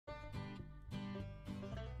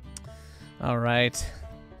Alright.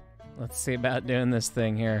 Let's see about doing this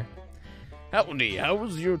thing here. Howdy, how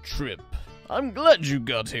was your trip? I'm glad you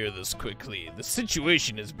got here this quickly. The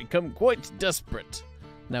situation has become quite desperate.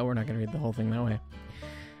 No, we're not going to read the whole thing that way.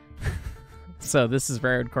 So this is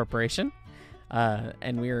Derail Corporation.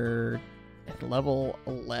 And we're at level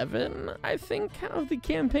 11, I think, of the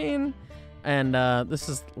campaign. And this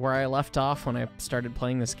is where I left off when I started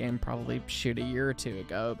playing this game, probably a year or two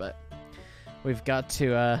ago. But we've got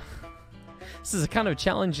to... this is a kind of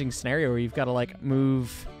challenging scenario where you've got to, like,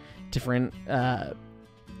 move different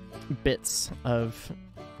bits of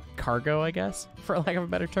cargo, I guess, for lack of a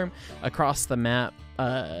better term, across the map.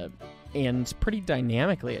 And pretty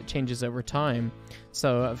dynamically, it changes over time.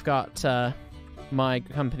 So I've got my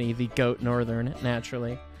company, the Goat Northern,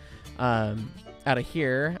 naturally, out of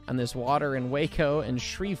here, and there's water in Waco and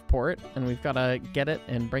Shreveport, and we've got to get it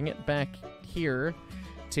and bring it back here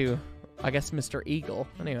to, I guess, Mr. Eagle.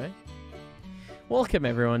 Anyway, welcome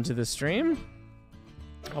everyone to the stream.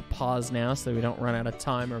 I'll pause now so we don't run out of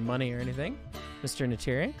time or money or anything. Mr.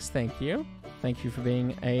 Natirix, thank you. Thank you for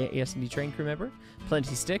being a ES&D train crew member.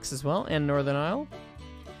 Plenty Sticks as well, and Northern Isle.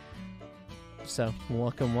 So,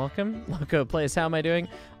 welcome, welcome. Loco Plays, how am I doing?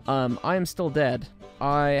 I am still dead.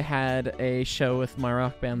 I had a show with my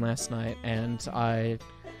rock band last night, and I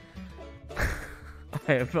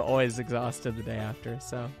am always exhausted the day after,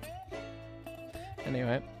 so...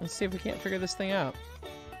 Anyway, let's see if we can't figure this thing out.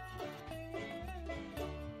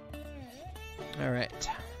 Alright,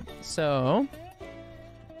 so...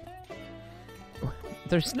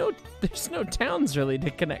 There's no towns really to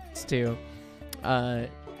connect to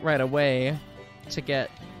right away to get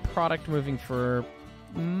product moving for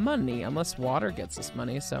money, unless water gets us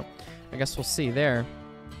money, so I guess we'll see there.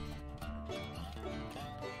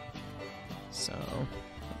 So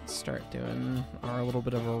let's start doing our little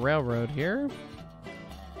bit of a railroad here.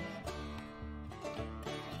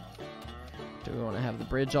 Do we want to have the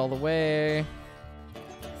bridge all the way?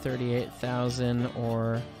 38,000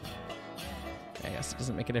 or... I guess it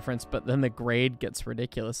doesn't make a difference, but then the grade gets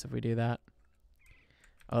ridiculous if we do that.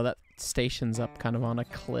 Oh, that station's up kind of on a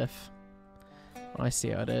cliff. Oh, I see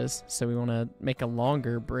how it is. So we want to make a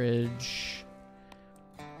longer bridge.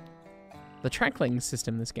 The track lighting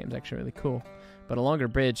system in this game is actually really cool, but a longer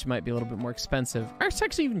bridge might be a little bit more expensive. Or it's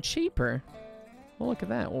actually even cheaper. Well, look at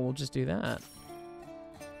that. Well, we'll just do that.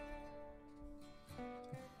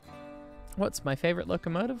 What's my favorite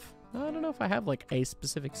locomotive? I don't know if I have like a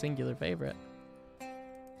specific singular favorite.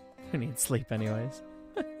 Who needs sleep anyways?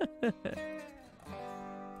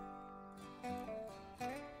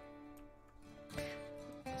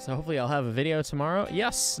 So hopefully I'll have a video tomorrow.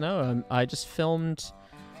 Yes, no, I just filmed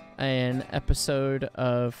an episode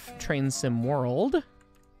of Train Sim World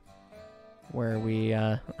where we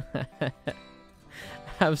have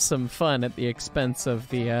some fun at the expense of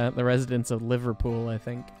the residents of Liverpool, I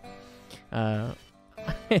think.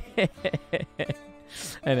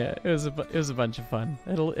 And it was a bunch of fun.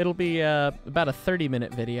 It'll be about a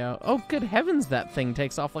 30-minute video. Oh, good heavens, that thing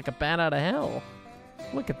takes off like a bat out of hell.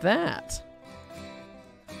 Look at that.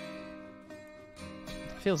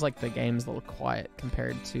 Feels like the game's a little quiet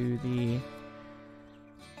compared to the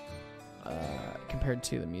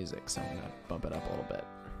music, so I'm gonna bump it up a little bit.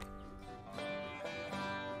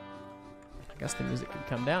 I guess the music could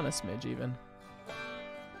come down a smidge even.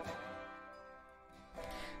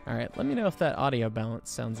 Alright, let me know if that audio balance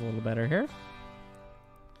sounds a little better here.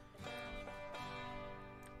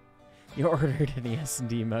 You ordered an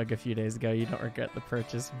ES&D mug a few days ago. You don't regret the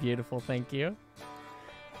purchase. Beautiful, thank you.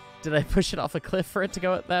 Did I push it off a cliff for it to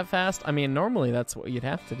go that fast? I mean, normally that's what you'd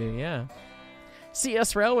have to do, yeah.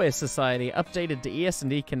 CS Railway Society updated to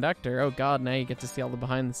ES&D Conductor. Oh god, now you get to see all the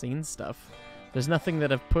behind-the-scenes stuff. There's nothing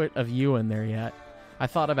that I've put of you in there yet. I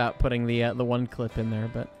thought about putting the one clip in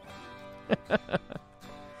there, but...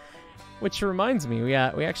 Which reminds me, we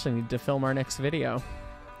actually need to film our next video.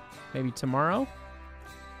 Maybe tomorrow?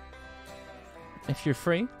 If you're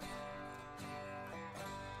free.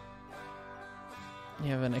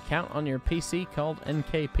 You have an account on your PC called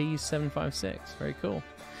NKP756. Very cool.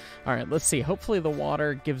 Alright, let's see. Hopefully the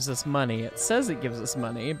water gives us money. It says it gives us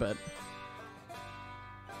money, but...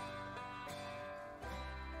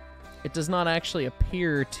 it does not actually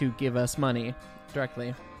appear to give us money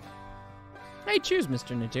directly. Hey, choose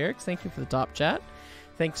Mr. Nadirix. Thank you for the top chat.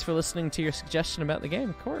 Thanks for listening to your suggestion about the game,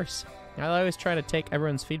 of course. I always try to take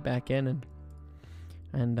everyone's feedback in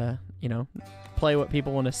and you know, play what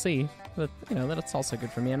people want to see. But, you know, that's also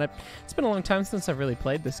good for me. And it's been a long time since I've really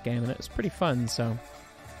played this game, and it was pretty fun, so...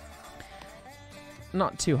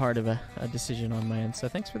 not too hard of a decision on my end, so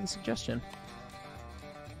thanks for the suggestion.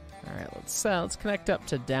 Alright, let's connect up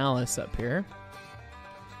to Dallas up here.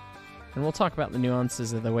 And we'll talk about the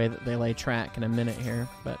nuances of the way that they lay track in a minute here,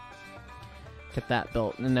 but get that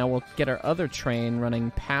built. And now we'll get our other train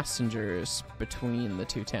running passengers between the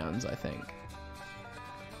two towns, I think.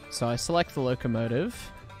 So I select the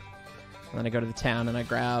locomotive, and then I go to the town and I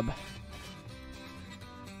grab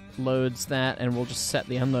loads that, and we'll just set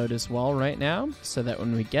the unload as well right now, so that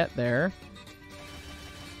when we get there,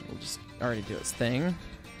 we'll just already do its thing.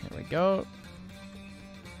 There we go.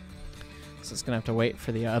 So it's going to have to wait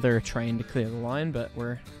for the other train to clear the line, but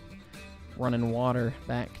we're running water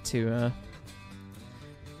back to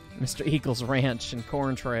Mr. Eagle's Ranch and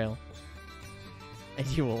Corn Trail. And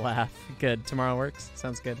you will laugh. Good. Tomorrow works?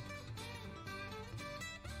 Sounds good.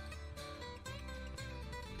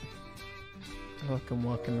 Welcome,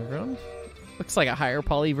 everyone. Looks like a higher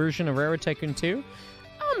poly version of Railroad Tycoon 2.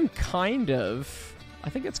 Kind of. I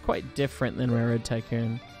think it's quite different than Railroad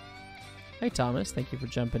Tycoon. Hey, Thomas. Thank you for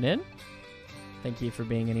jumping in. Thank you for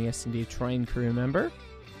being an ES&D train crew member.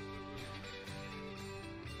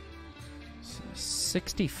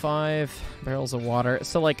 65 barrels of water.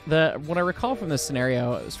 So, like, what I recall from this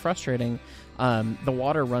scenario, it was frustrating. The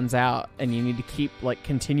water runs out, and you need to keep, like,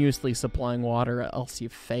 continuously supplying water, else you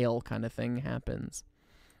fail kind of thing happens.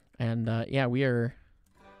 And, yeah, we are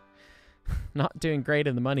not doing great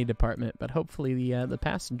in the money department, but hopefully the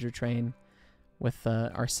passenger train with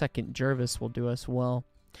our second Jervis will do us well.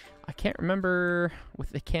 I can't remember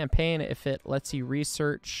with the campaign if it lets you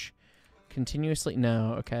research continuously.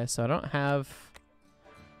 No, okay, so I don't have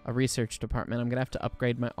a research department. I'm going to have to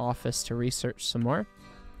upgrade my office to research some more.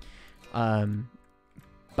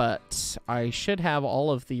 But I should have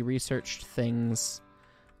all of the researched things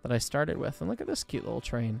that I started with. And look at this cute little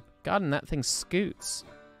train. God, and that thing scoots.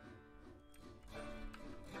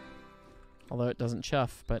 Although it doesn't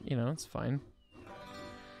chuff, but, you know, it's fine.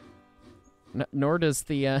 Nor does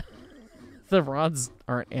the rods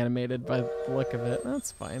aren't animated by the look of it.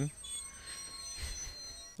 That's fine.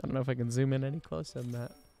 I don't know if I can zoom in any closer than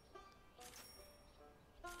that.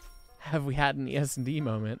 Have we had an ES&D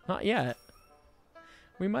moment? Not yet.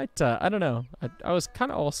 We might, I don't know. I was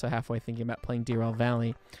kind of also halfway thinking about playing Derail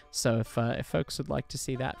Valley. So if folks would like to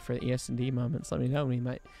see that for ES&D moments, let me know. We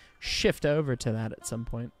might shift over to that at some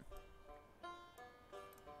point.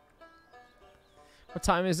 What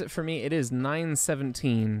time is it for me? It is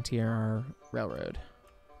 9:17 TRR Railroad.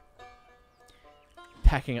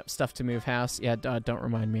 Packing up stuff to move house. Yeah, don't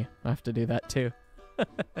remind me. I have to do that too.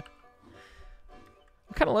 What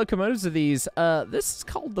kind of locomotives are these? This is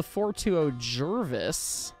called the 420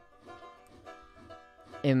 Jervis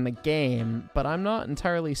in the game, but I'm not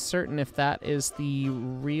entirely certain if that is the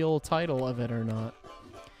real title of it or not.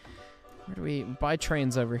 Where do we buy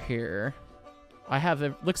trains over here? I have,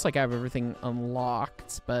 it looks like I have everything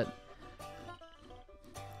unlocked, but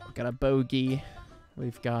we've got a bogey.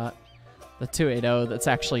 We've got the 280 that's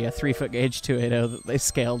actually a 3-foot gauge 280 that they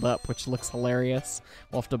scaled up, which looks hilarious.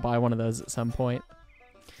 We'll have to buy one of those at some point.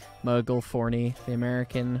 Mogul, Forney, the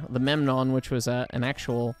American, the Memnon, which was an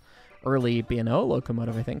actual early B&O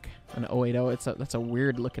locomotive, I think. An 080. That's a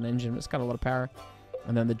weird looking engine, but it's got a lot of power.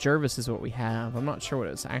 And then the Jervis is what we have. I'm not sure what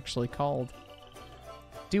it's actually called.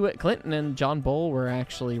 DeWitt Clinton and John Bull were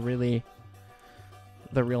actually really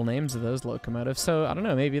the real names of those locomotives. So, I don't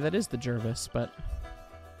know, maybe that is the Jervis, but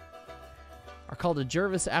are called a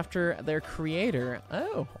Jervis after their creator.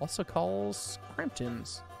 Oh, also calls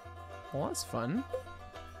Cramptons. Well, that's fun.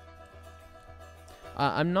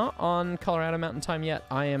 I'm not on Colorado Mountain Time yet.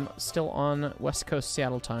 I am still on West Coast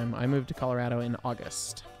Seattle time. I moved to Colorado in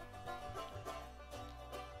August.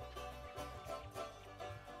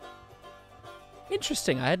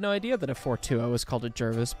 Interesting. I had no idea that a 420 was called a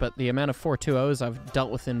Jervis, but the amount of 420s I've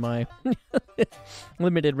dealt with in my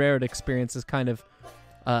limited railroad experience is kind of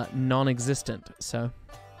non-existent. So,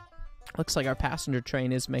 looks like our passenger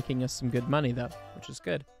train is making us some good money, though, which is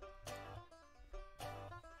good.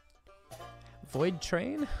 Void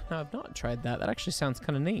train? No, I've not tried that. That actually sounds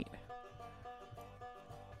kind of neat.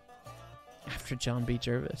 After John B.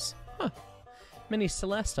 Jervis. Huh. Minnie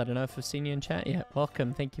Celeste, I don't know if I've seen you in chat yet.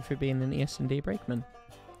 Welcome. Thank you for being an ES&D Brakeman.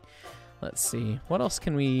 Let's see. What else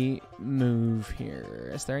can we move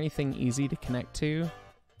here? Is there anything easy to connect to?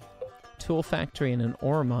 Tool factory and an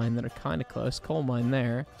ore mine that are kind of close. Coal mine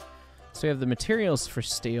there. So we have the materials for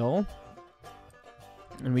steel.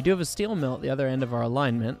 And we do have a steel mill at the other end of our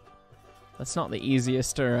alignment. That's not the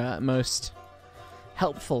easiest or most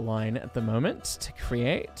helpful line at the moment to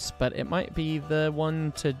create, but it might be the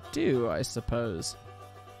one to do, I suppose.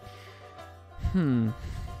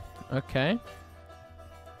 Okay.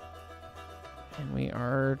 And we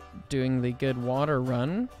are doing the good water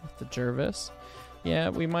run with the Jervis. Yeah,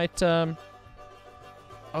 we might... oh,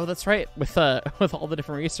 that's right. With all the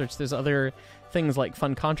different research, there's other things like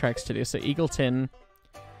fun contracts to do. So Eagletown,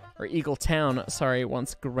 sorry,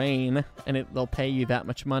 wants grain, and they'll pay you that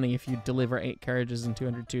much money if you deliver 8 carriages in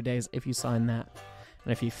 202 days if you sign that.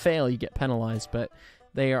 And if you fail, you get penalized, but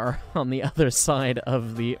they are on the other side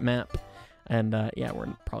of the map. And yeah, we're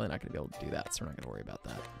probably not going to be able to do that, so we're not going to worry about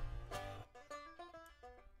that.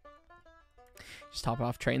 Just hop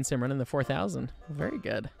off train sim running the 4000. Very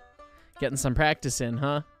good. Getting some practice in,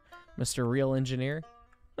 huh, Mr. Real Engineer?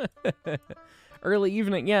 Early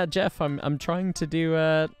evening, yeah, Jeff. I'm trying to do.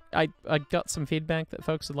 I got some feedback that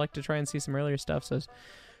folks would like to try and see some earlier stuff, so I was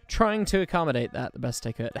trying to accommodate that the best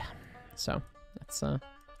I could. So that's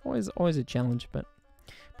always a challenge, but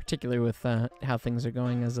particularly with how things are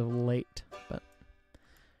going as of late. But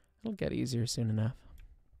it'll get easier soon enough.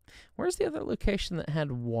 Where's the other location that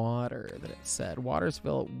had water that it said?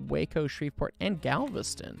 Watersville, Waco, Shreveport, and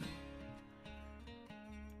Galveston.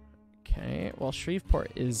 Okay, well,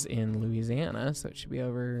 Shreveport is in Louisiana, so it should be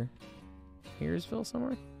over Heresville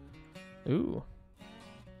somewhere. Ooh,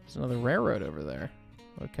 there's another railroad over there.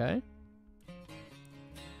 Okay.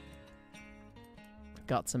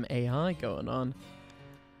 Got some AI going on.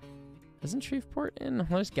 Isn't Shreveport in?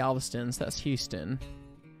 There's Galveston, so that's Houston.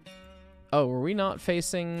 Oh, were we not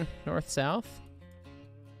facing north-south?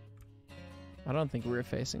 I don't think we were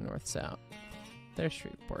facing north-south. There's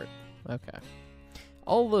Shreveport. Okay.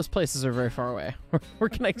 All of those places are very far away. We're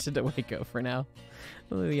connected to Waco for now.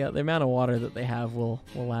 Yeah, the amount of water that they have will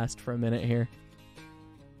last for a minute here.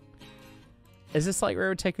 Is this like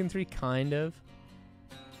Railroad Tycoon 3? Kind of.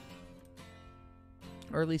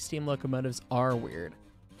 Early steam locomotives are weird.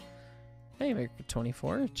 Hey, Maker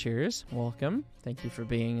 24, cheers, welcome. Thank you for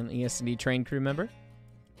being an ES&D train crew member.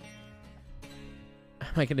 Am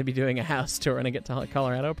I going to be doing a house tour when I get to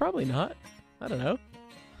Colorado? Probably not. I don't know.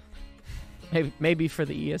 Maybe for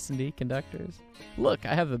the ES&D conductors. Look,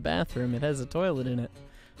 I have a bathroom. It has a toilet in it.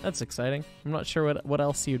 That's exciting. I'm not sure what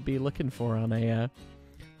else you'd be looking for on a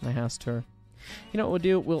house tour. You know what we'll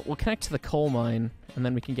do? We'll connect to the coal mine, and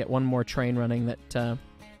then we can get one more train running that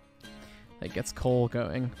gets coal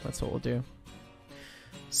going. That's what we'll do.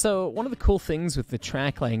 So one of the cool things with the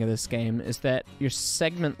track laying of this game is that your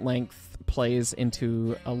segment length plays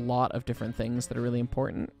into a lot of different things that are really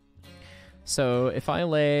important. So if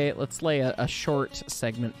let's lay a short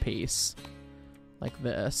segment piece like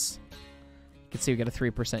this. You can see we got a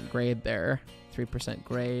 3% grade there. 3%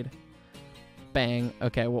 grade. Bang.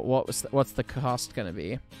 Okay, what's the cost going to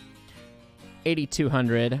be?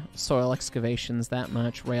 8,200, soil excavations that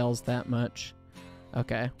much, rails that much.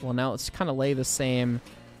 Okay, well now let's kind of lay the same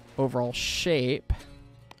overall shape,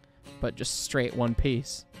 but just straight one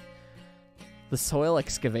piece. The soil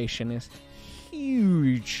excavation is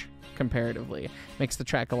huge comparatively. Makes the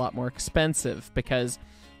track a lot more expensive because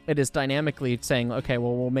it is dynamically saying, okay,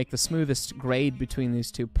 well, we'll make the smoothest grade between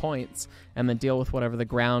these 2 points and then deal with whatever the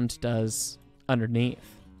ground does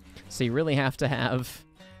underneath. So you really have to have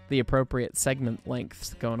the appropriate segment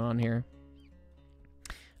lengths going on here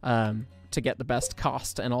to get the best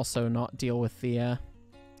cost and also not deal with the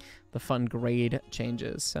fun grade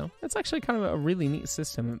changes. So it's actually kind of a really neat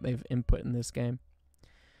system that they've input in this game.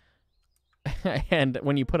 And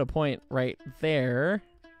when you put a point right there,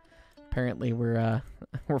 apparently we're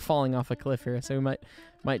falling off a cliff here, so we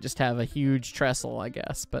might just have a huge trestle, I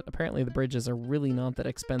guess. But apparently the bridges are really not that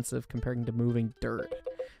expensive compared to moving dirt,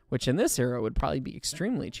 which in this era would probably be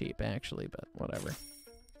extremely cheap, actually, but whatever.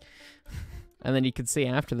 And then you can see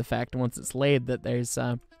after the fact, once it's laid, that there's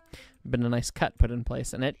been a nice cut put in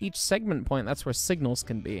place. And at each segment point, that's where signals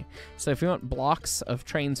can be. So if you want blocks of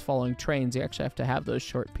trains following trains, you actually have to have those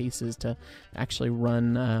short pieces to actually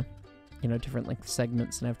run, different length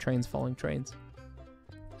segments and have trains following trains.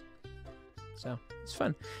 So it's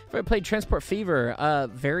fun. I played Transport Fever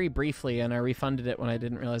very briefly, and I refunded it when I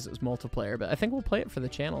didn't realize it was multiplayer, but I think we'll play it for the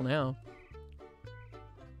channel now.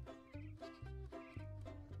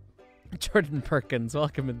 Jordan Perkins,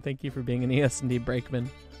 welcome, and thank you for being an ES&D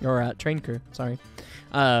brakeman, or train crew, sorry.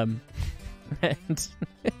 And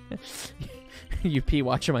UP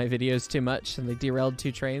watching my videos too much, and they derailed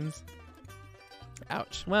 2 trains.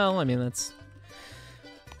 Ouch. Well, I mean, it's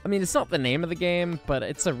not the name of the game, but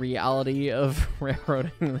it's a reality of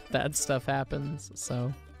railroading that stuff happens,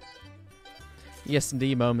 so.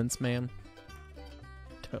 ES&D moments, man.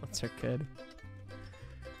 Totes are good.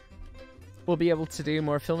 We'll be able to do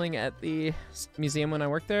more filming at the museum when I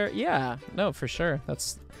work there. Yeah, no, for sure.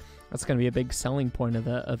 That's going to be a big selling point of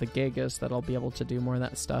the gig, is that I'll be able to do more of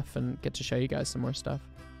that stuff and get to show you guys some more stuff.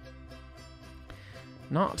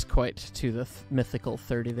 Not quite to the mythical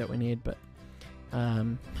 30 that we need, but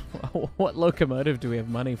what locomotive do we have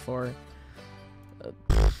money for?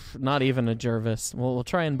 Not even a Jervis. Well, we'll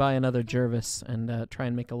try and buy another Jervis and try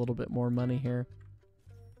and make a little bit more money here.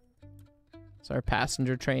 Is our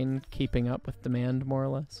passenger train keeping up with demand, more or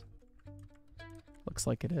less? Looks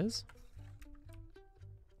like it is.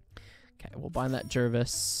 Okay, we'll buy that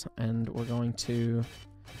Jervis, and we're going to...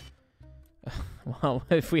 Well,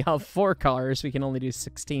 if we have 4 cars, we can only do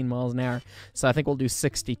 16 miles an hour. So I think we'll do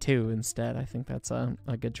 62 instead. I think that's a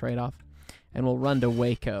good trade-off. And we'll run to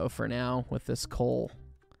Waco for now with this coal.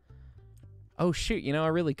 Oh, shoot. You know, I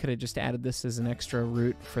really could have just added this as an extra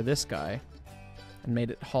route for this guy and made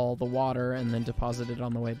it haul the water and then deposit it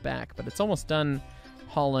on the way back. But it's almost done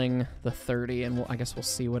hauling the 30, and I guess we'll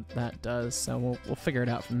see what that does. So we'll figure it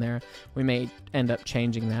out from there. We may end up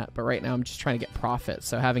changing that, but right now I'm just trying to get profit.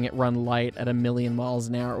 So having it run light at 1,000,000 miles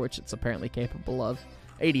an hour, which it's apparently capable of.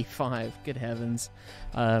 85, good heavens.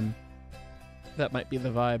 That might be the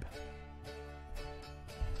vibe.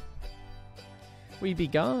 We be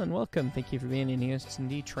gone. Welcome. Thank you for being an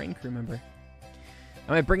ESD train crew member.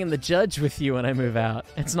 Am I bringing the Judge with you when I move out?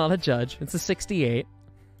 It's not a Judge. It's a 68.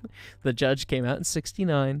 The Judge came out in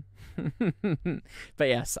 69. But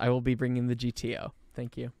yes, I will be bringing the GTO.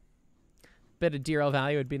 Thank you. Bit of Derail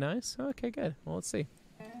value would be nice. Okay, good. Well, let's see.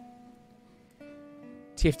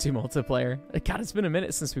 TF2 multiplayer. God, it's been a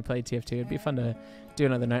minute since we played TF2. It'd be fun to do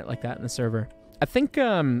another night like that in the server. I think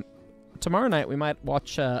tomorrow night we might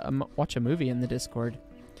watch a movie in the Discord.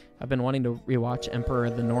 I've been wanting to rewatch Emperor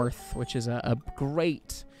of the North, which is a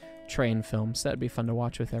great train film. So that'd be fun to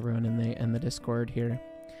watch with everyone in the Discord here.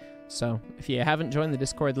 So if you haven't joined the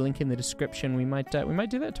Discord, the link in the description. We might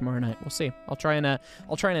do that tomorrow night. We'll see. I'll try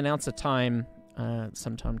and announce a time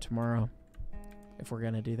sometime tomorrow if we're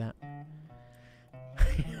gonna do that.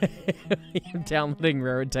 I'm downloading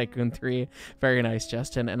Railroad Tycoon 3. Very nice,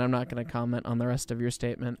 Justin. And I'm not gonna comment on the rest of your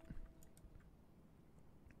statement.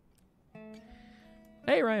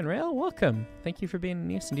 Hey, Ryan Rail, welcome. Thank you for being an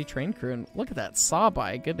ESD train crew. And look at that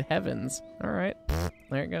saw-by. Good heavens. All right,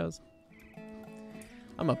 there it goes.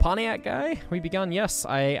 I'm a Pontiac guy. We begun. Yes,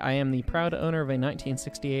 I am the proud owner of a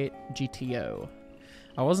 1968 GTO.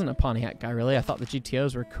 I wasn't a Pontiac guy, really. I thought the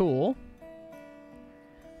GTOs were cool.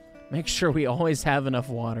 Make sure we always have enough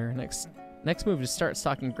water. Next move is start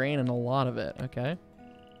stocking grain and a lot of it, okay?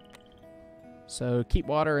 So keep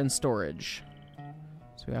water in storage.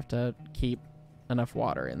 So we have to keep enough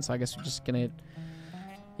water in. So I guess we're just gonna...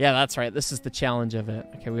 Yeah, that's right. This is the challenge of it.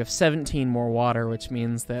 Okay, we have 17 more water, which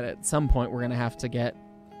means that at some point we're gonna have to get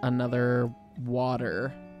another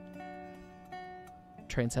water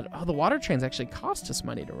train set. Oh, the water trains actually cost us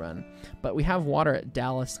money to run, but we have water at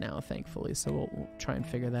Dallas now, thankfully, so we'll try and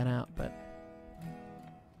figure that out. But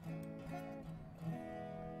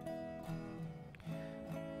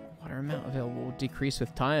water amount available will decrease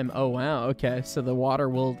with time. Oh wow, okay, so the water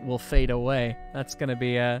will fade away. That's gonna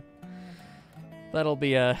be that'll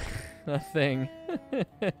be a thing.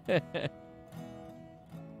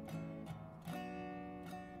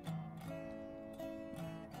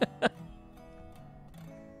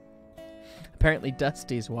 Apparently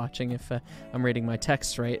Dusty's watching. If I'm reading my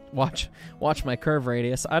text right, watch my curve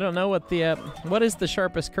radius. I don't know what is the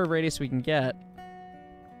sharpest curve radius we can get.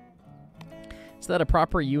 Is that a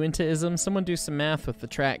proper Uinta-ism? Someone do some math with the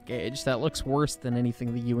track gauge. That looks worse than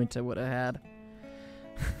anything the Uinta would have had.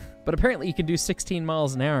 But apparently you can do 16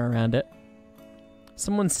 miles an hour around it.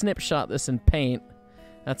 Someone snapshot this in paint.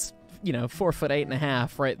 That's,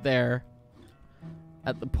 4'8.5" right there.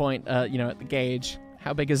 At the point, at the gauge.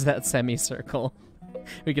 How big is that semicircle?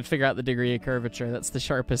 We could figure out the degree of curvature. That's the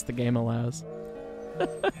sharpest the game allows.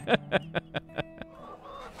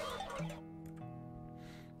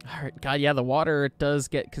 Alright, God, yeah, the water does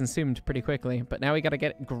get consumed pretty quickly. But now we gotta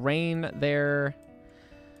get grain there.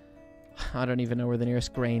 I don't even know where the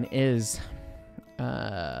nearest grain is. Let's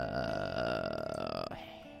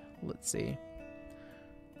see.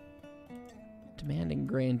 Demanding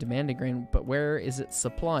grain, but where is it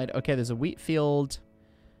supplied? Okay, there's a wheat field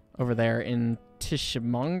over there in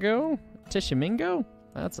Tishomingo?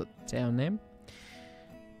 That's a town name.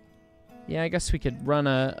 Yeah, I guess we could run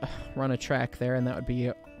a track there, and that would be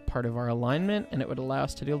a part of our alignment, and it would allow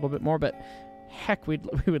us to do a little bit more, but heck, we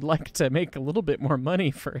would like to make a little bit more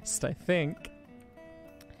money first, I think.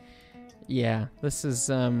 Yeah, this is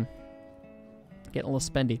getting a little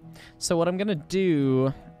spendy. So what I'm going to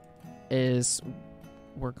do is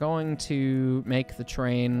we're going to make the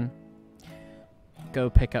train go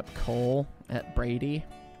pick up coal at Brady,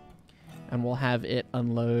 and we'll have it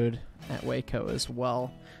unload at Waco as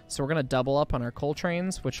well. So we're going to double up on our coal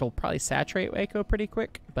trains, which will probably saturate Waco pretty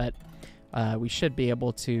quick, but we should be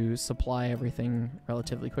able to supply everything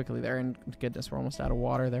relatively quickly there. And goodness, we're almost out of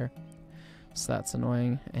water there. So that's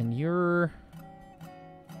annoying. And you're...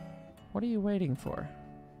 What are you waiting for?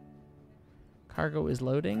 Cargo is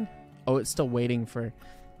loading? Oh, it's still waiting for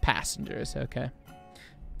passengers. Okay.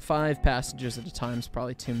 5 passengers at a time is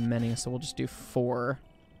probably too many, so we'll just do 4.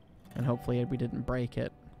 And hopefully we didn't break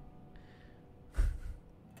it.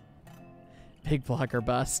 Big block or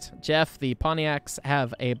bust. Jeff, the Pontiacs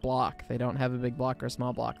have a block. They don't have a big block or a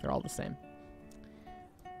small block. They're all the same.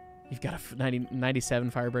 You've got a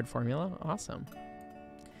 97 Firebird formula? Awesome.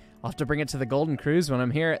 I'll have to bring it to the Golden Cruise when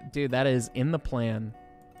I'm here. Dude, that is in the plan.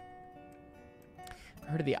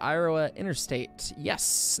 I heard of the Iowa Interstate.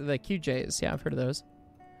 Yes, the QJs. Yeah, I've heard of those.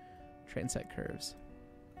 Train set curves.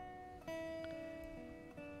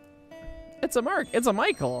 It's a Mark. It's a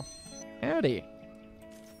Michael. Howdy.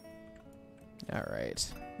 All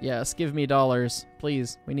right. Yes, give me dollars,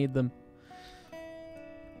 please. We need them.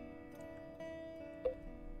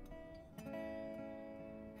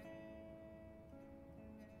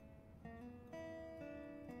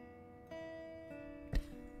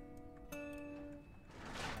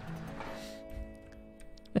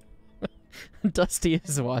 Dusty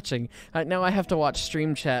is watching. Now I have to watch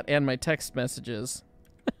stream chat and my text messages.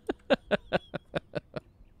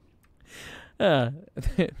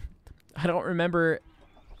 I don't remember.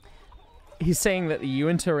 He's saying that the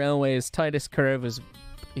Uinta Railway's tightest curve is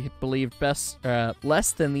believed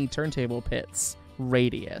less than the turntable pit's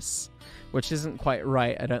radius, which isn't quite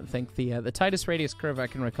right. I don't think the tightest radius curve I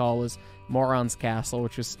can recall was Moron's Castle,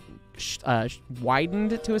 which was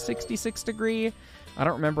widened to a 66 degree. I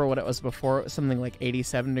don't remember what it was before. It was something like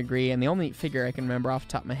 87 degree, and the only figure I can remember off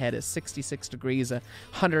the top of my head is 66 degrees,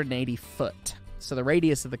 180 foot. So the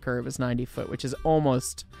radius of the curve is 90 foot, which is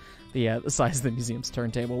almost the size of the museum's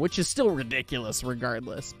turntable, which is still ridiculous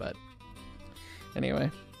regardless. But anyway,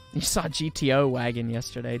 you saw GTO wagon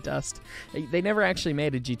yesterday, Dust. They never actually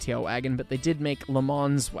made a GTO wagon, but they did make Le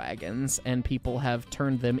Mans wagons, and people have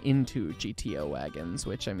turned them into GTO wagons,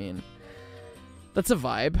 which, I mean, that's a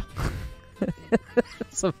vibe.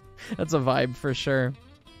 That's a vibe for sure.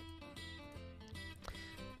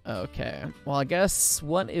 Okay, well, I guess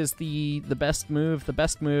what is the best move? The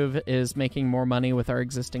best move is making more money with our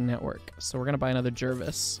existing network. So we're going to buy another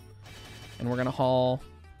Jervis, and we're going to haul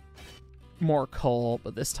more coal,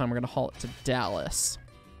 but this time we're going to haul it to Dallas.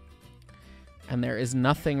 And there is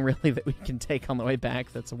nothing really that we can take on the way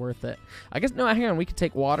back that's worth it. I guess, no, hang on, we could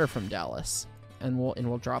take water from Dallas, and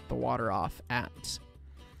we'll drop the water off at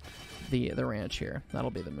the ranch here. That'll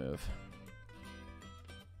be the move.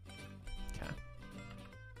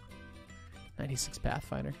 96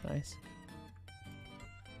 Pathfinder, nice.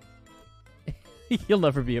 You'll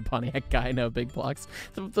never be a Pontiac guy, no big blocks.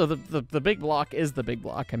 The big block is the big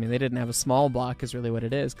block. I mean, they didn't have a small block is really what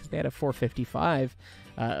it is, because they had a 455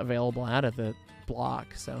 available out of the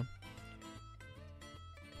block, so.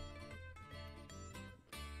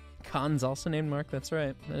 Khan's also named Mark, that's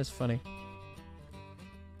right. That is funny.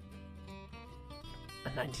 A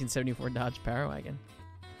 1974 Dodge Power Wagon.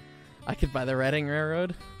 I could buy the Reading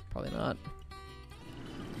Railroad? Probably not.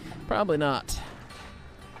 Probably not.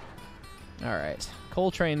 Alright. Coal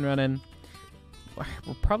train running.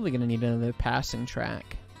 We're probably going to need another passing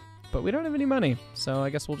track. But we don't have any money, so I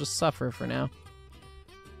guess we'll just suffer for now.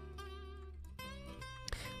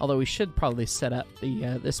 Although we should probably set up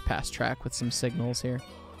the this pass track with some signals here.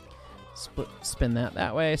 Spin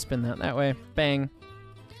that way, spin that way. Bang.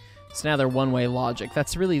 So now they're one-way logic.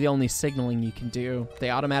 That's really the only signaling you can do.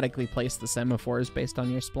 They automatically place the semaphores based on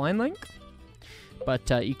your spline length.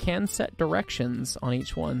 But you can set directions on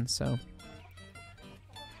each one, so.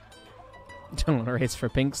 Don't want to race for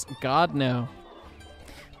pinks? God, no.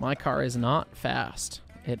 My car is not fast.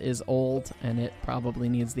 It is old, and it probably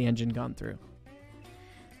needs the engine gone through.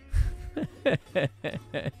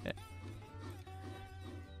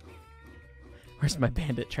 Where's my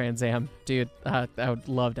Bandit Trans Am? Dude, I would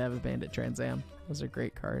love to have a Bandit Trans Am. Those are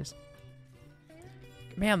great cars.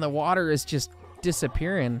 Man, the water is just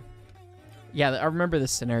disappearing. Yeah, I remember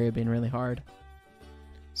this scenario being really hard.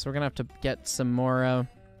 So we're going to have to get some more...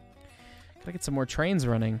 gotta get some more trains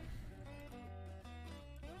running.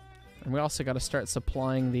 And we also got to start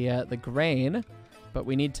supplying the grain. But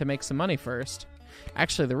we need to make some money first.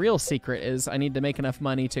 Actually, the real secret is I need to make enough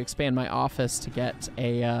money to expand my office to get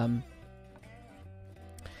a...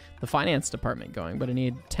 the finance department going, but I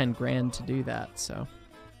need 10 grand to do that, so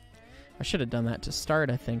I should have done that to start,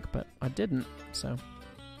 I think, but I didn't, so.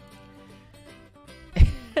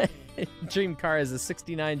 Dream car is a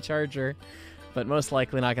 69 Charger. but most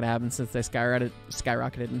likely not going to happen since they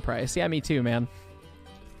skyrocketed in price. Yeah, me too, man.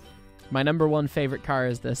 My number one favorite car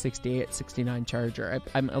is the 68, 69 Charger.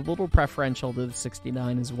 I'm a little preferential to the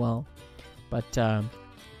 69 as well. But,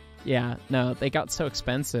 yeah, no, they got so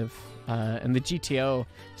expensive. And the GTO,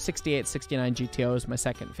 68, 69 GTO is my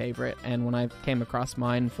second favorite. And when I came across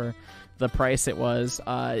mine for the price it was,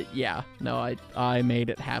 yeah, no, I made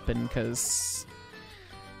it happen because,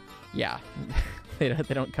 yeah, they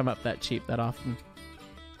don't come up that cheap that often.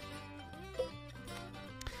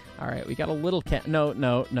 All right, we got a little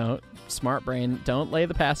no. Smart brain. Don't lay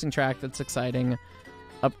the passing track. That's exciting.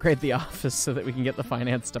 Upgrade the office so that we can get the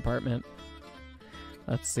finance department.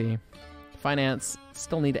 Let's see. Finance.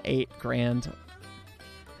 Still need 8 grand.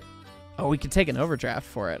 Oh, we could take an overdraft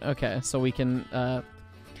for it. Okay, so we can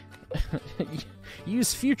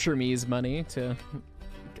use future me's money to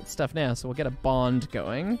get stuff now. So we'll get a bond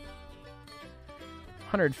going.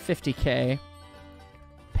 150K.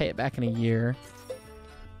 Pay it back in a year.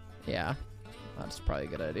 Yeah, that's probably a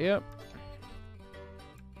good idea.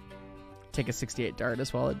 Take a 68 Dart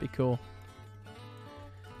as well, it'd be cool.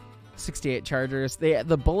 68 Chargers. The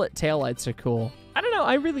bullet taillights are cool. I don't know,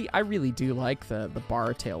 I really do like the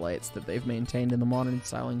bar taillights that they've maintained in the modern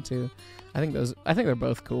styling too. I think they're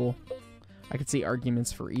both cool. I could see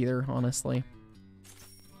arguments for either, honestly.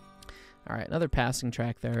 All right, another passing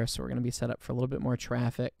track there, so we're going to be set up for a little bit more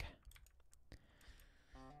traffic.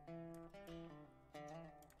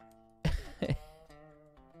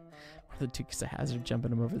 The Dukes of Hazzard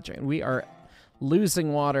jumping him over the drain. We are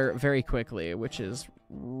losing water very quickly, which is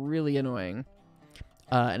really annoying.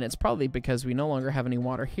 And it's probably because we no longer have any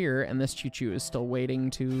water here, and this choo-choo is still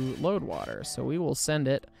waiting to load water. So we will send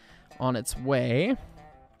it on its way.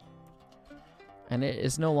 And it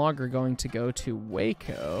is no longer going to go to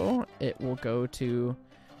Waco. It will go to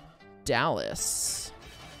Dallas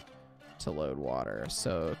to load water.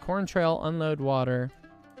 So Corn Trail, unload water.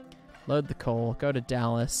 Load the coal, go to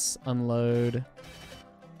Dallas, unload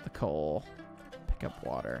the coal, pick up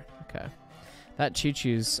water. Okay. That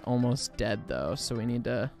choo-choo's almost dead, though, so we need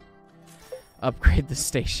to upgrade the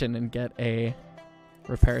station and get a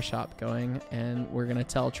repair shop going. And we're going to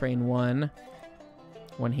tell Train 1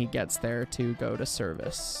 when he gets there to go to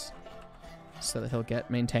service so that he'll get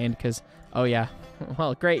maintained. Because, oh, yeah.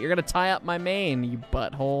 Well, great. You're going to tie up my main, you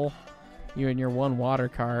butthole. You and your one water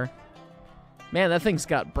car. Man, that thing's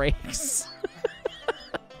got brakes.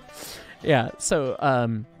 Yeah, so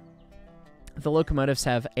the locomotives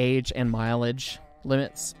have age and mileage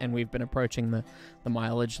limits, and we've been approaching the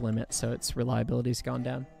mileage limit, so its reliability's gone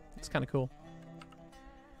down. It's kind of cool.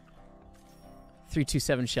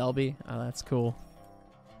 327 Shelby. Oh, that's cool.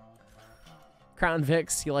 Crown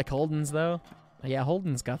Vics. You like Holden's, though? Yeah,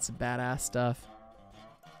 Holden's got some badass stuff.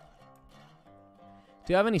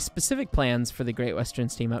 Do you have any specific plans for the Great Western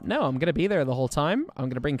Steam Up? No, I'm going to be there the whole time. I'm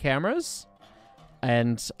going to bring cameras.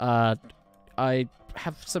 And I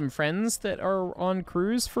have some friends that are on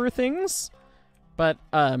crews for things. But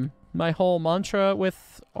my whole mantra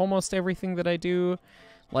with almost everything that I do,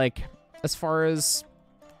 like, as far as,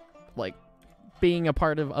 like, being a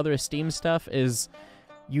part of other Steam stuff is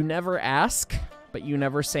you never ask, but you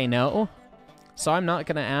never say no. So I'm not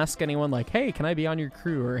going to ask anyone like, hey, can I be on your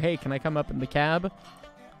crew? Or, hey, can I come up in the cab?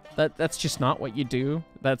 That's just not what you do.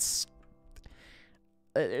 It's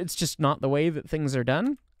just not the way that things are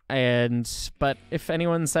done. But if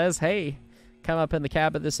anyone says, hey, come up in the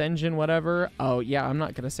cab of this engine, whatever, oh, yeah, I'm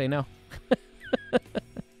not going to say no.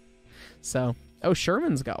 So, oh,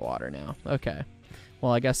 Sherman's got water now. Okay.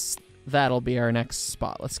 Well, I guess that'll be our next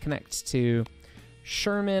spot. Let's connect to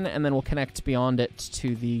Sherman, and then we'll connect beyond it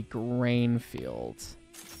to the grain field.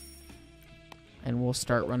 And we'll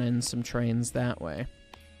start running some trains that way.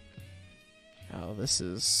 Oh, this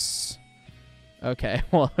is... Okay,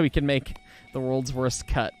 well, we can make the world's worst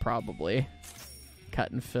cut, probably.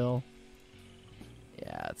 Cut and fill.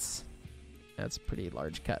 Yeah, that's a pretty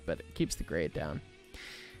large cut, but it keeps the grade down.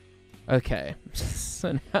 Okay,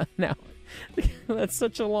 so now that's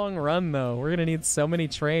such a long run, though. We're gonna need so many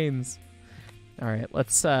trains. All right,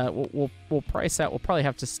 let's we'll price out. We'll probably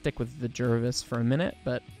have to stick with the Jervis for a minute,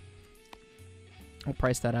 but we'll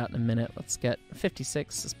price that out in a minute. Let's get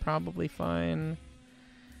 56 is probably fine.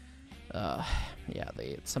 Yeah,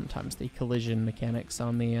 sometimes the collision mechanics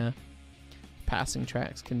on the passing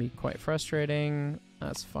tracks can be quite frustrating.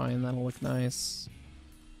 That's fine. That'll look nice.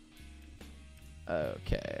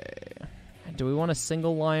 Okay. Do we want a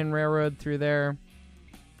single line railroad through there?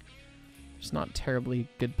 There's not a terribly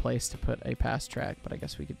good place to put a pass track, but I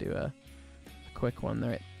guess we could do a quick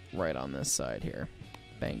one right on this side here.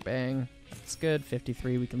 Bang, bang. That's good.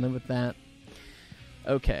 53, we can live with that.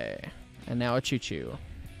 Okay. And now a choo-choo.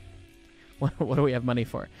 What do we have money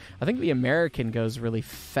for? I think the American goes really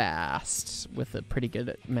fast with a pretty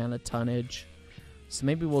good amount of tonnage. So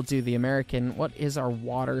maybe we'll do the American. What is our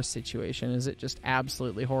water situation? Is it just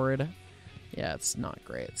absolutely horrid? Yeah, it's not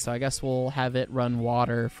great. So I guess we'll have it run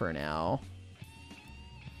water for now.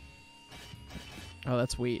 Oh,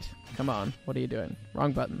 that's wheat. Come on. What are you doing?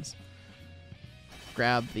 Wrong buttons.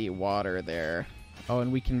 Grab the water there. Oh,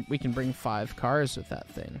 and we can bring 5 cars with that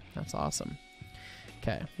thing. That's awesome.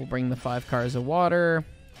 Okay, we'll bring the 5 cars of water,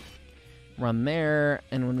 run there,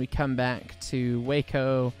 and when we come back to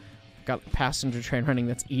Waco, we've got a passenger train running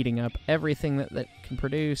that's eating up everything that can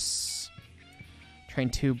produce. Train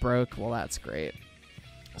 2 broke. Well, that's great.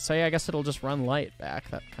 So yeah, I guess it'll just run light back.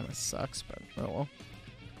 That kind of sucks, but oh well.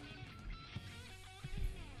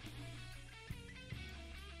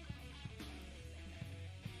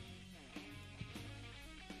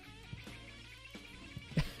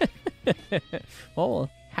 Well,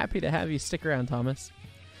 happy to have you stick around, Thomas.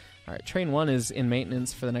 All right, Train 1 is in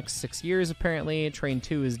maintenance for the next 6 years, apparently. Train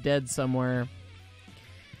 2 is dead somewhere.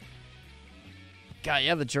 God,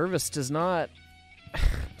 yeah, the Jervis does not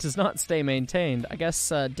stay maintained. I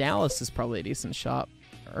guess Dallas is probably a decent shop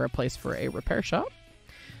or a place for a repair shop.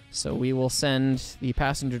 So we will send the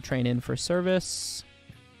passenger train in for service.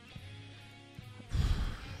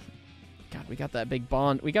 God, we got that big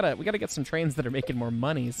bond. We gotta get some trains that are making more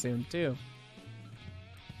money soon too.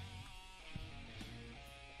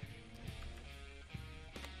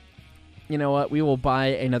 You know what? We will buy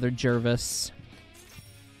another Jervis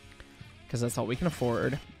because that's all we can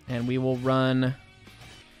afford, and we will run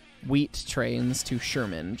wheat trains to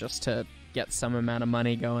Sherman just to get some amount of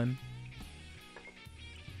money going.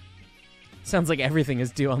 Sounds like everything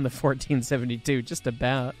is due on the 1472, just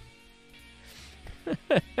about.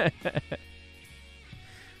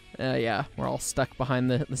 Yeah, we're all stuck behind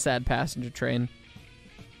the sad passenger train.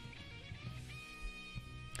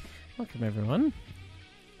 Welcome, everyone.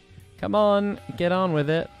 Come on, get on with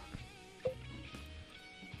it.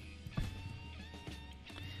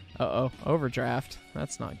 Uh-oh, overdraft.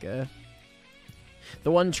 That's not good. The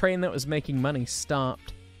one train that was making money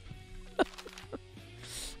stopped.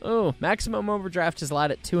 Oh, maximum overdraft is allowed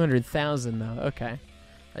at 200,000 though. Okay.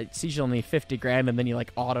 It's usually only 50 grand and then you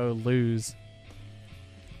like auto lose.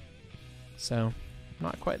 So,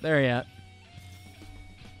 not quite there yet.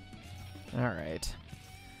 Alright.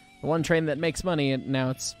 The one train that makes money, and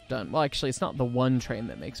now it's done. Well, actually, it's not the one train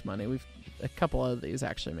that makes money. A couple of these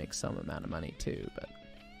actually make some amount of money too, but...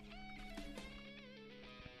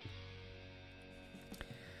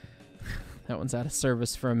 that one's out of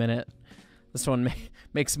service for a minute. This one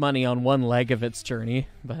makes money on one leg of its journey,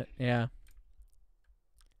 but yeah.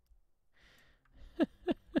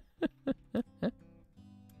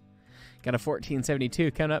 Got a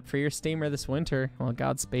 1472 coming up for your steamer this winter. Well,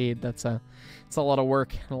 Godspeed. It's a lot of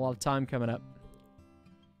work and a lot of time coming up.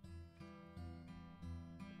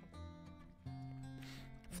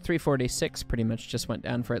 $346 pretty much just went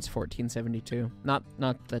down for its 1472. Not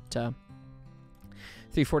that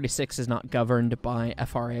 346 is not governed by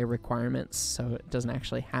FRA requirements, so it doesn't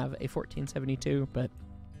actually have a 1472, but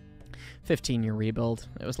 15-year rebuild.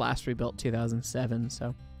 It was last rebuilt 2007,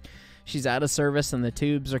 so she's out of service and the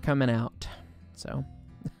tubes are coming out. So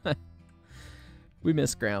we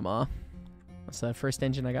miss Grandma. That's the first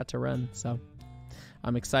engine I got to run, so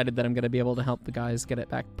I'm excited that I'm going to be able to help the guys get it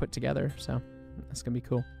back put together, so that's going to be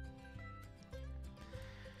cool.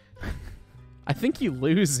 I think you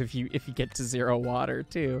lose if you get to 0 water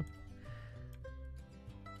too.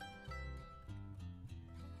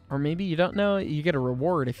 Or maybe you don't know, you get a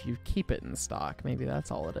reward if you keep it in stock. Maybe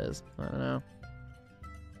that's all it is. I don't know.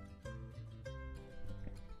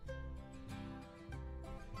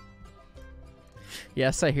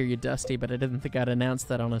 Yes, I hear you, Dusty, but I didn't think I'd announce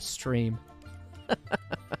that on a stream.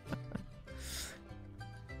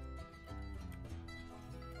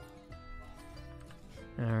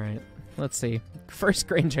 Alright, let's see. First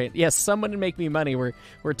grain train. Yes, someone to make me money. We're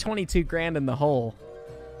 22 grand in the hole.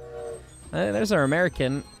 There's our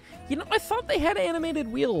American. You know, I thought they had animated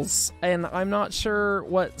wheels, and I'm not sure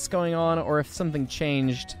what's going on or if something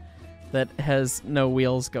changed that has no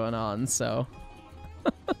wheels going on, so...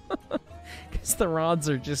 Because the rods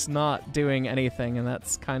are just not doing anything, and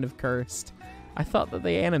that's kind of cursed. I thought that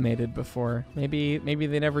they animated before. Maybe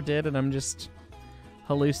they never did, and I'm just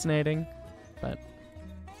hallucinating, but...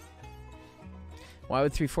 Why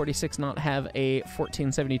would 346 not have a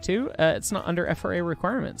 1472? It's not under FRA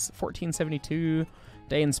requirements. 1472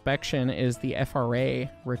 day inspection is the FRA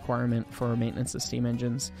requirement for maintenance of steam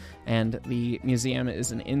engines, and the museum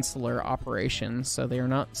is an insular operation, so they are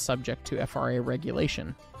not subject to FRA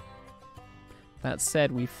regulation. That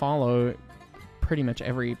said, we follow pretty much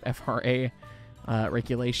every FRA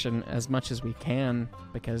regulation as much as we can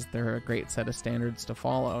because they're a great set of standards to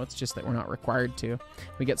follow. It's just that we're not required to.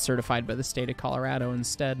 We get certified by the state of Colorado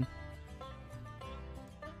instead.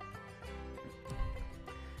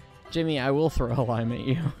 Jimmy, I will throw a lime at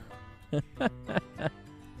you.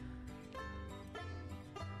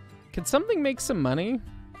 Could something make some money?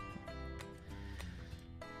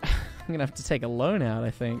 I'm gonna have to take a loan out, I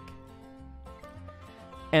think.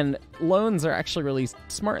 And loans are actually really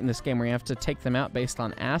smart in this game where you have to take them out based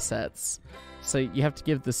on assets. So you have to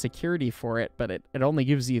give the security for it, but it only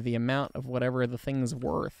gives you the amount of whatever the thing's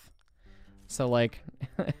worth. So, like,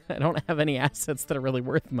 I don't have any assets that are really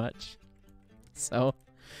worth much. So,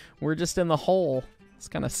 we're just in the hole. This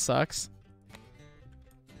kind of sucks.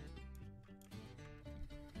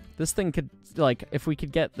 This thing could, like, if we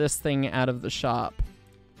could get this thing out of the shop,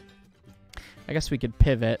 I guess we could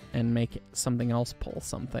pivot and make something else pull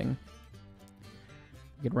something.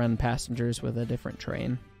 We could run passengers with a different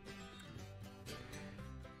train.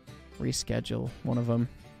 Reschedule one of them.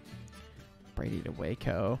 Brady to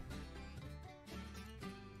Waco.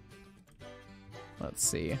 Let's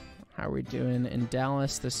see. How are we doing in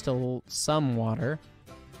Dallas? There's still some water.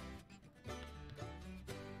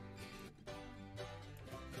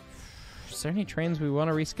 Is there any trains we want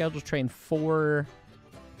to reschedule? Train 4...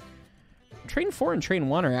 Train 4 and Train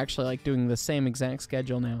 1 are actually like doing the same exact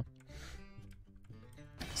schedule now.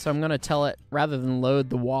 So I'm going to tell it, rather than load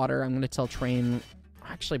the water, I'm going to tell Train...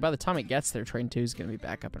 Actually, by the time it gets there, Train 2 is going to be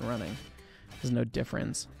back up and running. There's no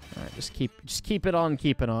difference. All right, just keep it on,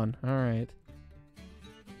 keep it on. All right.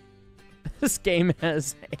 This game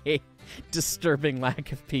has a disturbing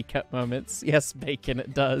lack of peak-up moments. Yes, Bacon,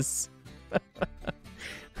 it does.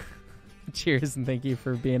 Cheers, and thank you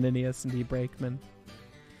for being an ES&D Brakeman.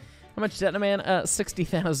 How much debt, man?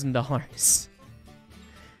 $60,000.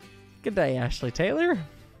 Good day, Ashley Taylor.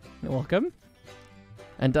 Welcome.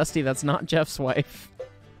 And Dusty, that's not Jeff's wife.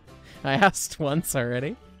 I asked once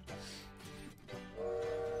already.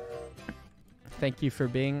 Thank you for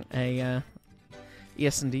being a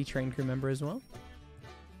ES&D train crew member as well.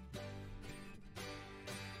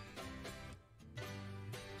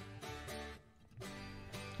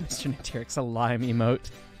 Mr. Natirix, a lime emote.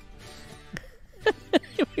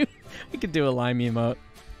 We could do a lime emote.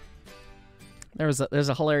 There's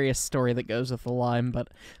a hilarious story that goes with the lime, but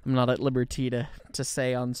I'm not at liberty to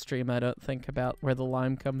say on stream, I don't think, about where the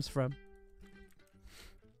lime comes from.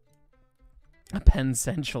 A Penn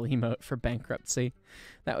Central emote for bankruptcy.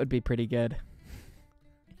 That would be pretty good.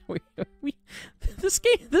 This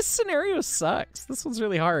scenario sucks. This one's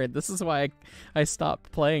really hard. This is why I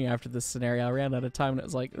stopped playing after this scenario. I ran out of time and it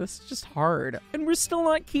was like, this is just hard. And we're still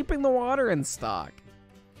not keeping the water in stock.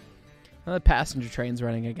 Well, the passenger train's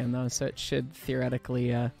running again though, so it should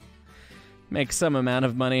theoretically make some amount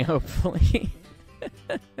of money, hopefully.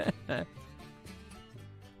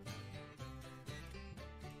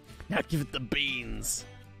 Now give it the beans.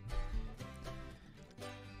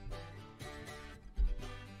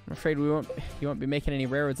 I'm afraid you won't be making any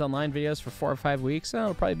Railroads Online videos for 4 or 5 weeks.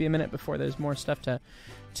 It'll probably be a minute before there's more stuff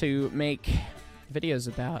to make videos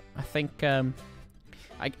about. I think I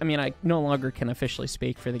mean I no longer can officially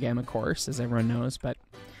speak for the game, of course, as everyone knows, but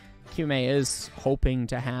QMA is hoping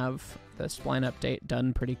to have the spline update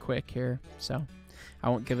done pretty quick here, so I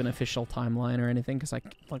won't give an official timeline or anything because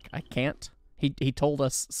I can't. He told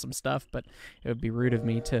us some stuff, but it would be rude of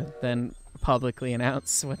me to then publicly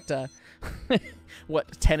announce what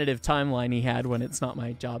what tentative timeline he had when it's not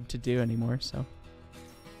my job to do anymore. So,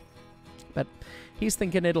 but he's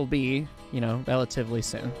thinking it'll be, you know, relatively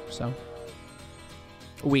soon. So,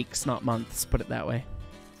 weeks, not months. Put it that way.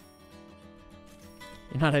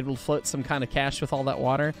 You're not able to float some kind of cash with all that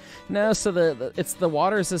water. No, so it's the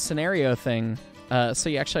water's a scenario thing. So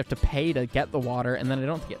you actually have to pay to get the water, and then I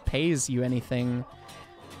don't think it pays you anything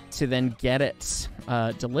to then get it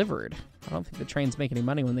delivered. I don't think the trains make any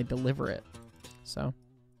money when they deliver it. So.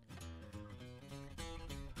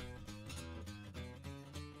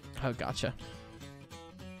 Oh, gotcha.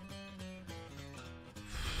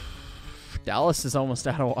 Dallas is almost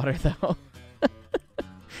out of water, though.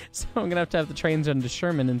 So I'm going to have the trains run to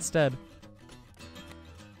Sherman instead.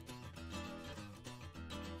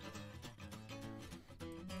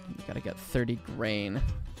 Gotta get 30 grain.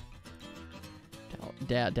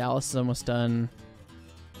 Dallas is almost done.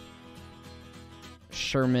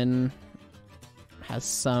 Sherman has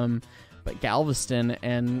some, but Galveston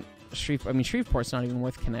and Shreveport's not even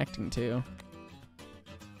worth connecting to.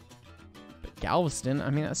 But Galveston, I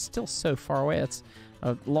mean, that's still so far away. It's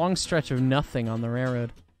a long stretch of nothing on the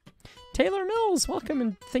railroad. Taylor Mill, Charles, welcome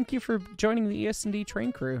and thank you for joining the ES&D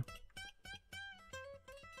train crew.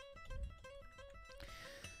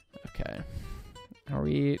 Okay.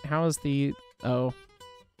 How is the... Oh.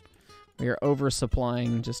 We are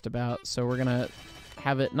oversupplying just about, so we're going to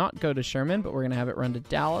have it not go to Sherman, but we're going to have it run to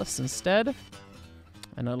Dallas instead.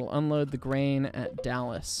 And it'll unload the grain at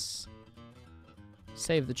Dallas.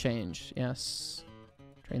 Save the change, yes.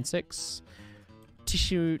 Train 6.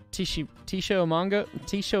 Tisho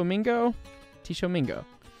Mingo.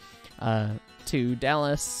 To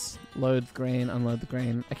Dallas, load the grain, unload the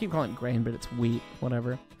grain. I keep calling it grain, but it's wheat,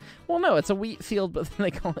 whatever. Well, no, it's a wheat field, but then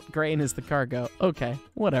they call it grain as the cargo. Okay,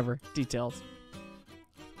 whatever. Details.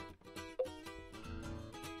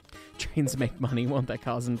 Trains make money, won't that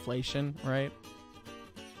cause inflation, right?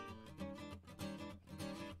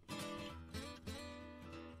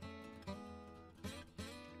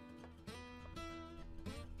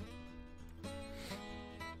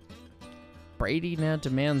 Brady now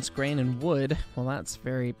demands grain and wood. Well, that's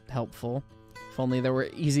very helpful. If only there were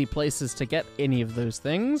easy places to get any of those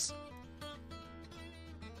things.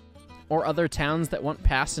 Or other towns that want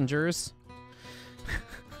passengers.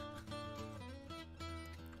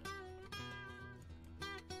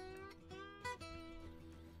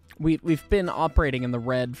 We've been operating in the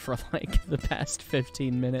red for like the past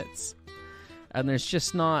 15 minutes. And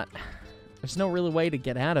there's no really way to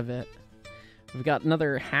get out of it. We've got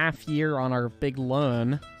another half year on our big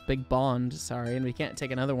bond, sorry, and we can't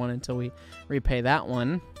take another one until we repay that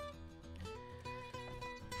one.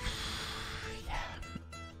 Yeah.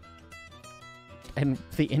 And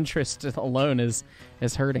the interest alone is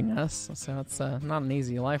hurting us, so it's not an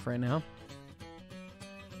easy life right now.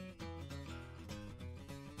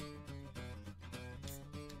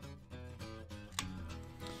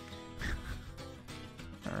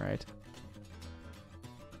 All right.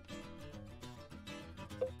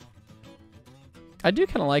 I do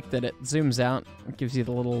kind of like that it zooms out. It gives you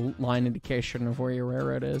the little line indication of where your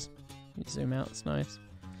railroad is. You zoom out, it's nice.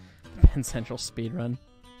 Penn Central speedrun.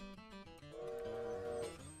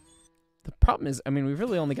 The problem is, I mean, we've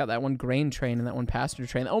really only got that one grain train and that one passenger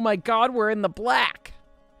train. Oh my god, we're in the black!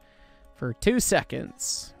 For 2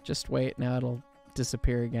 seconds. Just wait, now it'll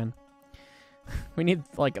disappear again. We need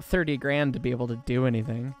like 30 grand to be able to do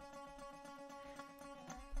anything.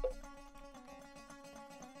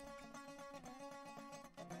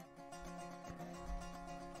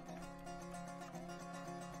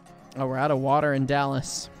 Oh, we're out of water in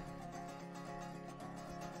Dallas.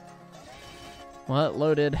 Well, it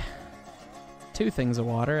loaded 2 things of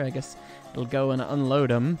water. I guess it'll go and unload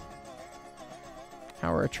them.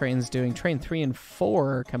 How are our trains doing? Train 3 and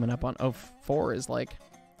 4 are coming up on... Oh, 4 is like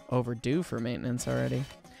overdue for maintenance already.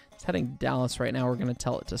 It's heading to Dallas right now. We're going to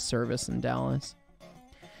tell it to service in Dallas.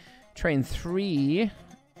 Train 3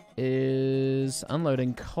 is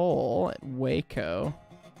unloading coal at Waco.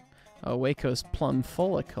 Oh, Waco's plumb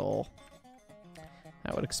full of coal.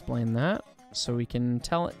 That would explain that. So we can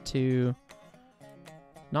tell it to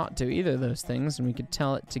not do either of those things, and we could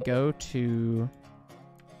tell it to go to...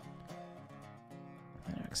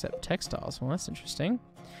 Accept textiles. Well, that's interesting.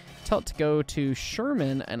 Tell it to go to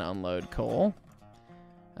Sherman and unload coal.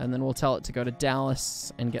 And then we'll tell it to go to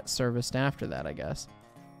Dallas and get serviced after that, I guess.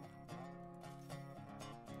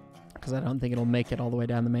 Because I don't think it'll make it all the way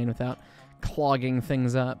down the main without clogging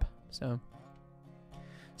things up. So,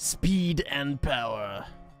 speed and power.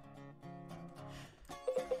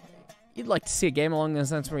 You'd like to see a game along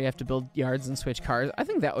those lines where you have to build yards and switch cars. I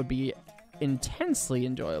think that would be intensely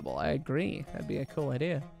enjoyable. I agree. That'd be a cool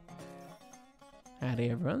idea. Howdy,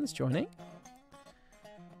 everyone's joining.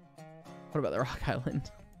 What about the Rock Island?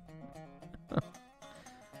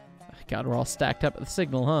 God, we're all stacked up at the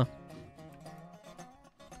signal, huh?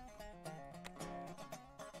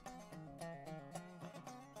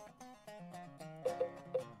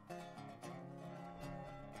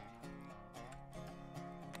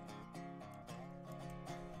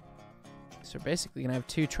 So we're basically gonna have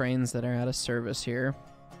 2 trains that are out of service here.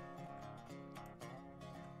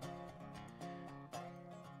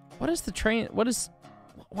 What is the train?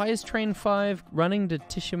 Why is train 5 running to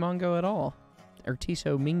Tishomingo at all? Or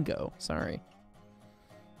Tishomingo, sorry.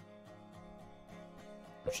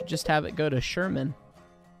 We should just have it go to Sherman.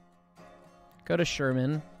 Go to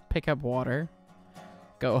Sherman, pick up water,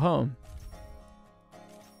 go home.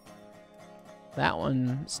 That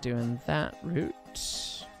one's doing that route.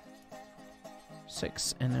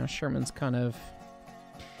 6, and now Sherman's kind of...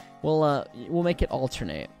 We'll make it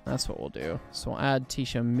alternate. That's what we'll do. So we'll add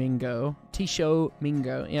Tishomingo.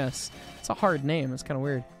 Tishomingo, yes. It's a hard name. It's kind of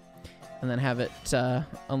weird. And then have it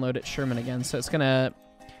unload at Sherman again. So it's going to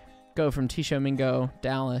go from Tishomingo,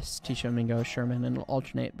 Dallas, Tishomingo, Sherman, and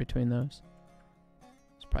alternate between those.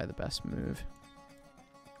 It's probably the best move.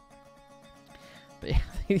 But yeah,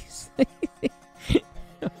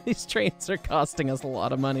 these trains are costing us a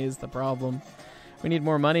lot of money is the problem. We need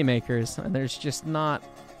more money makers, and there's just not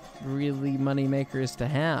really money makers to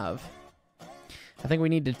have. I think we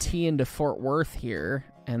need to tee into Fort Worth here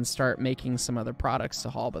and start making some other products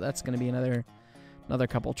to haul, but that's going to be another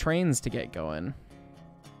couple trains to get going.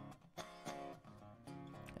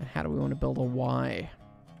 And how do we want to build a Y?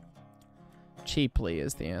 Cheaply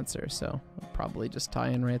is the answer, so we'll probably just tie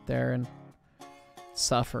in right there and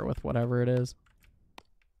suffer with whatever it is.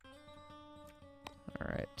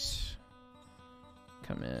 Alright.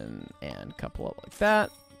 Come in and couple up like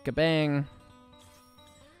that. Kabang.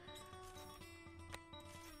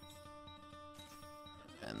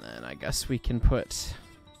 And then I guess we can put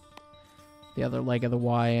the other leg of the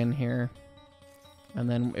Y in here. And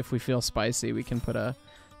then if we feel spicy, we can put a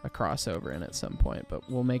crossover in at some point. But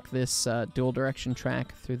we'll make this dual direction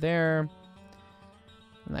track through there.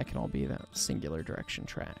 And that can all be that singular direction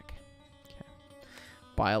track. Okay.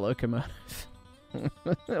 Buy a locomotive.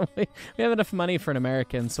 we have enough money for an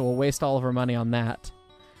American, so we'll waste all of our money on that.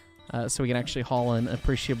 So we can actually haul an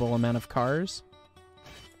appreciable amount of cars.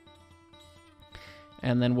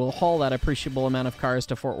 And then we'll haul that appreciable amount of cars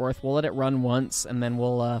to Fort Worth. We'll let it run once, and then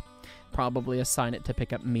we'll probably assign it to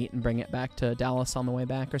pick up meat and bring it back to Dallas on the way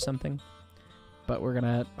back or something. But we're going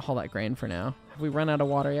to haul that grain for now. Have we run out of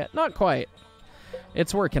water yet? Not quite.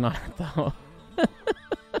 It's working on it, though.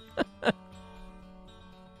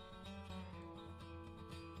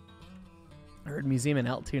 I heard Museum in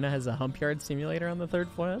Altoona has a hump yard simulator on the 3rd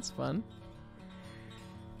floor. That's fun.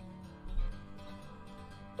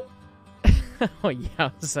 Oh,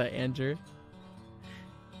 yeah, was that Andrew?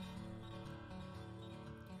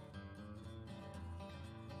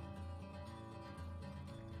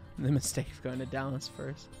 The mistake of going to Dallas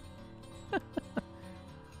first.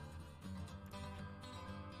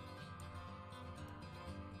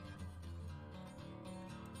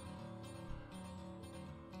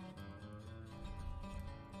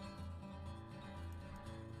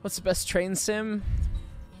 What's the best train sim?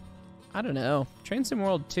 I don't know. Train Sim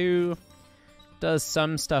World 2 does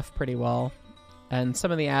some stuff pretty well. And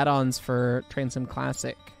some of the add-ons for Train Sim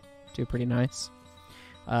Classic do pretty nice.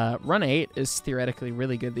 Run 8 is theoretically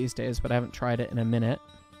really good these days, but I haven't tried it in a minute.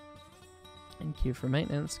 Thank you for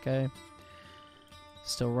maintenance. Okay.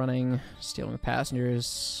 Still running. Stealing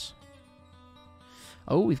passengers.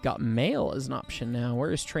 Oh, we've got mail as an option now.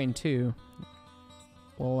 Where is Train 2?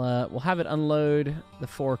 We'll have it unload the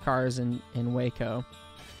 4 cars in Waco.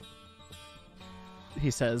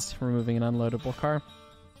 He says, removing an unloadable car.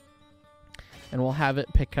 And we'll have it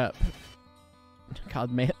pick up...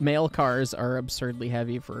 God, mail cars are absurdly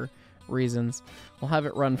heavy for reasons. We'll have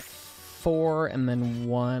it run 4 and then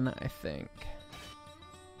 1, I think.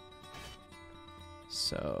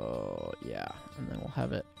 So, yeah. And then we'll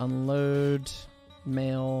have it unload,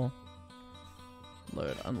 mail,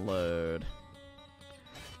 load, unload.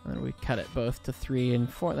 And then we cut it both to 3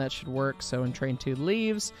 and 4. That should work. So when Train 2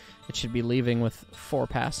 leaves, it should be leaving with 4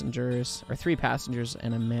 passengers, or 3 passengers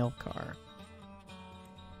and a mail car.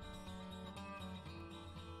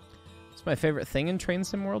 It's my favorite thing in Train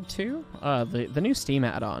Sim World 2. The new Steam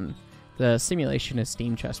add-on. The simulation of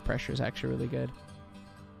steam chest pressure is actually really good.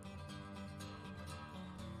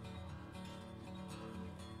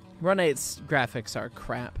 Run 8's graphics are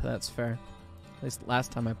crap, that's fair. At least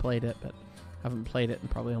last time I played it, but I haven't played it in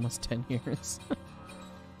probably almost 10 years.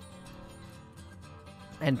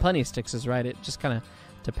 And Plenty Sticks is right, it just kind of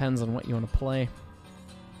depends on what you want to play.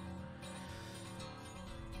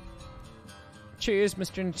 Cheers,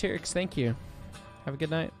 Mr. Natyrix, thank you. Have a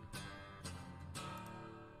good night.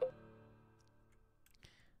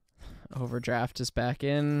 Overdraft is back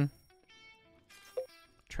in.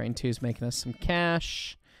 Train 2 is making us some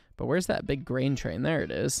cash. But where's that big grain train? There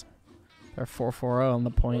it is. They're 440 on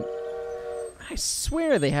the point. I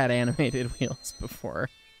swear they had animated wheels before.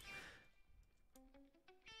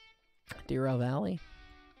 Derail Valley.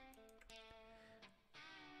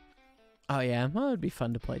 Oh yeah, well, it would be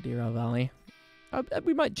fun to play Derail Valley.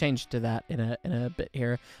 We might change to that in a bit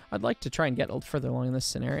here. I'd like to try and get further along in this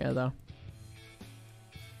scenario though.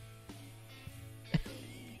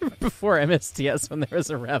 Before MSTS, when there was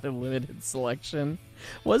a rather limited selection.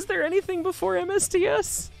 Was there anything before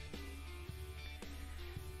MSTS?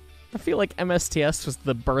 I feel like MSTS was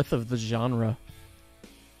the birth of the genre.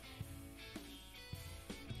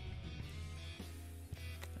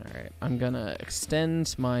 Alright, I'm gonna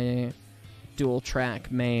extend my dual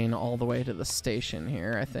track main all the way to the station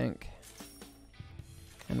here, I think.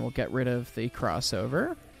 And we'll get rid of the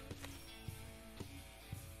crossover.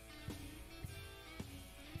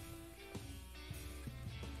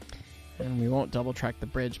 And we won't double track the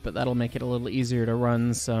bridge, but that'll make it a little easier to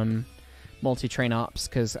run some multi-train ops,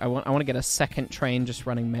 because I want to get a second train just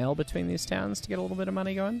running mail between these towns to get a little bit of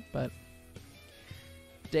money going. But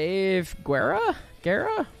Dave Guerra?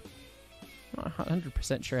 Not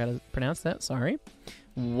 100% sure how to pronounce that, sorry.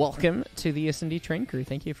 Welcome to the S&D train crew.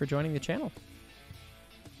 Thank you for joining the channel.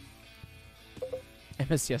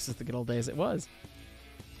 MSTS is the good old days. It was.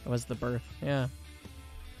 It was the birth, yeah.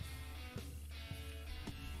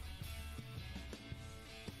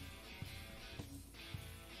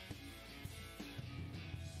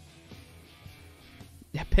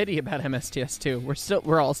 Yeah, pity about MSTS too.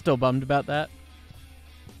 We're all still bummed about that.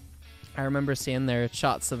 I remember seeing their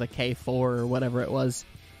shots of the K4 or whatever it was,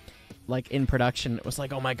 like in production. It was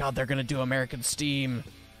like, oh my god, they're gonna do American Steam.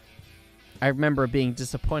 I remember being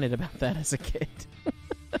disappointed about that as a kid.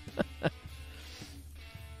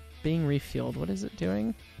 Being refueled. What is it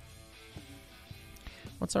doing?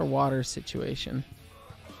 What's our water situation?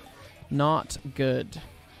 Not good.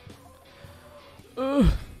 Ugh.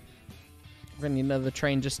 We're gonna need another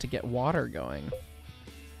train just to get water going.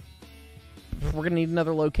 We're gonna need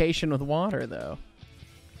another location with water, though.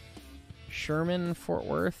 Sherman, Fort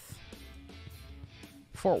Worth.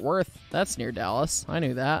 Fort Worth, that's near Dallas. I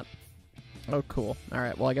knew that. Oh, cool. All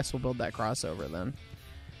right. Well, I guess we'll build that crossover then.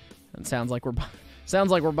 It sounds like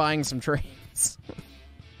we're buying some trains.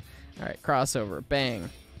 All right, crossover. Bang.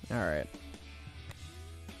 All right.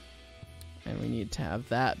 And we need to have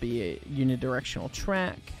that be a unidirectional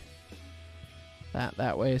track.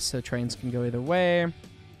 That way, so trains can go either way.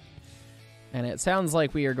 And it sounds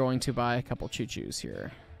like we are going to buy a couple choo-choos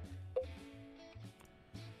here.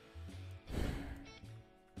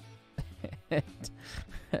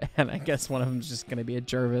 And I guess one of them is just going to be a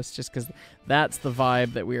Jervis, just because that's the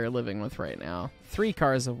vibe that we are living with right now. 3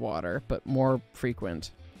 cars of water, but more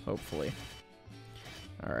frequent, hopefully.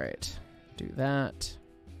 All right, do that.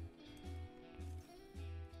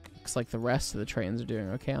 Looks like the rest of the trains are doing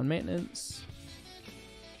okay on maintenance.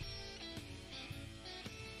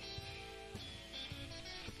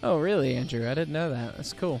 Oh, really, Andrew? I didn't know that.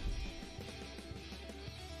 That's cool.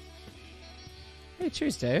 Hey,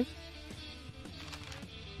 cheers, Dave.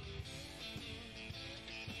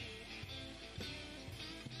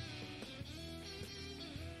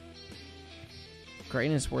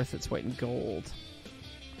 Grain is worth its weight in gold.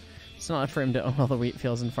 It's not for him to own all the wheat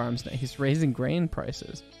fields and farms now. He's raising grain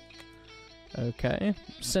prices. Okay.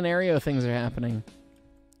 Scenario things are happening.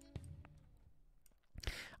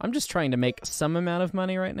 I'm just trying to make some amount of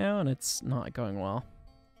money right now, and it's not going well.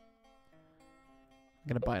 I'm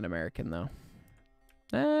going to buy an American, though.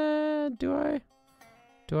 Do I?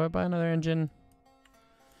 Do I buy another engine?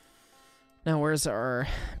 Now, where's our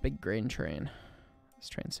big grain train? It's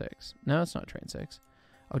train 6. No, it's not train 6.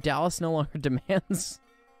 Oh, Dallas no longer demands.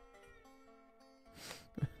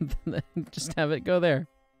 Just have it go there.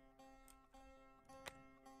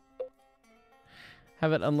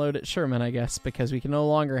 Have it unload at Sherman, I guess, because we can no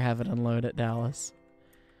longer have it unload at Dallas.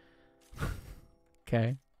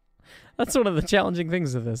 Okay. That's one of the challenging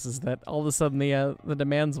things of this, is that all of a sudden the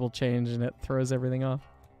demands will change and it throws everything off.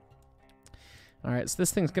 Alright, so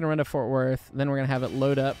this thing's going to run to Fort Worth. Then we're going to have it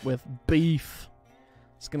load up with beef.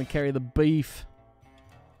 It's going to carry the beef.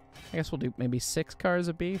 I guess we'll do maybe 6 cars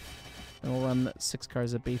of beef. And we'll run 6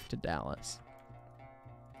 cars of beef to Dallas.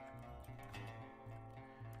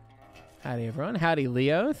 Howdy, everyone. Howdy,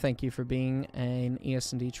 Leo. Thank you for being an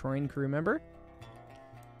ES&D train crew member.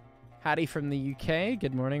 Howdy from the UK.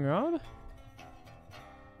 Good morning, Rob.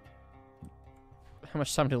 How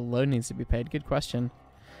much time to load needs to be paid? Good question.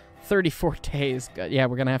 34 days. Yeah,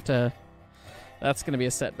 we're going to have to... That's going to be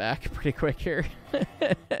a setback pretty quick here.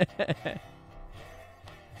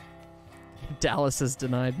 Dallas has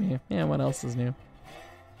denied me. Yeah, what else is new?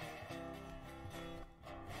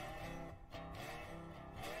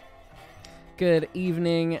 Good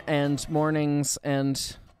evening and mornings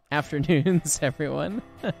and afternoons, everyone.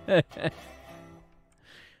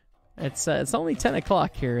 It's only 10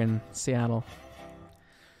 o'clock here in Seattle.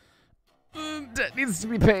 Debt needs to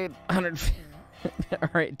be paid. 100. All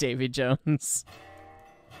right, Davy Jones.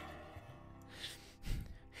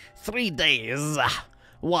 3 days,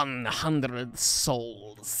 100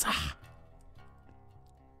 souls.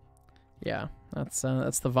 Yeah, that's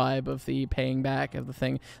the vibe of the paying back of the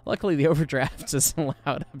thing. Luckily, the overdraft is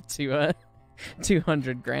allowed up to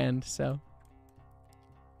 200 grand. So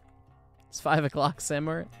it's 5 o'clock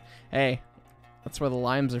somewhere. Hey, that's where the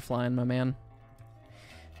limes are flying, my man.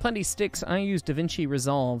 Plenty sticks. I use DaVinci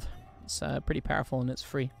Resolve. It's pretty powerful and it's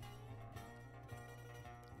free.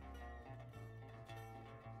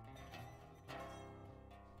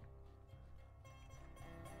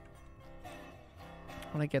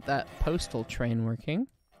 I want to get that postal train working.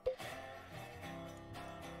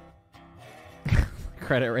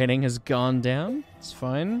 Credit rating has gone down. It's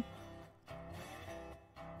fine.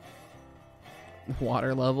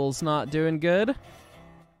 Water level's not doing good.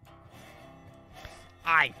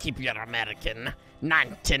 I keep your American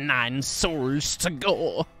 99 souls to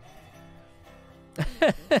go.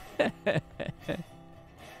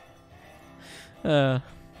 I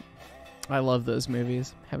love those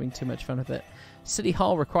movies. Having too much fun with it. City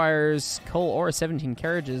Hall requires coal ore 17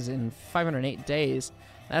 carriages in 508 days.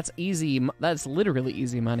 That's easy. That's literally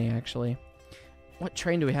easy money, actually. What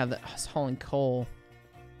train do we have that's hauling coal?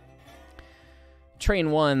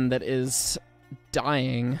 Train 1 that is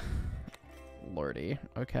dying. Lordy.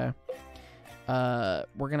 Okay. We're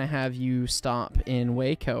going to have you stop in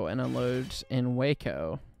Waco and unload in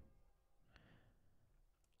Waco.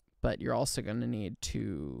 But you're also going to need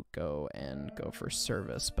to go for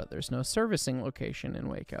service. But there's no servicing location in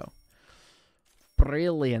Waco.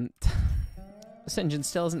 Brilliant. This engine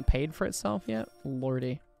still hasn't paid for itself yet?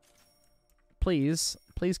 Lordy. Please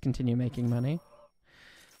continue making money.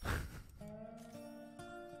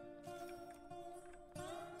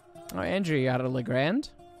 Oh, Andrew, you got a Legrand?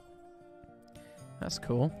 That's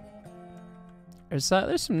cool. There's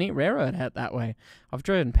some neat railroad head that way. I've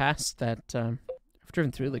driven past that... I've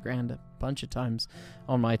driven through Legrand a bunch of times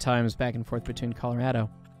on my times back and forth between Colorado.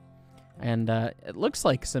 And it looks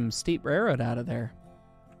like some steep railroad out of there.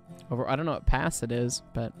 I don't know what pass it is,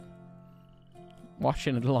 but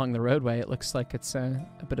watching it along the roadway, it looks like it's a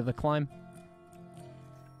bit of a climb.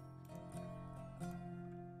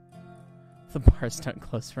 The bars don't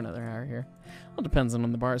close for another hour here. Well, it depends on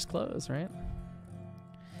when the bars close, right?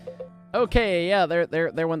 Okay, yeah,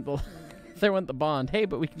 there went the bond. Hey,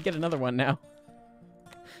 but we can get another one now.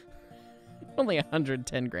 Only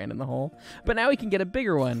 110 grand in the hole. But now we can get a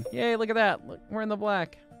bigger one. Yay, look at that. Look, we're in the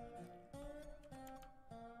black.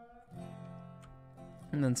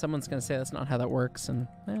 And then someone's going to say that's not how that works, and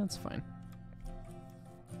that's fine.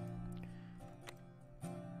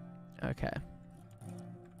 Okay.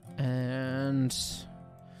 And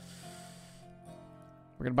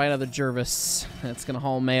we're going to buy another Jervis. It's going to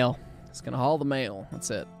haul mail. It's going to haul the mail.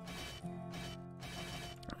 That's it.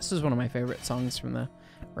 This is one of my favorite songs from the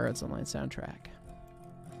Railroads Online soundtrack.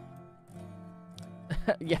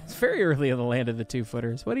 Yeah, it's very early in the land of the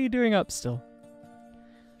two-footers. What are you doing up still?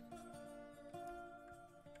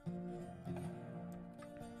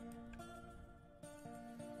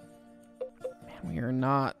 Man, we are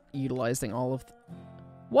not utilizing all of...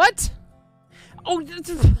 What? Oh,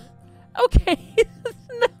 okay.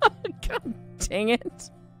 No, God dang it.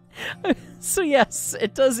 So yes,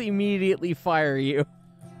 it does immediately fire you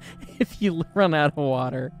if you run out of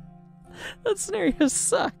water. That scenario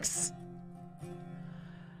sucks.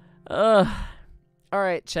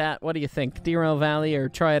 Alright, chat, what do you think? Derail Valley or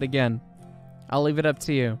try it again? I'll leave it up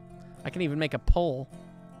to you. I can even make a poll.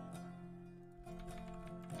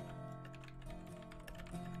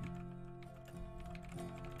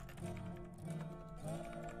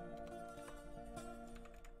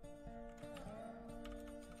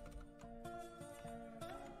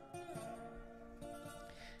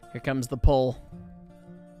 Here comes the pull.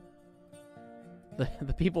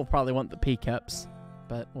 The people probably want the P-cups,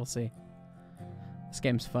 but we'll see. This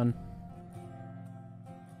game's fun.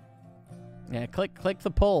 Yeah, click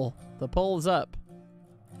the pull. The pull is up.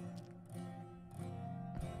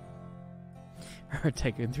 Railroad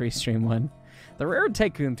Tycoon 3 Stream 1. The Railroad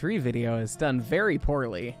Tycoon 3 video is done very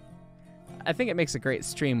poorly. I think it makes a great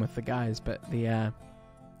stream with the guys, but the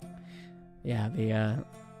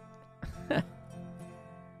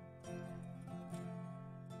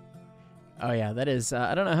oh yeah, that is,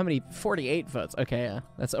 I don't know how many, 48 votes. Okay,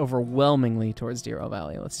 that's overwhelmingly towards Derail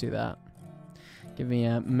Valley. Let's do that. Give me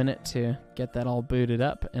a minute to get that all booted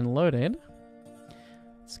up and loaded.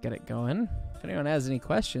 Let's get it going. If anyone has any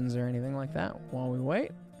questions or anything like that while we wait,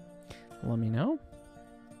 let me know.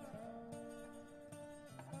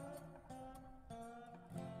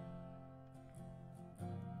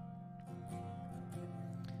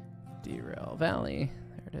 Derail Valley,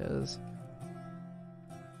 there it is.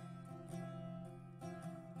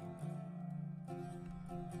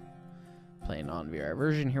 Playing on VR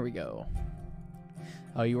version. Here we go.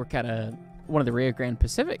 Oh, you work at one of the Rio Grande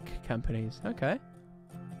Pacific companies. Okay.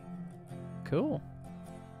 Cool.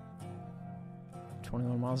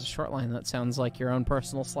 21 miles of short line. That sounds like your own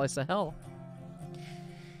personal slice of hell.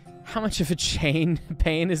 How much of a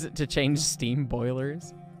pain is it to change steam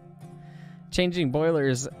boilers? Changing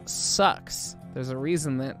boilers sucks. There's a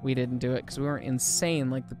reason that we didn't do it, because we weren't insane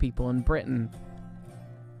like the people in Britain.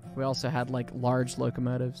 We also had, like, large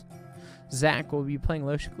locomotives. Zach will be playing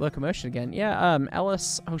Locomotion again. Yeah,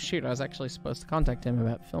 Ellis... Oh, shoot, I was actually supposed to contact him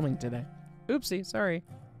about filming today. Oopsie, sorry.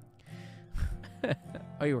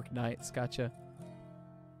 Oh, you work nights. Gotcha.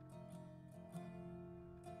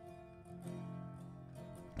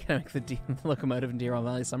 Can I make the locomotive in Derail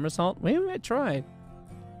Valley somersault? We might try.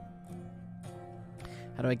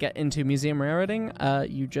 How do I get into museum railroading?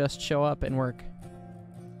 You just show up and work.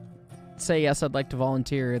 Say, yes, I'd like to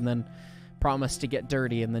volunteer, and then promise to get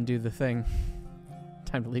dirty, and then do the thing.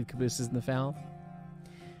 Time to leave cabooses in the foul.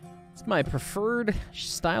 It's my preferred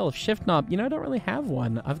style of shift knob. You know, I don't really have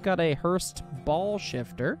one. I've got a Hurst ball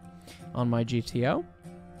shifter on my GTO.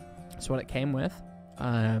 That's what it came with.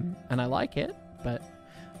 And I like it, but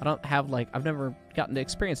I don't have, like, I've never gotten to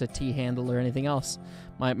experience a T-handle or anything else.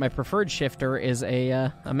 My preferred shifter is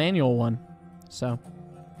a manual one, so.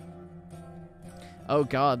 Oh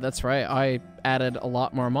god, that's right. I added a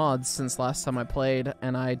lot more mods since last time I played,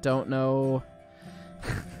 and I don't know.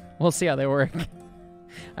 We'll see how they work.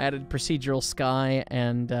 I added procedural sky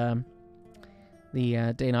and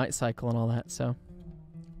the day-night cycle and all that, so.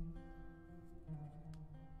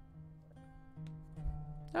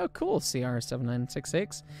 Oh, cool,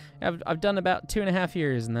 CR7966. I've done about 2.5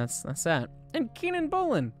 years, and that's that. And Keenan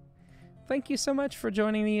Bolin, thank you so much for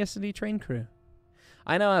joining the ESD train crew.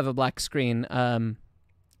 I know I have a black screen.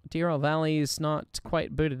 Derail Valley's not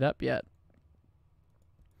quite booted up yet.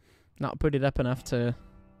 Not booted up enough to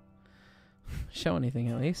show anything,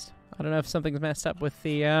 at least. I don't know if something's messed up with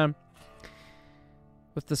the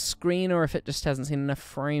screen, or if it just hasn't seen enough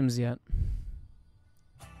frames yet.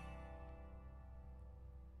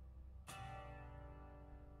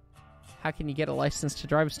 How can you get a license to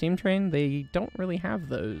drive a steam train? They don't really have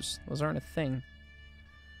those. Those aren't a thing.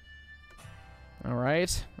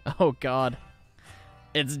 Alright. Oh, God.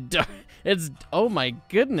 It's dark. Oh, my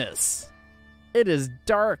goodness. It is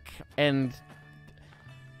dark, and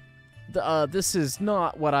this is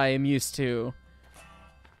not what I am used to.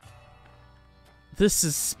 This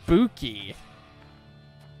is spooky.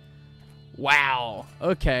 Wow.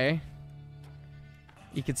 Okay.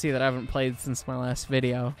 You can see that I haven't played since my last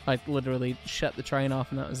video. I literally shut the train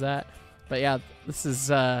off and that was that. But yeah, this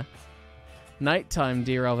is nighttime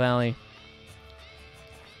Derail Valley.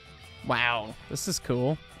 Wow, this is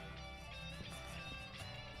cool.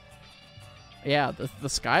 Yeah, the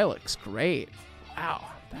sky looks great. Wow,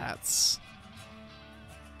 that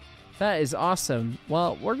is awesome.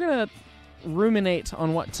 Well, we're gonna ruminate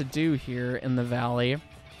on what to do here in the valley.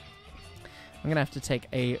 I'm gonna have to take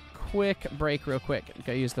a quick break real quick.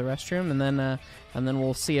 Go use the restroom, and then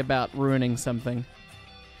we'll see about ruining something.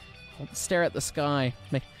 I'll stare at the sky.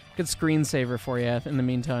 Make a good screensaver for you in the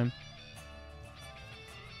meantime.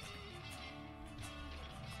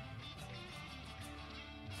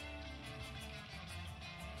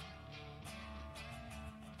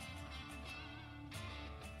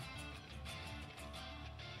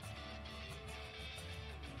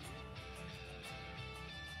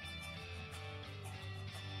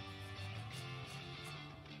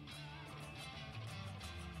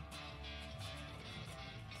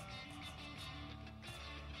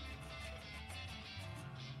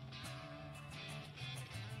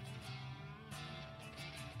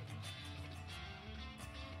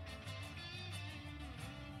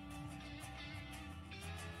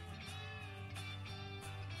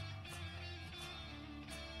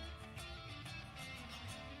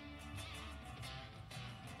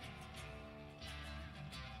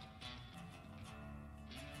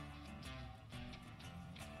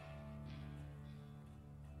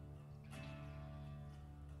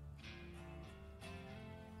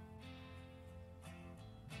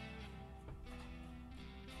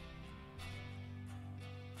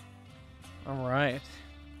 All right.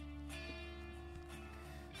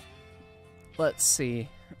 Let's see.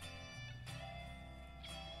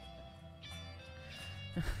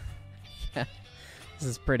 Yeah, this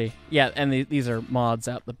is pretty. Yeah, and these are mods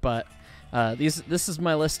out the butt. This is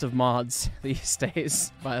my list of mods these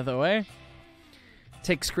days, by the way.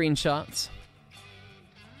 Take screenshots.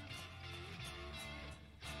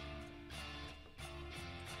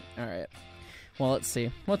 All right. Well, let's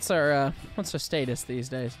see. What's our status these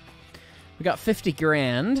days? We got 50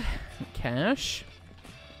 grand cash.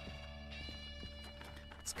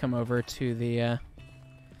 Let's come over to the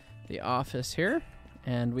office here,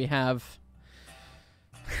 and we have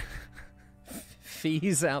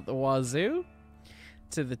fees out the wazoo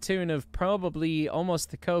to the tune of probably almost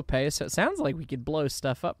the copay. So it sounds like we could blow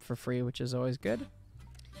stuff up for free, which is always good.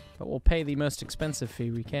 But we'll pay the most expensive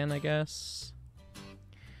fee we can, I guess.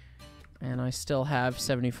 And I still have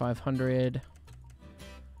 7,500.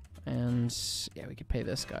 And yeah, we could pay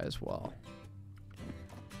this guy as well.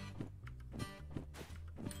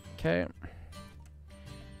 Okay.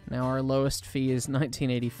 Now our lowest fee is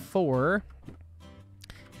 1984.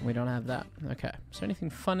 We don't have that. Okay. Is there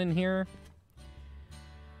anything fun in here?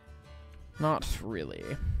 Not really.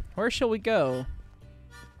 Where shall we go?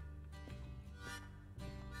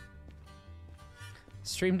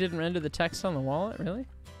 Stream didn't render the text on the wallet, really?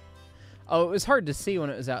 Oh, it was hard to see when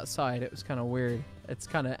it was outside. It was kind of weird. It's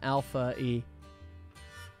kind of alpha-y.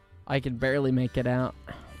 I can barely make it out.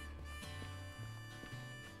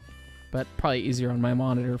 But probably easier on my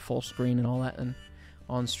monitor, full screen and all that than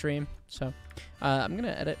on stream. So I'm going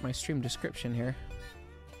to edit my stream description here.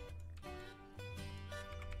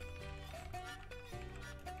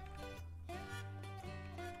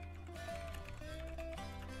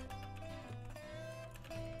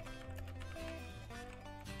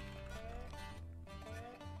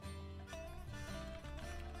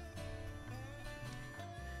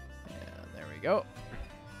 Go.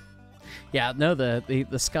 Yeah, no,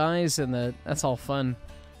 the skies and that's all fun.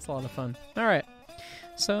 It's a lot of fun. All right,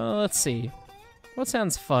 so let's see. What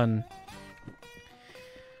sounds fun?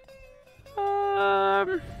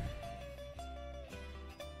 Do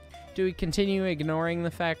we continue ignoring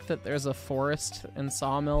the fact that there's a forest and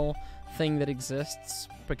sawmill thing that exists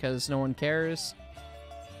because no one cares?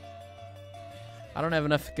 I don't have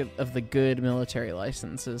enough of the good military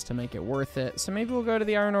licenses to make it worth it, so maybe we'll go to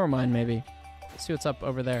the iron ore mine, maybe. See what's up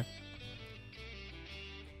over there.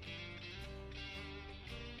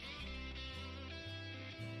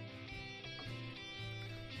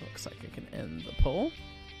 Looks like I can end the poll.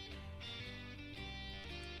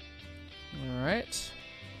 Alright.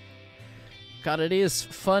 God, it is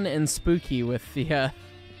fun and spooky with the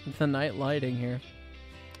night lighting here.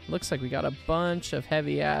 Looks like we got a bunch of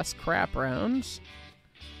heavy-ass crap rounds.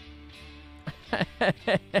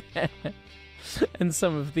 And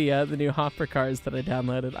some of the new hopper cars that I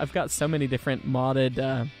downloaded. I've got so many different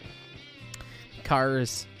modded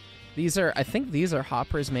cars. I think these are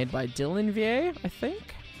hoppers made by Dylan VA, I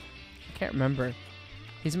think? I can't remember.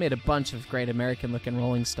 He's made a bunch of great American-looking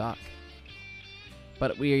rolling stock.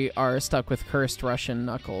 But we are stuck with cursed Russian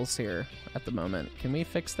knuckles here at the moment. Can we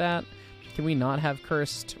fix that? Can we not have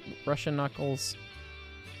cursed Russian knuckles?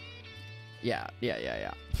 Yeah.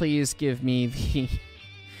 Please give me the...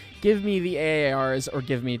 Give me the AARs or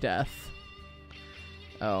give me death.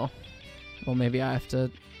 Oh. Well, maybe I have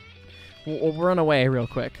to... We'll run away real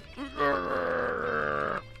quick.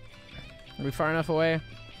 Are we far enough away?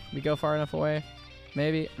 We go far enough away?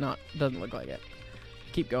 Maybe? No, doesn't look like it.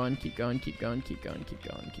 Keep going, keep going, keep going, keep going, keep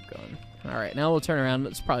going, keep going. Alright, now we'll turn around.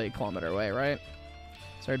 It's probably a kilometer away, right?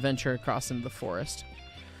 It's our adventure across into the forest.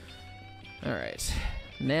 Alright.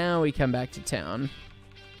 Now we come back to town.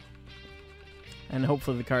 And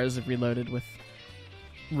hopefully the cars have reloaded with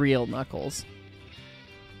real knuckles.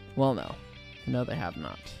 Well, no. No, they have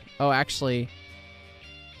not. Oh, actually...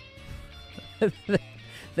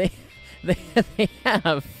 they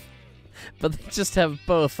have. But they just have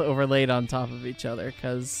both overlaid on top of each other,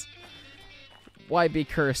 because... Why be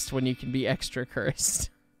cursed when you can be extra cursed?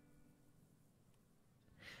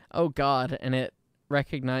 Oh god, and it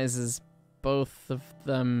recognizes both of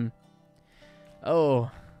them.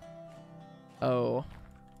 Oh. Oh.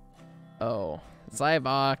 Oh.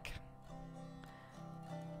 Zybok.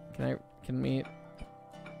 Can we...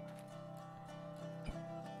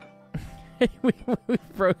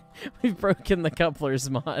 we've broken the couplers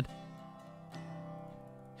mod.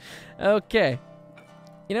 Okay.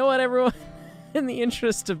 You know what, everyone? In the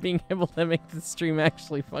interest of being able to make the stream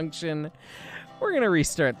actually function, we're gonna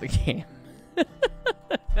restart the game.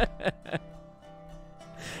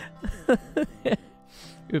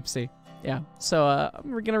 Oopsie. Yeah, so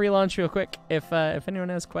we're gonna relaunch real quick. If anyone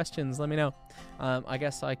has questions, let me know. I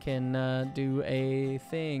guess I can do a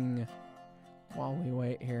thing while we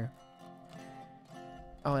wait here.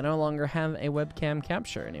 Oh, I no longer have a webcam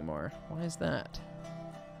capture anymore. Why is that?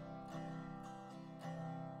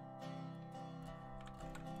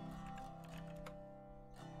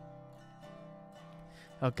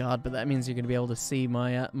 Oh god, but that means you're gonna be able to see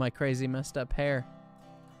my my crazy messed up hair.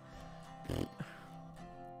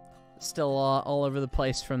 Still all over the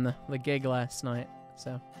place from the gig last night,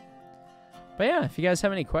 so. But yeah, if you guys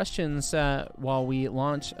have any questions while we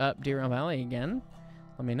launch up Derail Valley again,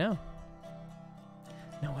 let me know.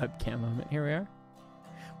 No webcam moment. Here we are.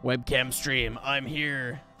 Webcam stream, I'm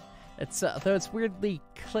here. It's though it's weirdly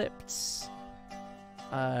clipped.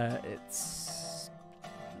 It's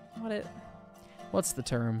what it. what's the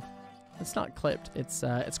term? It's not clipped. It's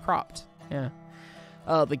cropped. Yeah.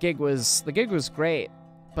 The gig was great,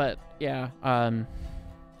 but yeah. I'm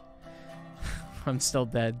still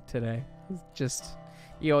dead today. It's just,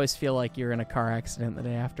 you always feel like you're in a car accident the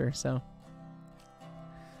day after. So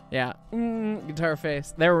yeah, guitar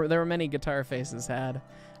face. There were many guitar faces had.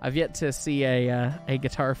 I've yet to see a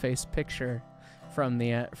guitar face picture from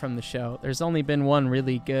the show. There's only been one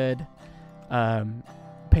really good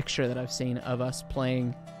picture that I've seen of us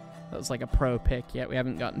playing. That was like a pro pic. Yet we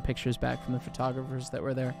haven't gotten pictures back from the photographers that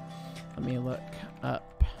were there. Let me look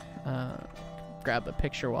up, grab a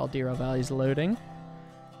picture while Derail Valley's loading.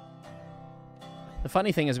 The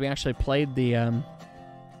funny thing is we actually played the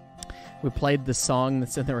song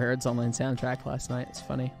that's in the Raids Online soundtrack last night. It's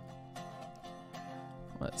funny.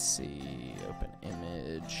 Let's see, open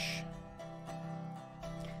image.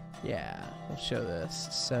 Yeah, we'll show this.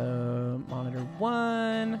 So, monitor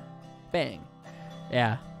 1, bang.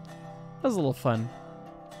 Yeah, that was a little fun.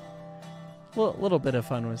 Little bit of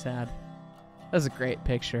fun was had. That was a great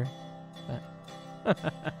picture. But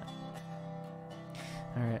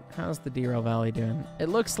all right, how's the Derail Valley doing? It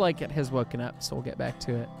looks like it has woken up, so we'll get back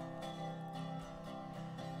to it.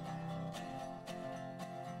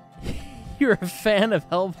 You're a fan of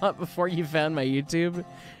Hellbot before you found my YouTube?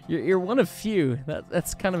 You're one of few.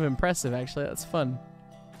 That's kind of impressive, actually. That's fun.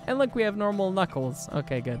 And look, we have normal Knuckles.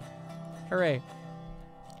 Okay, good. Hooray.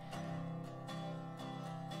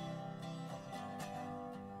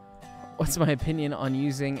 What's my opinion on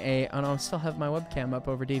using a... Oh, no, I still have my webcam up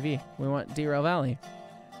over DV. We want Derail Valley.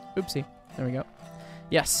 Oopsie. There we go.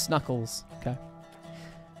 Yes, Knuckles. Okay.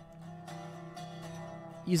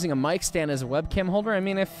 Using a mic stand as a webcam holder? I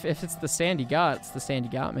mean, if it's the stand you got, it's the stand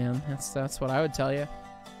you got, man. That's what I would tell you.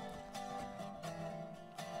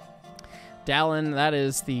 Dallin, that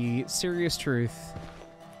is the serious truth.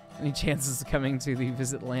 Any chances of coming to the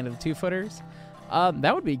Visit the Land of the Two-Footers?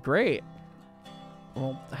 That would be great.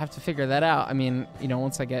 We'll have to figure that out. I mean, you know,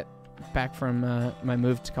 once I get back from my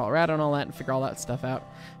move to Colorado and all that and figure all that stuff out,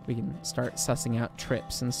 we can start sussing out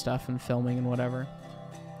trips and stuff and filming and whatever.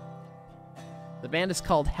 The band is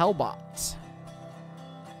called Hellbot.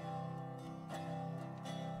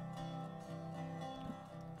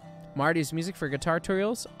 Marty's music for guitar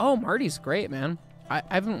tutorials. Oh, Marty's great, man. I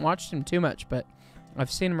haven't watched him too much, but I've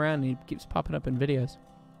seen him around and he keeps popping up in videos.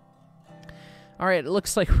 All right, it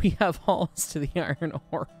looks like we have hauls to the iron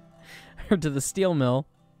ore, or to the steel mill.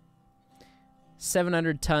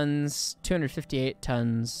 700 tons, 258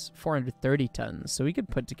 tons, 430 tons. So we could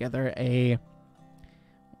put together a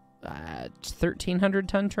 1,300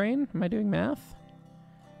 ton train. Am I doing math?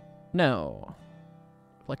 No.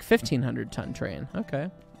 Like 1,500 ton train. Okay.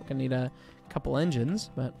 We're going to need a couple engines,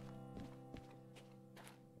 but...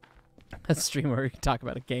 a stream where we can talk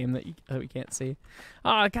about a game that we can't see.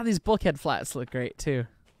 Oh, God, these bulkhead flats look great, too.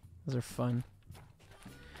 Those are fun.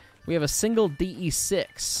 We have a single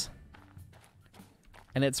DE6.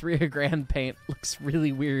 And its Rio Grande paint looks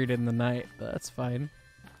really weird in the night, but that's fine.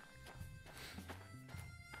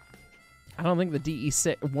 I don't think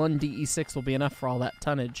the one DE6 will be enough for all that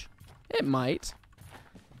tonnage. It might.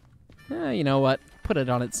 You know what? Put it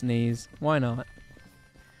on its knees. Why not?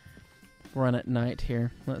 Run at night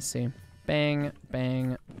here. Let's see. Bang,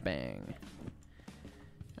 bang, bang.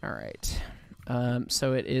 All right.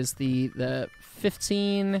 So it is the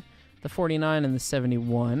 15, the 49, and the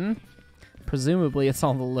 71. Presumably it's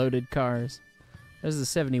all the loaded cars. There's the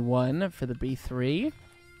 71 for the B3.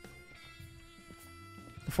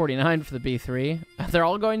 The 49 for the B3. They're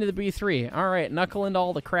all going to the B3. All right, knuckle into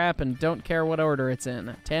all the crap and don't care what order it's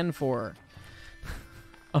in. 10-4.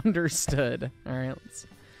 Understood. All right, let's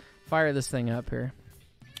fire this thing up here.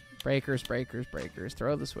 Breakers, breakers, breakers.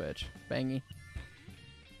 Throw the switch. Bangy.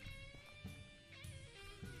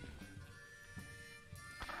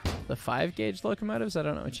 The 5-gauge locomotives? I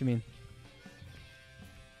don't know what you mean.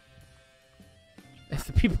 If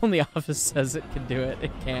the people in the office says it can do it,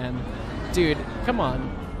 it can. Dude, come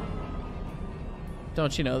on.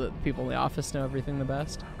 Don't you know that the people in the office know everything the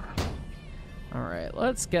best? Alright,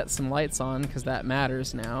 let's get some lights on, because that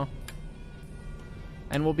matters now.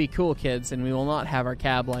 And we'll be cool kids, and we will not have our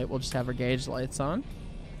cab light. We'll just have our gauge lights on.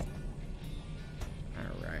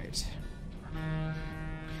 Alright.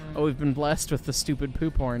 Oh, we've been blessed with the stupid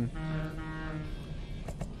poop horn.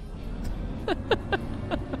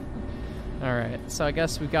 Alright, so I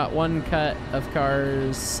guess we've got one cut of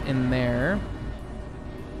cars in there.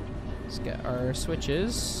 Let's get our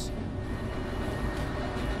switches.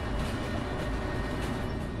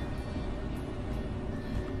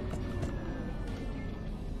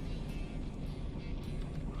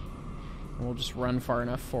 And we'll just run far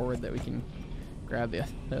enough forward that we can grab the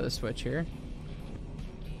other switch here.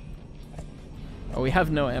 Oh, we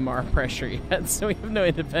have no MR pressure yet, so we have no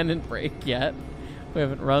independent brake yet. We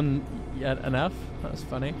haven't run yet enough. That was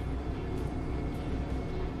funny.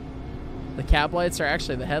 The cab lights are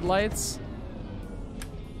actually the headlights.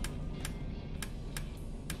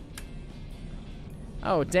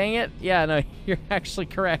 Oh, dang it. Yeah, no, you're actually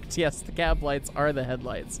correct. Yes, the cab lights are the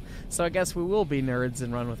headlights. So I guess we will be nerds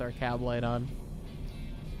and run with our cab light on.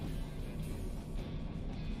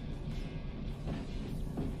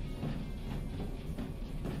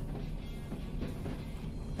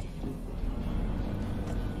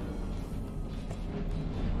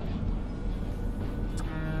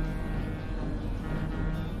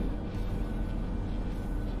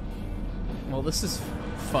 Well, this is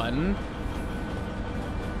fun.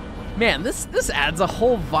 Man, this adds a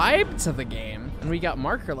whole vibe to the game. And we got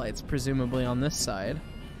marker lights, presumably, on this side.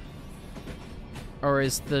 Or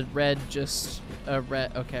is the red just a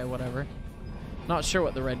red? Okay, whatever. Not sure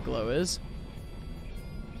what the red glow is.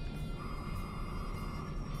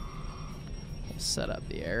 We'll set up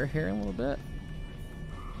the air here a little bit.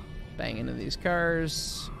 Bang into these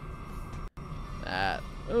cars. That.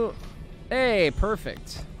 Oh, hey,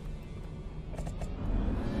 perfect.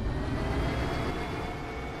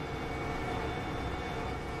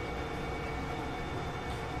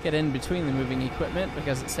 Get in between the moving equipment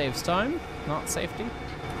because it saves time, not safety.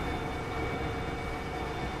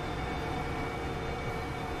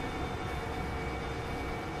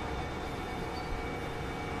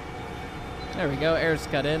 There we go, air's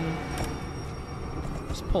cut in.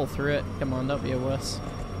 Just pull through it. Come on, don't be a wuss.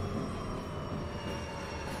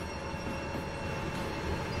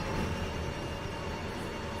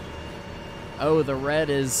 Oh, the red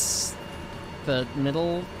is the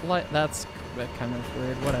middle light. That's kind of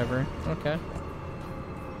weird. Whatever. Okay.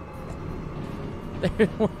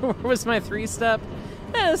 Where was my 3-step?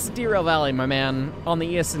 This is Derail Valley, my man, on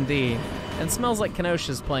the ES&D. And Smells Like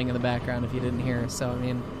Kenosha's playing in the background if you didn't hear. So, I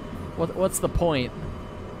mean, what's the point?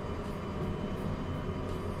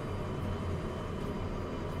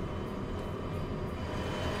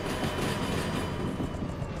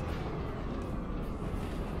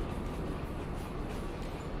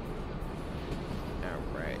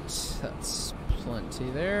 That's plenty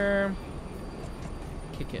there.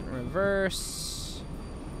 Kick it in reverse.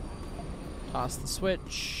 Toss the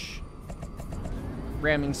switch.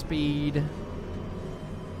 Ramming speed.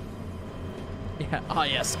 Yeah, ah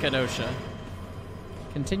yes, Kenosha.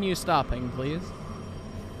 Continue stopping, please.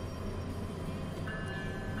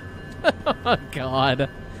 Oh god.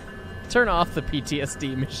 Turn off the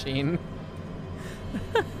PTSD machine.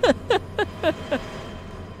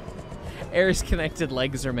 Air's connected,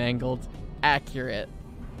 legs are mangled. Accurate.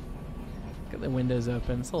 Got the windows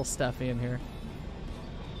open. It's a little stuffy in here.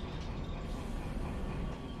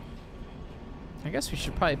 I guess we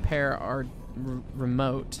should probably pair our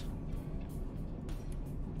remote.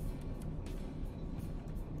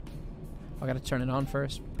 I gotta turn it on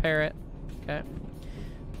first. Pair it. Okay.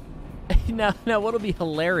 Now what'll be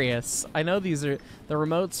hilarious? I know the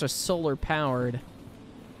remotes are solar powered.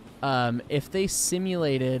 If they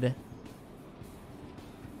simulated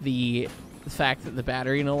the fact that the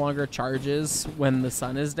battery no longer charges when the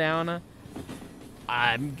sun is down,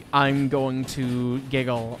 I'm going to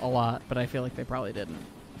giggle a lot, but I feel like they probably didn't.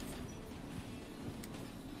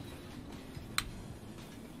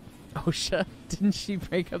 Oh shit, didn't she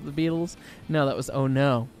break up the Beatles? No, that was Oh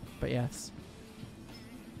No, but yes.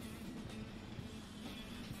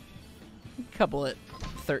 Couple at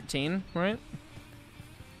 13, right?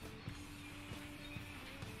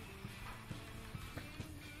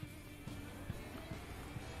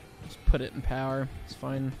 Put it in power. It's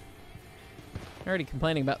fine. Already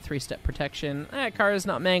complaining about 3-step protection. That car is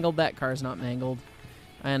not mangled. That car is not mangled.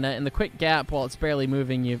 And in the quick gap, while it's barely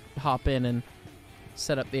moving, you hop in and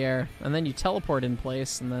set up the air. And then you teleport in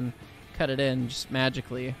place and then cut it in just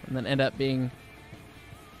magically. And then end up being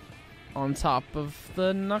on top of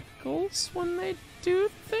the knuckles when they do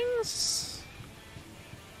things.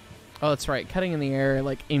 Oh, that's right. Cutting in the air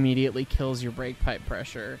like immediately kills your brake pipe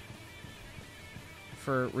pressure.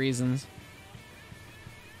 For reasons.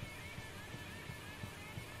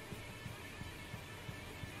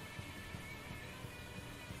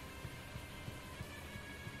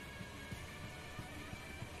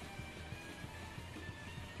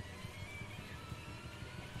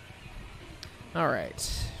 All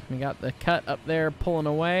right, we got the cut up there pulling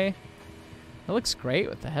away. It looks great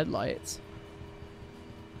with the headlights.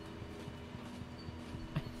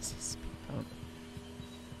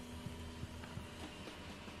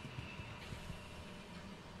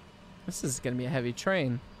 This is going to be a heavy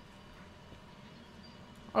train.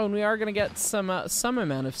 Oh, and we are gonna get some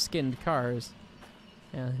amount of skinned cars.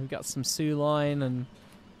 Yeah, we've got some Sioux line and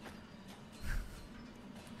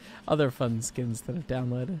other fun skins that I've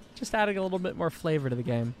downloaded. Just adding a little bit more flavor to the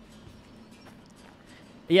game.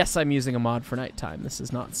 Yes, I'm using a mod for nighttime. This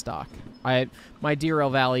is not stock. My Derail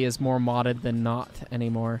Valley is more modded than not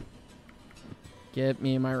anymore. Get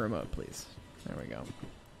me my remote, please. There we go.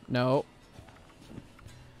 No.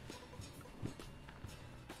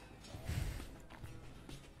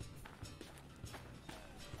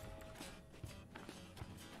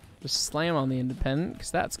 Just slam on the independent,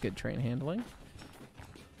 because that's good train handling.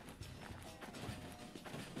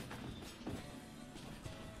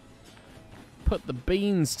 Put the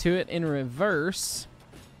beans to it in reverse.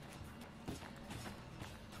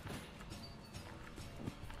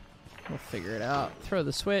 We'll figure it out. Throw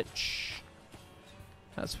the switch.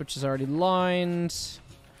 That switch is already lined.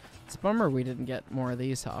 It's a bummer we didn't get more of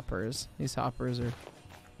these hoppers. These hoppers are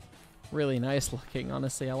really nice looking,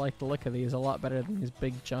 honestly. I like the look of these a lot better than these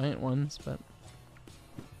big giant ones, but...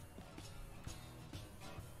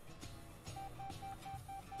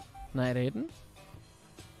 Night Aiden.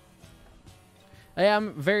 I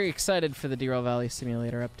am very excited for the Derail Valley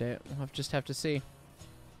Simulator update. We'll just have to see.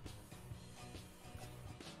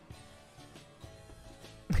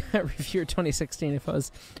 Reviewer 2016. If I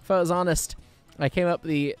was honest, I came up with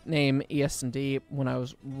the name ES&D when I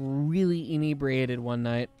was really inebriated one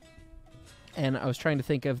night, and I was trying to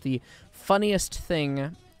think of the funniest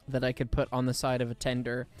thing that I could put on the side of a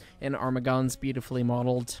tender in Armagon's beautifully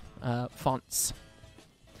modeled fonts.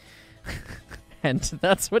 And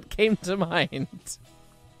that's what came to mind.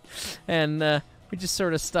 And we just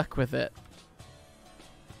sort of stuck with it.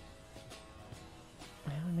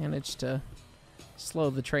 I managed to slow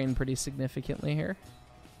the train pretty significantly here.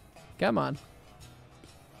 Come on.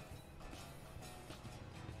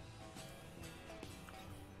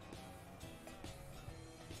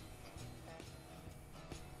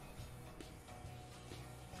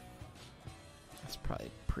 That's probably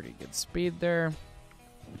pretty good speed there.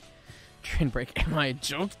 Train brake, am I a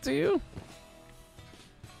joke to you?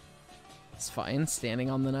 It's fine,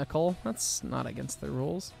 standing on the knuckle. That's not against the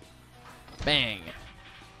rules. Bang.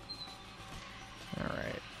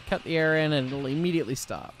 Alright. Cut the air in and it'll immediately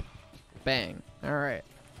stop. Bang. Alright.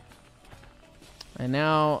 And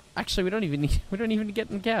now, actually we don't even need to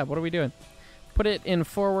get in cab. What are we doing? Put it in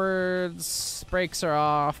forwards, brakes are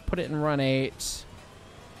off, put it in run 8,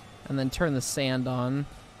 and then turn the sand on.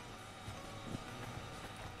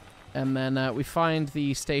 And then we find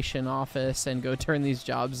the station office and go turn these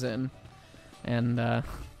jobs in. And, I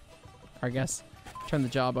guess, turn the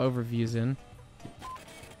job overviews in.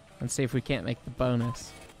 And see if we can't make the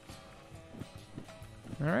bonus.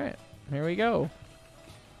 Alright, here we go.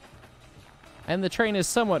 And the train is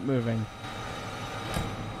somewhat moving.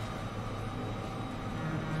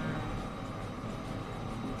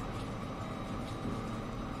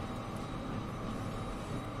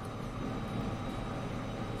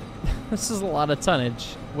 This is a lot of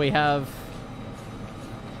tonnage. We have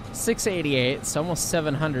 688, so almost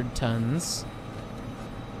 700 tons.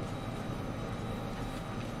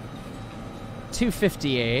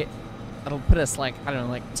 258. That'll put us like, I don't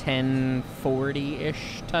know, like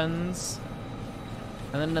 1040-ish tons.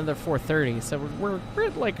 And then another 430. So we're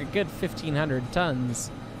at like a good 1,500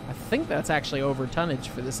 tons. I think that's actually over tonnage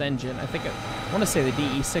for this engine. I want to say the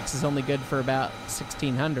DE6 is only good for about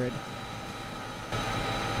 1,600.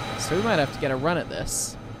 So we might have to get a run at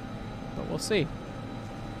this. But we'll see.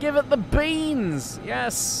 Give it the beans!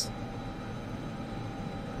 Yes!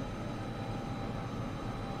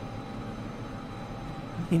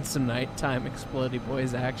 Need some nighttime Explodey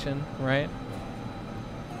Boys action, right?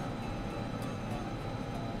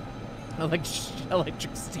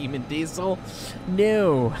 Electric steam and diesel?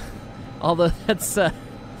 No! Although that's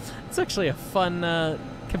actually a fun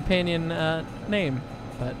companion name,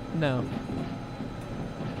 but no.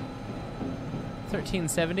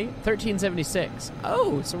 1370? 1376.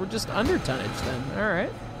 Oh, so we're just under tonnage then.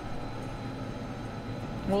 Alright.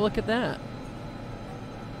 Well, look at that.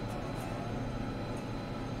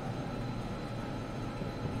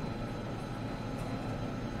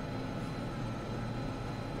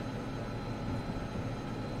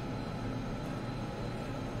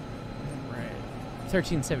 Right.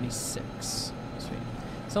 1376. Sweet.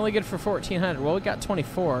 It's only good for 1400. Well, we got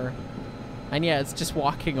 24. And yeah, it's just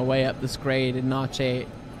walking away up this grade in Notch 8.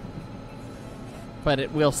 But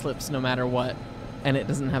it wheel slips no matter what. And it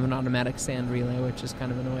doesn't have an automatic sand relay, which is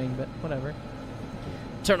kind of annoying, but whatever.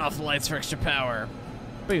 Turn off the lights for extra power.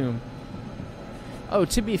 Boom. Oh,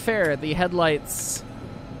 to be fair, the headlights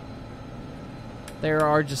There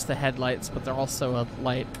are just the headlights, but they're also a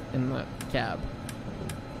light in the cab,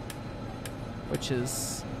 which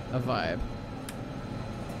is a vibe.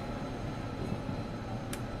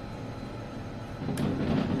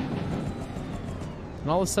 And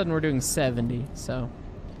all of a sudden we're doing 70, so.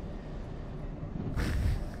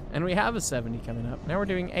 And we have a 70 coming up. Now we're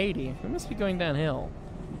doing 80. We must be going downhill.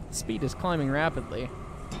 Speed is climbing rapidly.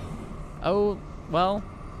 Oh, well.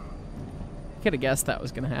 Could have guessed that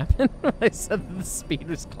was going to happen when I said that the speed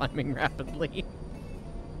was climbing rapidly.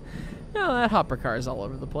 No, that hopper car is all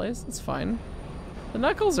over the place. It's fine. The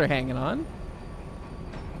knuckles are hanging on.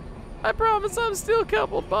 I promise I'm still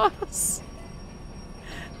coupled, boss.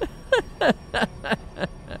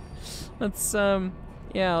 Let's,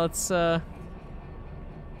 yeah, let's,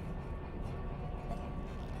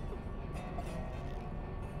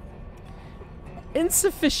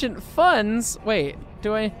 insufficient funds? Wait,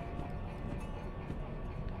 do I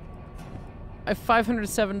have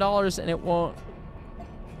 $507 and it won't...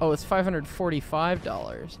 Oh, it's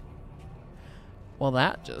 $545. Well,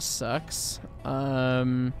 that just sucks.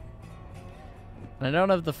 And I don't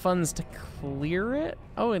have the funds to clear it.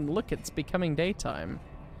 Oh, and look, it's becoming daytime.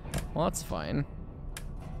 Well, that's fine.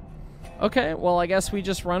 Okay, well, I guess we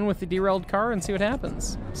just run with the derailed car and see what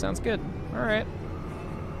happens. Sounds good. All right.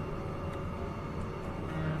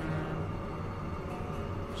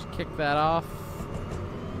 Just kick that off.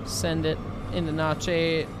 Send it into notch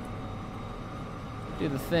 8. Do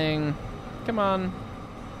the thing. Come on.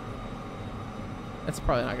 That's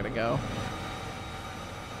probably not gonna go.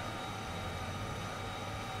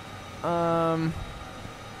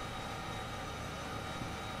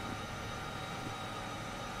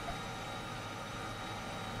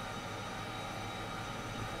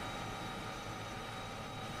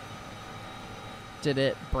 Did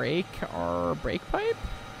it break our brake pipe?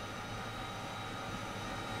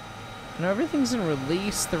 No, everything's in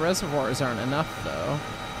release. The reservoirs aren't enough, though.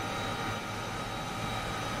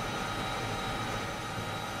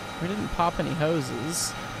 We didn't pop any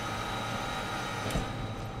hoses.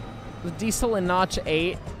 The diesel in notch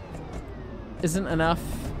 8 isn't enough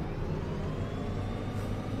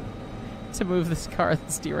to move this car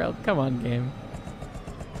that's derailed. Come on, game.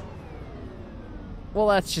 Well,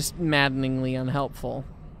 that's just maddeningly unhelpful.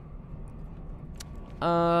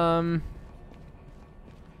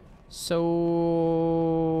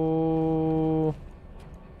 So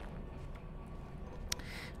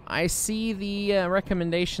I see the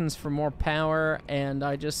recommendations for more power, and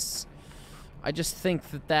I just think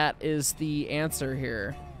that that is the answer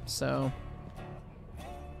here. So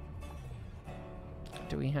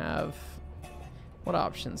do we have... What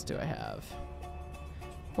options do I have?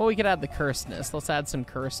 Well, we could add the cursedness. Let's add some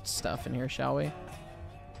cursed stuff in here, shall we?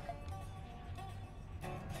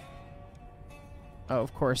 Oh,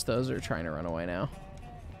 of course, those are trying to run away now.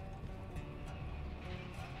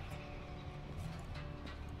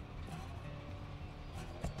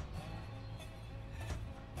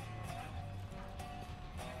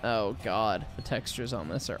 Oh, God. The textures on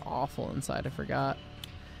this are awful inside. I forgot.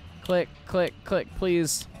 Click, click, click,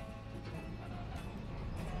 please.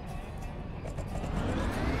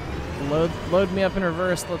 Load me up in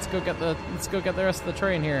reverse. Let's go get the rest of the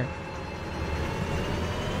train here.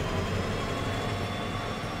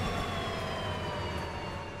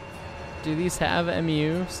 Do these have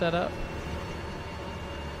MU set up?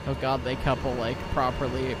 Oh God, they couple like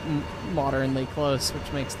properly, modernly close,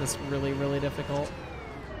 which makes this really, really difficult.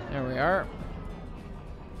 There we are.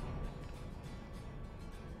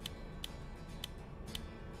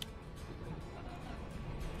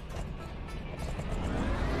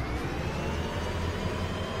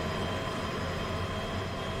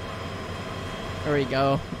 There we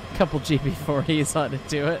go. A couple GB40s ought to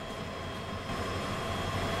do it.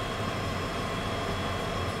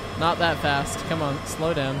 Not that fast. Come on,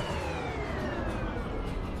 slow down.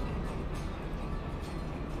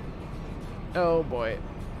 Oh boy.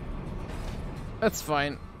 That's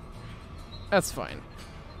fine. That's fine.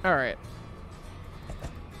 Alright.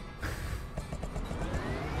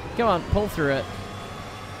 Come on, pull through it.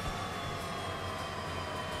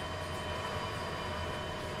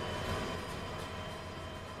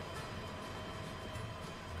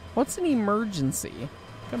 What's an emergency?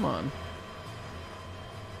 Come on.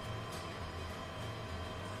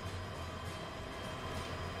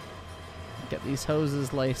 Get these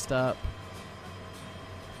hoses laced up.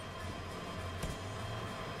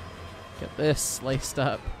 Get this laced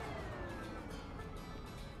up.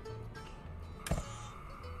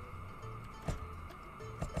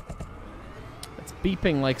 It's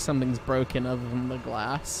beeping like something's broken other than the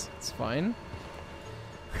glass. It's fine.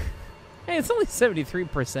 Hey, it's only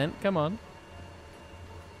 73%. Come on.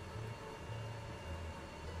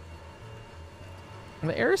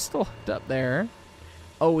 The air's still hooked up there.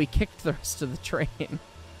 Oh, we kicked the rest of the train.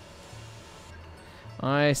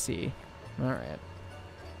 I see. All right.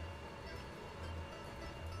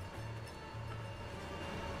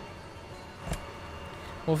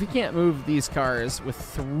 Well, if you can't move these cars with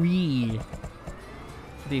 3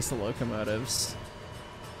 diesel locomotives...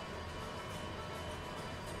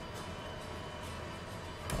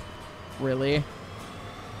 Really?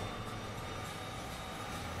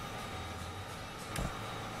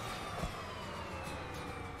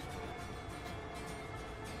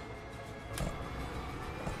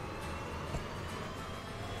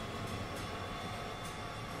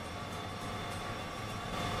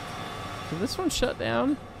 Did this one shut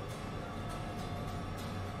down?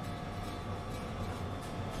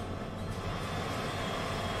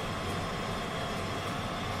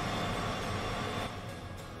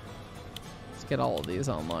 Let's get all of these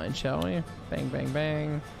online, shall we? Bang, bang,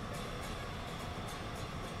 bang.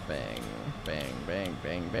 Bang, bang, bang,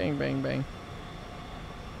 bang, bang, bang, bang.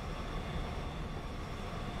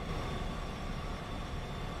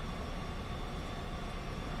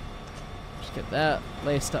 Get that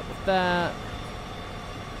laced up with that.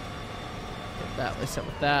 Get that laced up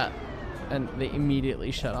with that. And they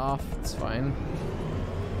immediately shut off. It's fine.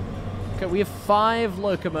 Okay, we have 5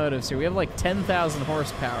 locomotives here. We have like 10,000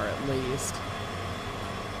 horsepower at least.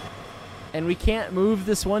 And we can't move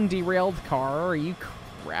this one derailed car. Are you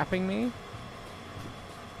crapping me?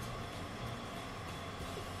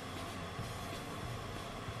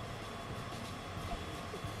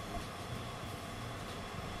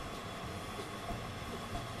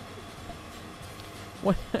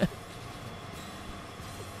 What?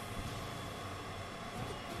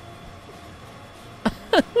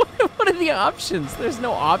 What are the options? There's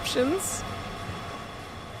no options?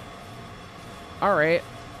 Alright.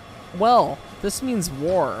 Well, this means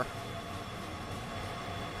war.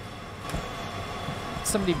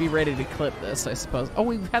 Somebody be ready to clip this, I suppose. Oh,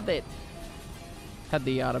 we've had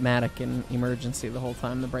the automatic in emergency the whole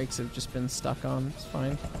time. The brakes have just been stuck on. It's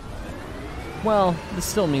fine. Well, this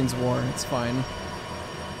still means war. It's fine.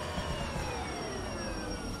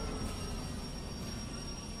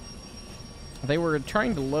 They were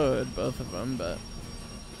trying to load, both of them, but...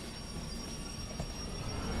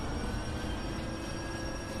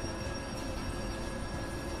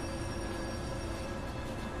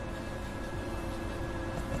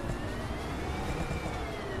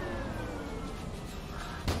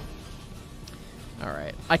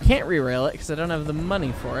 Alright. I can't re-rail it because I don't have the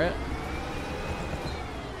money for it.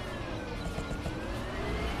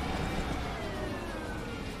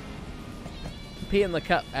 Pee in the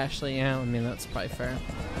cup, Ashley. Yeah, I mean, that's probably fair.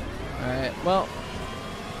 Alright, well,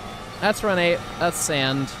 that's run 8. That's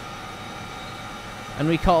sand. And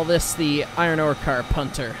we call this the iron ore car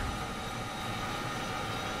punter.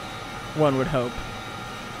 One would hope.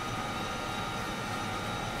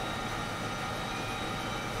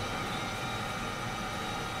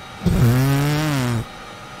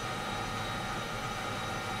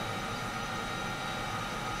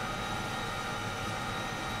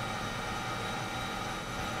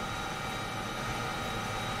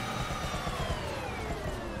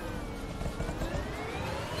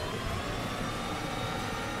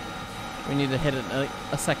 We need to hit it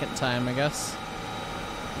a second time, I guess.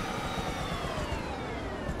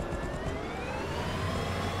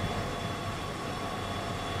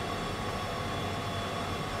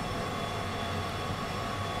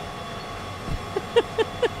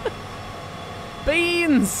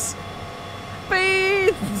 Beans!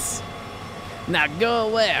 Beans! Now go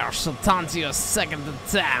away or she'll taunt you a second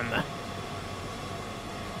time.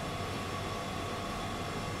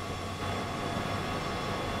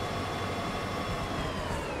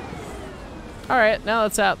 Alright, now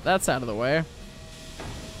that's out of the way.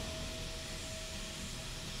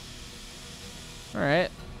 Alright.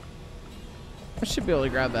 I should be able to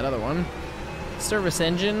grab that other one. Service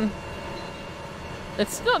engine.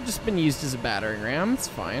 It's not just been used as a battering ram, it's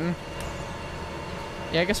fine.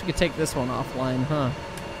 Yeah, I guess we could take this one offline, huh?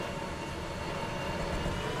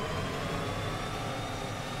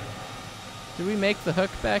 Did we make the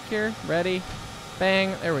hook back here? Ready?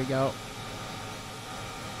 Bang, there we go.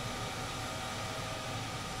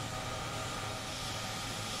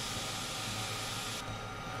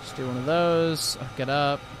 Do one of those, hook it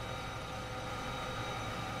up.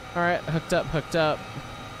 Alright, hooked up, hooked up.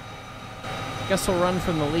 Guess we'll run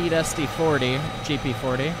from the lead SD40,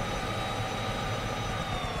 GP40.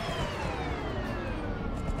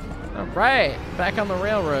 Alright, back on the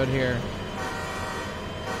railroad here.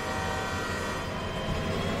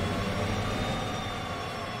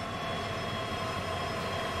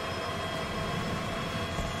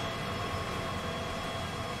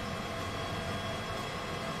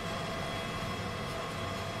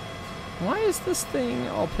 Why is this thing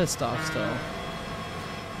all pissed off still?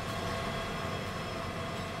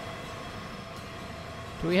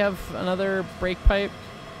 Do we have another brake pipe?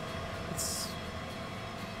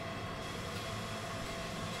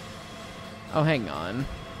 Oh, hang on.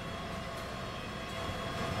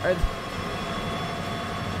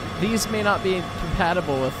 These may not be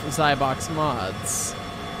compatible with Zybox mods.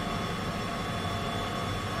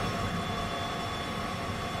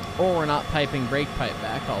 Or we're not piping brake pipe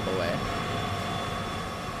back all the way.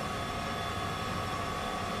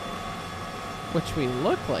 Which we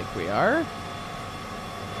look like we are.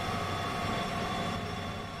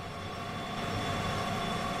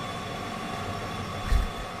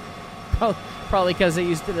 Probably because I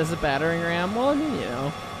used it as a battering ram. Well, I mean, you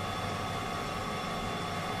know.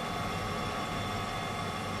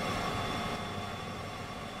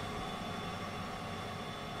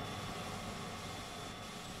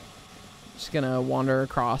 Just gonna wander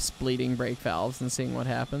across bleeding brake valves and seeing what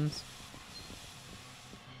happens.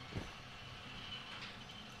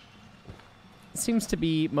 It seems to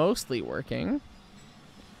be mostly working,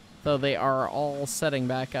 though they are all setting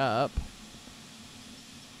back up.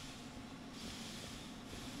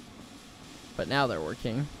 But now they're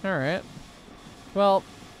working. Alright. Well,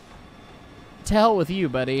 to hell with you,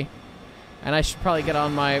 buddy. And I should probably get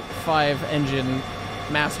on my 5-engine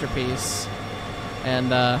masterpiece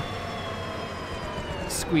and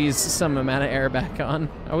squeeze some amount of air back on.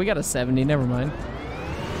 Oh, we got a 70. Never mind.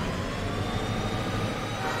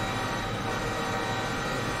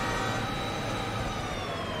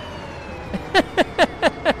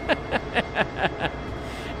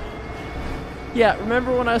 Yeah,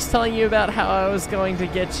 remember when I was telling you about how I was going to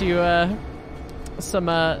get you some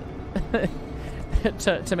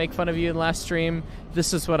to make fun of you in last stream?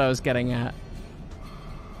 This is what I was getting at.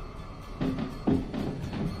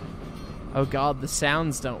 Oh god, the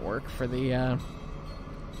sounds don't work for the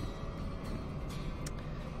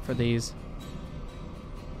for these.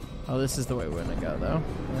 Oh, this is the way we're gonna go though.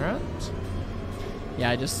 Alright. Yeah,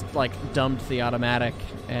 I just, like, dumped the automatic,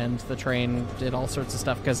 and the train did all sorts of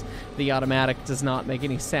stuff, because the automatic does not make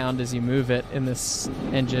any sound as you move it in this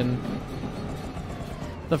engine.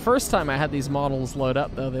 The first time I had these models load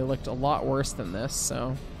up, though, they looked a lot worse than this,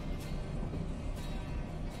 so...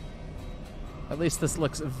 At least this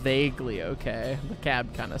looks vaguely okay. The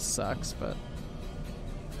cab kind of sucks, but...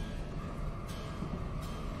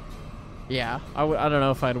 Yeah, I don't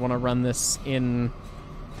know if I'd want to run this in...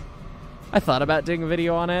 I thought about doing a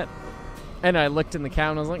video on it, and I looked in the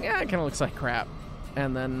cab and I was like, yeah, it kind of looks like crap.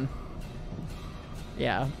 And then,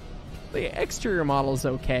 yeah, the exterior model is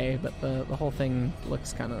okay, but the whole thing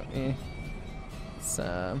looks kind of eh.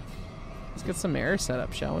 Let's get some air set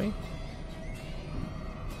up, shall we?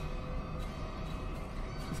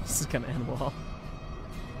 This is gonna end well.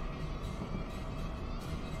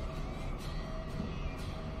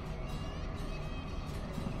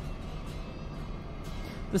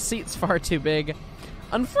 The seat's far too big.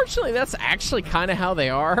 Unfortunately, that's actually kind of how they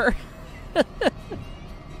are.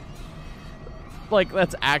 Like,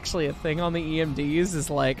 that's actually a thing on the EMDs, is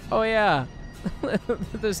like, oh yeah,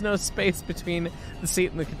 there's no space between the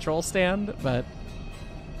seat and the control stand, but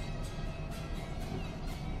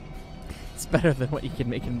it's better than what you can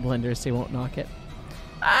make in Blender, so you won't knock it.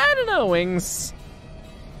 I don't know, Wings.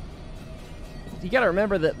 You gotta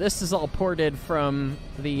remember that this is all ported from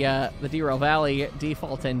the Derail Valley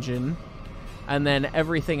default engine, and then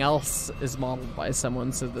everything else is modeled by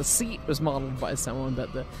someone. So the seat was modeled by someone,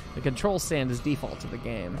 but the control stand is default to the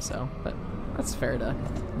game. So, but that's fair to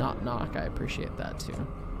not knock. I appreciate that too.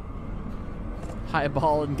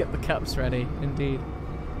 Highball and get the cups ready. Indeed.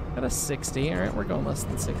 Got a 60. All right, we're going less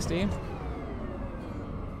than 60.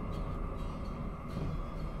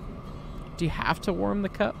 Do you have to warm the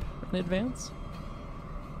cup in advance?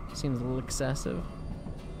 Seems a little excessive.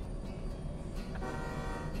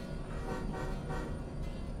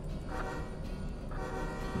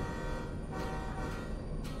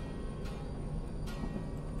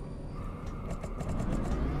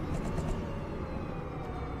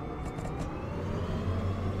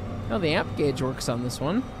 Oh, the amp gauge works on this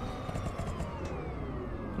one.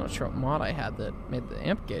 Not sure what mod I had that made the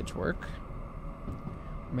amp gauge work.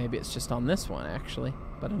 Maybe it's just on this one, actually.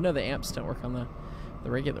 But I know the amps don't work on the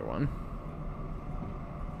regular one.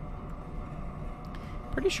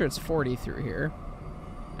 Pretty sure it's 40 through here.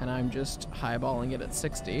 And I'm just highballing it at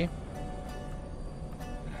 60.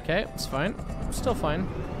 Okay, it's fine. Still fine.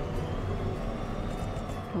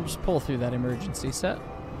 We'll just pull through that emergency set.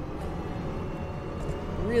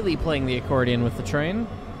 Really playing the accordion with the train.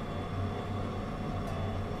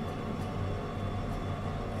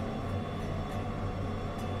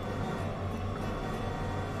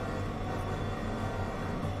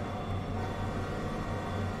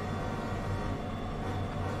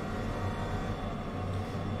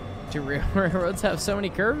 Do railroads have so many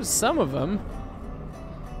curves? Some of them.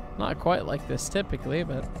 Not quite like this typically,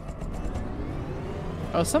 but...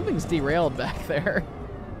 Oh, something's derailed back there.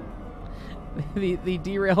 The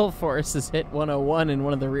derail force has hit 101 in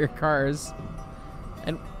one of the rear cars.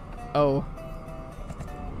 And... Oh.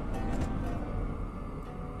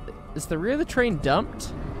 Is the rear of the train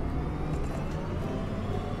dumped?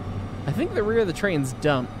 I think the rear of the train's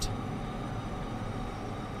dumped.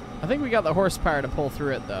 I think we got the horsepower to pull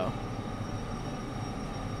through it, though.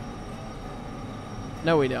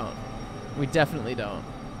 No, we don't. We definitely don't.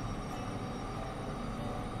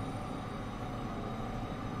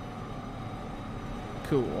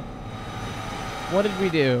 Cool. What did we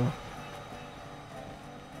do?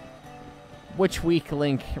 Which weak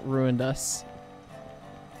link ruined us?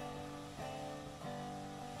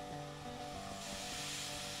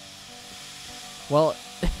 Well,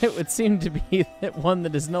 it would seem to be that one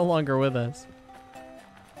that is no longer with us.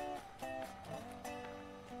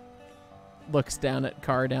 Looks down at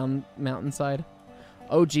car down mountainside.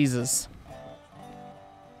 Oh, Jesus.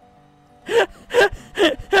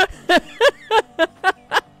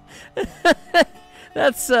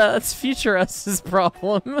 That's future us's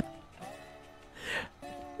problem.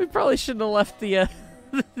 We probably shouldn't have left the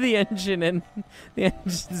the engine and the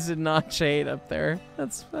engine's in notch 8 up there.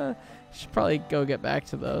 That's should probably go get back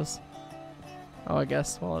to those. Oh, I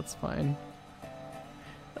guess. Well, it's fine.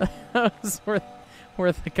 That was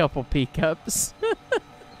worth a couple peak-ups.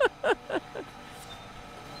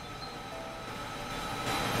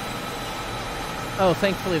 Oh,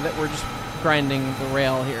 thankfully that we're just grinding the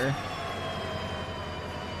rail here.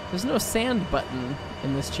 There's no sand button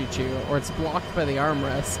in this choo-choo, or it's blocked by the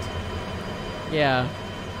armrest. Yeah.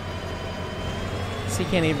 So you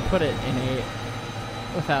can't even put it in 8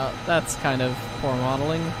 without... That's kind of poor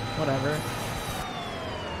modeling. Whatever.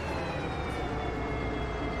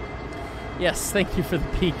 Yes, thank you for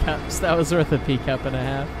the peak-ups. That was worth a peak-up and a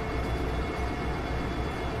half.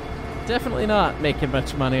 Definitely not making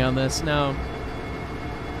much money on this, no.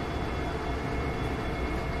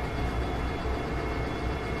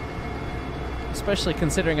 Especially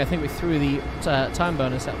considering I think we threw the time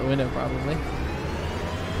bonus out the window, probably.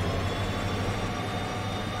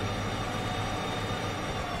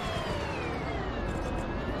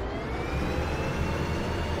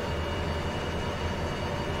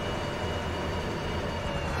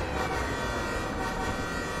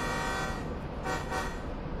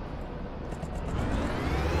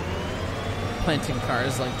 Planting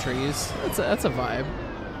cars like trees. That's a vibe.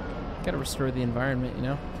 Gotta restore the environment, you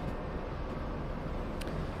know?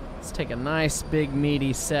 Let's take a nice big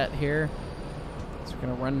meaty set here. So we're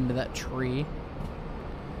gonna run into that tree.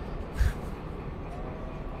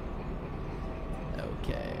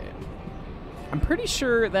 Okay. I'm pretty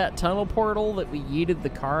sure that tunnel portal that we yeeted the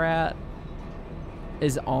car at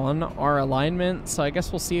is on our alignment, so I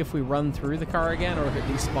guess we'll see if we run through the car again or if it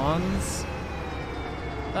despawns.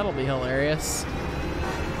 That'll be hilarious.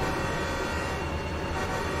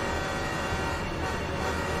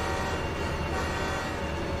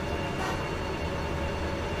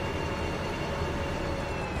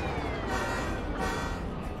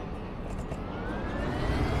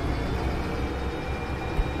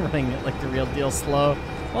 Running it like the real deal slow.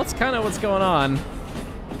 Well, that's kind of what's going on.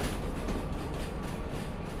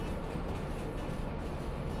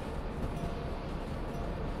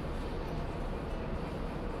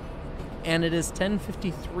 And it is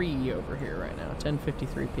 10:53 over here right now,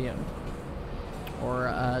 10:53 p.m. Or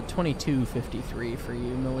 22:53 for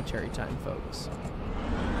you military time folks.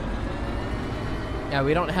 Yeah,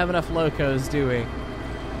 we don't have enough locos, do we?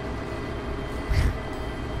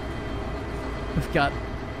 We've got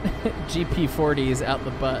GP40s out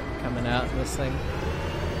the butt coming out of this thing.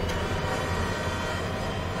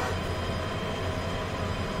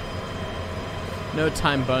 No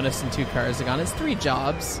time bonus and 2 cars are gone. It's 3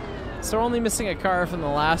 jobs. So we're only missing a car from the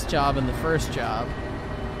last job and the first job.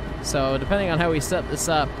 So depending on how we set this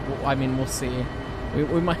up, I mean, we'll see.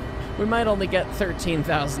 We might only get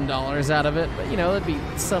 $13,000 out of it, but you know, that'd be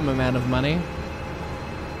some amount of money.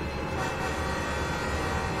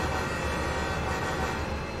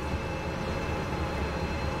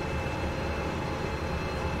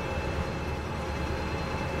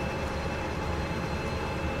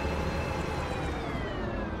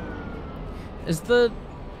 Is the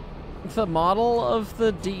model of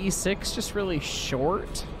the DE6 just really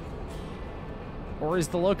short? Or is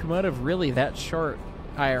the locomotive really that short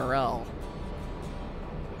IRL?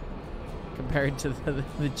 Compared to the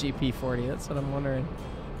GP40, that's what I'm wondering.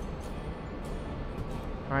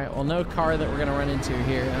 Alright, well, no car that we're gonna run into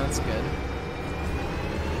here, that's good.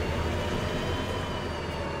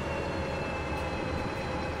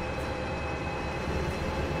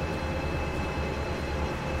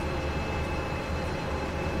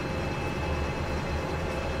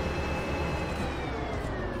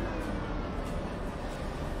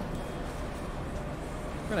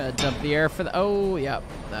 We're gonna dump the air for the. Oh, yep.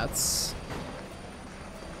 That's.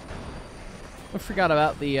 I forgot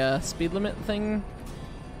about the speed limit thing.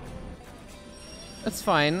 That's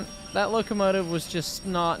fine. That locomotive was just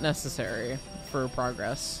not necessary for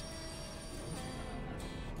progress.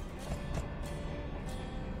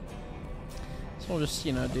 So we'll just,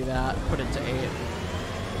 you know, do that. Put it to 8.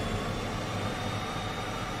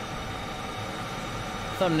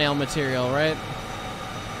 Thumbnail material, right?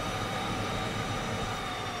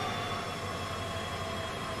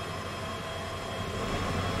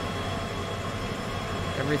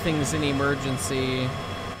 Everything's an emergency.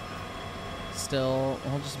 Still,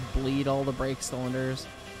 I'll just bleed all the brake cylinders.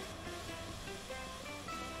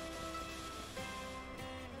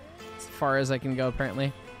 As far as I can go,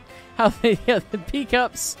 apparently. How the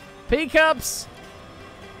P-cups! P-cups!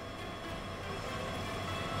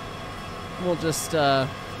 We'll just get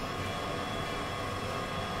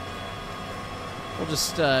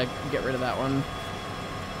rid of that one.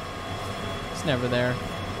 It's never there.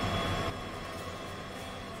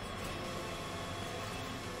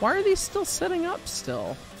 Why are these still setting up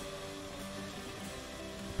still?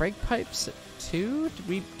 Brake pipes at 2?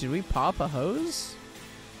 Did we pop a hose?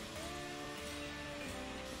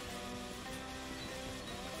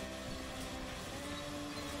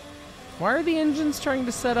 Why are the engines trying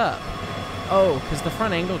to set up? Oh, because the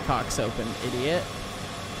front angle cock's open, idiot.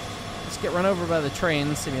 Let's get run over by the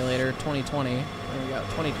train simulator 2020. There we go,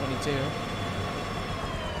 2022.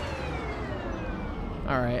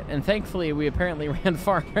 Alright, and thankfully we apparently ran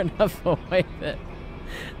far enough away that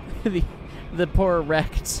the poor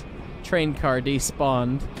wrecked train car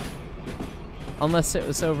despawned. Unless it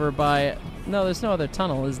was over by... No, there's no other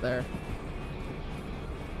tunnel, is there?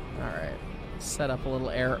 Alright, set up a little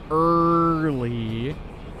air early.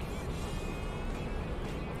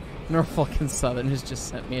 Norfolk and Southern has just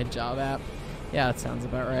sent me a job app. Yeah, that sounds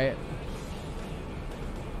about right.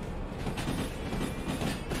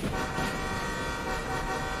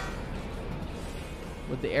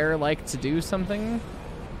 Would the air like to do something?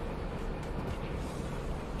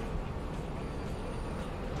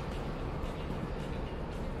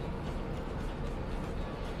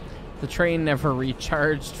 The train never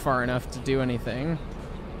recharged far enough to do anything.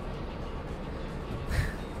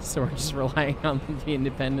 So we're just relying on the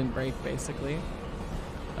independent brake, basically.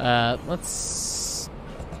 Let's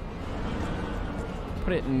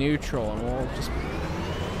put it in neutral and we'll just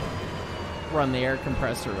run the air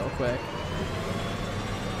compressor real quick.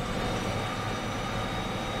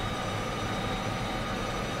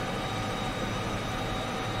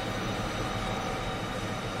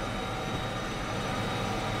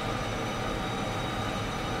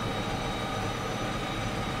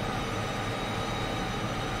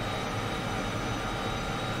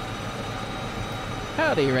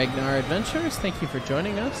 Howdy, Ragnar Adventures. Thank you for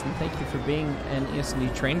joining us, and thank you for being an ES&D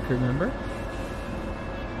train crew member.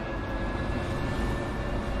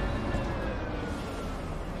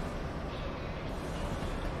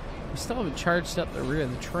 We still haven't charged up the rear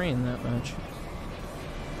of the train that much.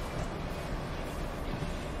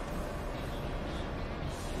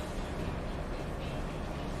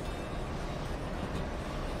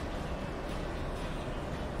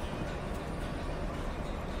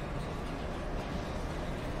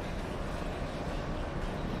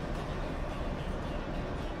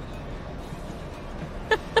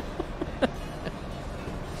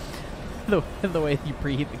 The way you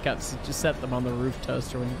preheat the cups, just set them on the roof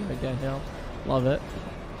toaster when you go downhill. Love it.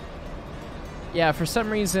 Yeah, for some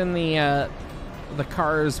reason the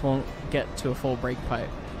cars won't get to a full brake pipe,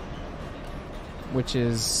 which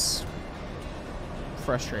is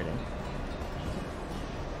frustrating.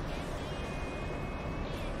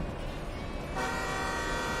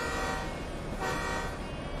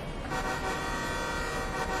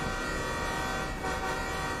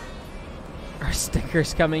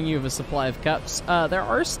 Stickers coming. You have a supply of cups. There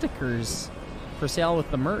are stickers for sale with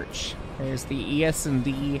the merch. There's the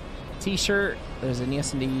ES&D t-shirt, there's an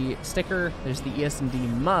ES&D sticker, there's the ES&D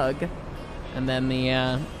mug, and then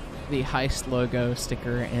the Heist logo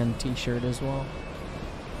sticker and t-shirt as well.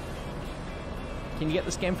 Can you get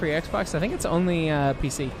this game for your Xbox? I think it's only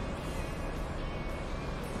PC.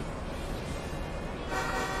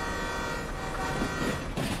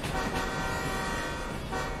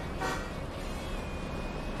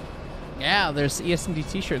 Yeah, there's ES&D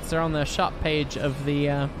t-shirts. They're on the shop page of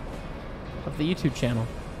the YouTube channel.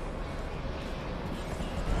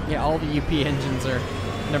 Yeah, all the UP engines are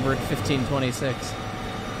numbered 1526.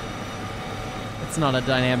 It's not a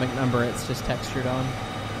dynamic number, it's just textured on.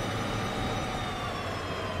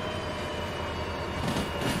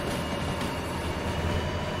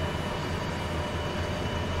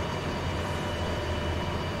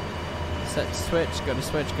 Set to switch, go to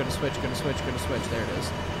switch, go to switch, go to switch, go to switch. There it is.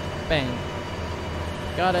 Bang.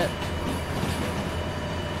 Got it.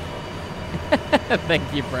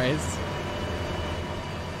 Thank you, Bryce.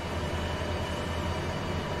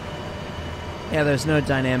 Yeah, there's no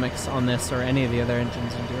dynamics on this or any of the other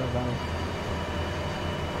engines in Derail.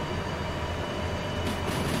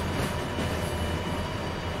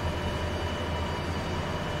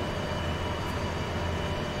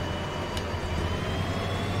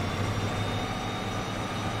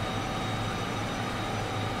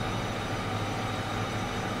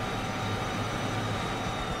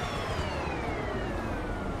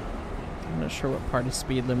 I'm not sure what part of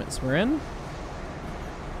speed limits we're in.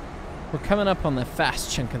 We're coming up on the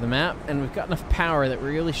fast chunk of the map, and we've got enough power that we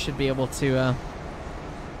really should be able to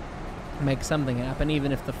make something happen,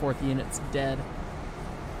 even if the fourth unit's dead.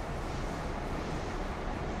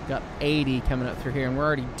 We've got 80 coming up through here, and we're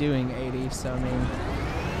already doing 80, so I mean,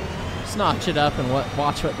 just notch it up and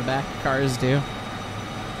watch what the back cars do.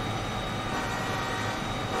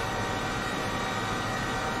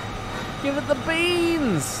 Give it the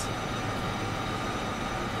beans!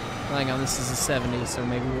 Hang on, this is a 70, so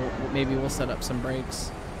maybe we'll set up some brakes.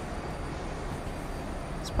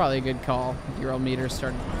 It's probably a good call. Derail meter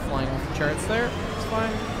started flying off the charts there. It's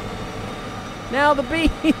fine. Now the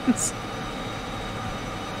beans!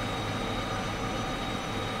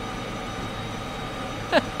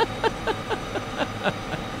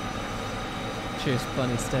 Cheers,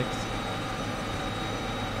 plenty sticks.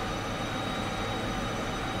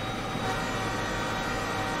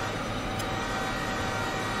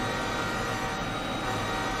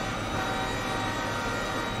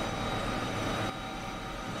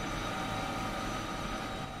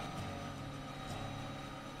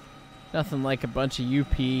 Nothing like a bunch of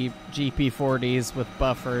UP GP40s with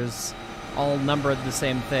buffers, all numbered the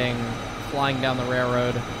same thing, flying down the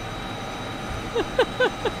railroad.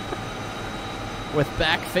 With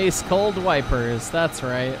back-face cold wipers, that's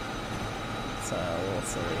right. So, we'll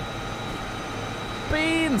see.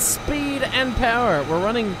 Beans, speed, and power. We're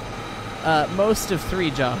running most of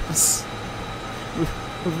 3 jobs.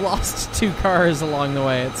 We've lost 2 cars along the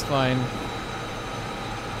way, it's fine.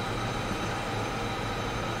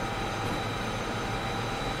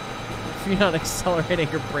 If you're not accelerating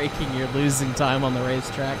or braking, you're losing time on the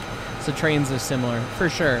racetrack. So trains are similar, for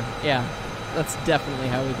sure. Yeah, that's definitely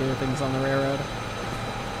how we do things on the railroad.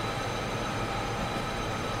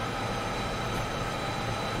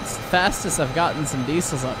 It's the fastest I've gotten some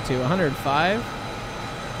diesels up to. 105,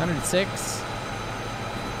 106.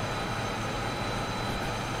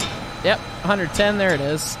 Yep, 110, there it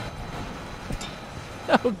is.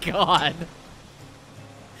 Oh, God.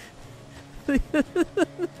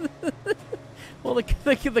 Well,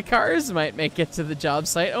 the cars might make it to the job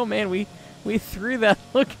site. Oh man, we threw that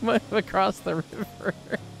locomotive across the river.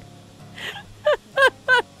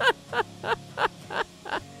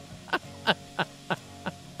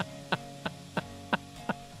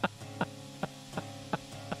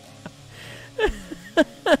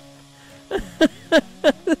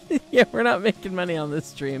 Yeah, we're not making money on this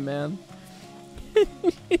stream, man.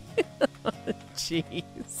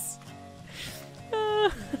 Jeez.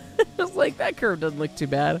 I was like, that curve doesn't look too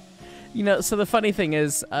bad. You know, so the funny thing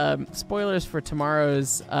is, spoilers for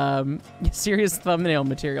tomorrow's serious thumbnail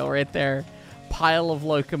material right there. Pile of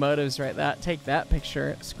locomotives right that. Take that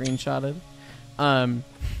picture, screenshotted.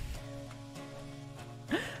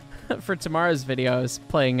 For tomorrow's video, I was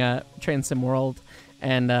playing Train Sim World,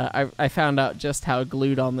 and I found out just how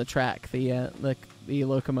glued on the track the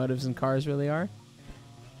locomotives and cars really are.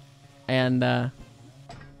 And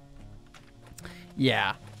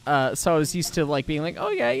yeah. So I was used to like being like, oh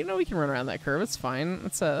yeah, you know, we can run around that curve. It's fine.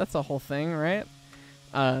 That's a whole thing, right?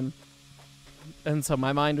 And so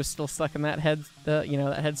my mind was still stuck in that that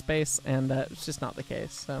headspace, and it's just not the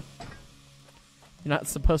case. So you're not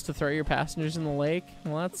supposed to throw your passengers in the lake.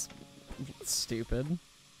 Well, that's stupid.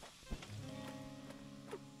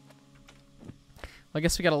 Well, I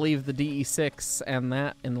guess we got to leave the DE6 and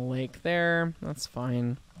that in the lake there. That's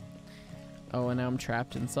fine. Oh, and now I'm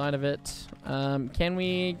trapped inside of it. Can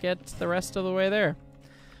we get the rest of the way there?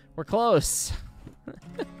 We're close.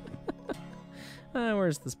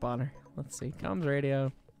 Where's the spawner? Let's see. Comms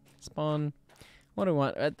radio. Spawn. What do we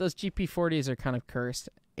want? Those GP40s are kind of cursed.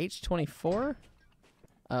 H24?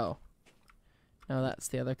 Oh. No, that's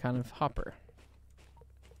the other kind of hopper.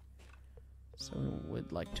 So we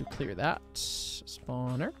would like to clear that.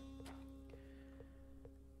 Spawner.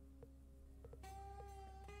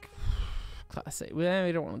 Class A. We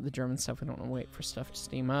don't want the German stuff. We don't want to wait for stuff to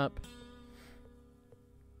steam up.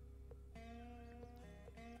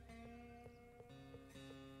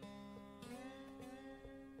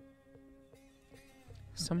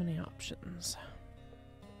 So many options.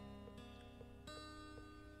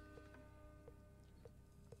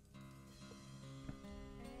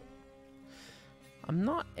 I'm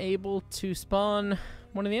not able to spawn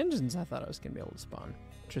one of the engines I thought I was going to be able to spawn.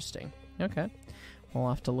 Interesting. Okay. We'll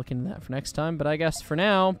have to look into that for next time, but I guess for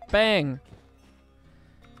now, bang!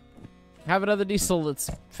 Have another diesel that's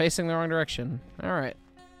facing the wrong direction. Alright.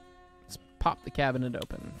 Let's pop the cabinet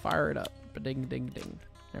open. Fire it up. Ba-ding, ding, ding.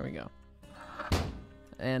 There we go.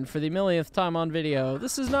 And for the millionth time on video,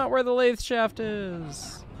 this is not where the lathe shaft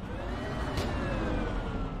is!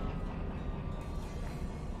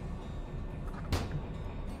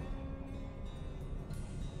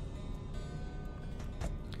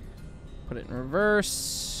 Put it in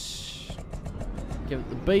reverse. Give it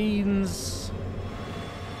the beans.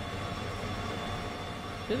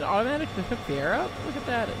 Did it automatically hook the air up? Look at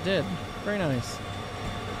that, it did. Very nice.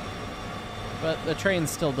 But the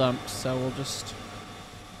train's still dumped, so we'll just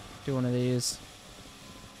do one of these.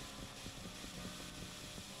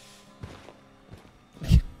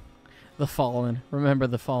 The Fallen. Remember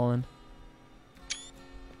the Fallen.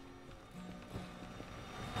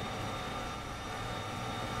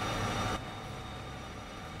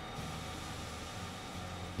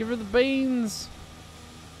 Give her the beans.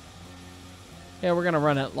 Yeah, we're gonna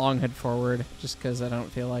run it long head forward, just because I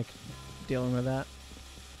don't feel like dealing with that.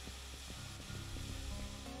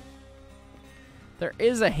 There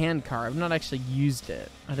is a hand car. I've not actually used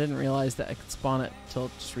it. I didn't realize that I could spawn it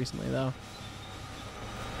till just recently, though.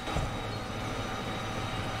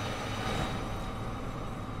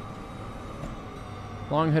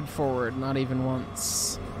 Long head forward, not even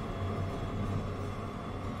once.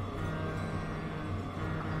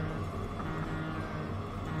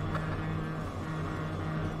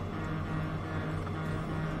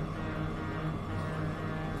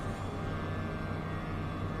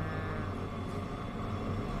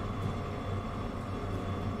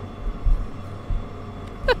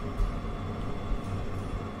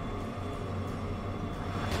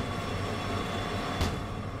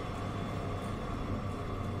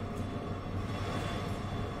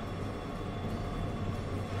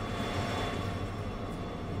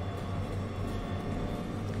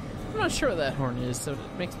 I'm not sure what that horn is, so it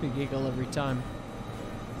makes me giggle every time.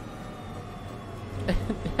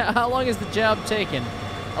 How long has the job taken?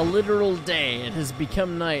 A literal day. It has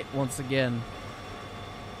become night once again.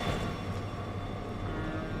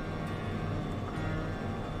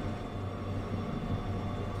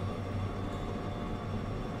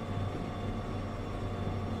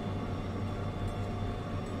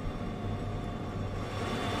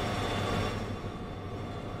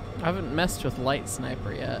 I haven't messed with Light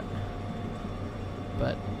Sniper yet,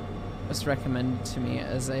 but it's recommended to me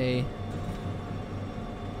as an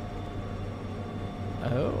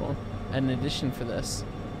addition for this.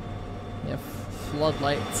 Yeah,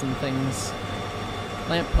 floodlights and things.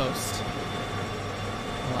 Lamppost.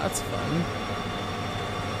 Well, that's fun.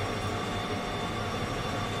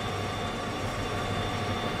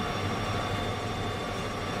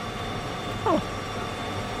 Oh.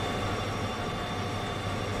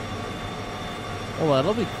 Well,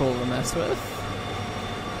 that'll be cool to mess with.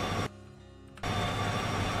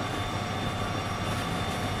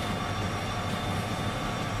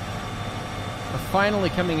 We're finally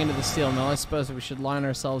coming into the steel mill. I suppose we should line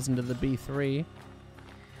ourselves into the B3.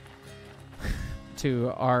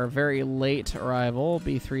 To our very late arrival.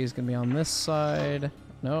 B3 is going to be on this side.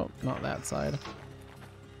 No, not that side.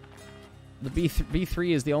 The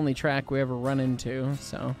B3 is the only track we ever run into,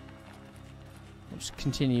 so we'll just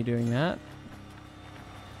continue doing that.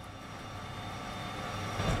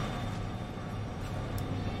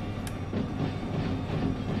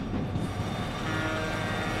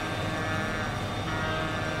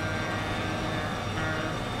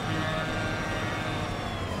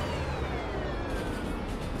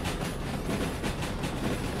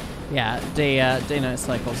 Yeah, day-night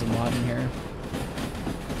cycles a lot in here.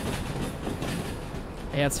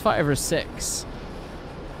 Yeah, it's 5 or 6.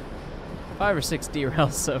 5 or 6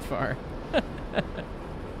 derails so far.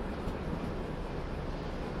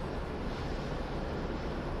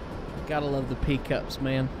 Gotta love the P-cups,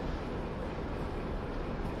 man.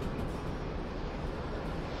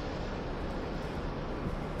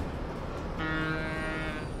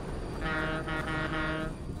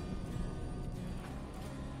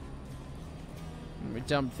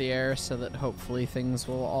 Dump the air so that hopefully things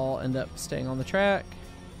will all end up staying on the track.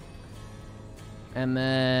 And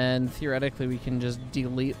then theoretically we can just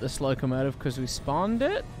delete this locomotive because we spawned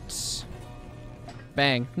it.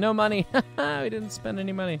 Bang. No money. We didn't spend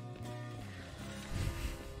any money.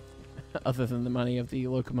 Other than the money of the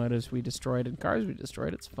locomotives we destroyed and cars we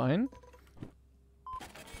destroyed, it's fine.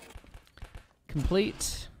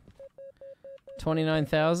 Complete.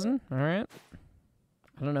 29,000. All right.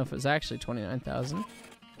 I don't know if it was actually 29,000.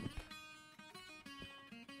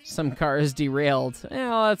 Some car is derailed.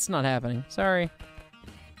 Well, that's not happening. Sorry.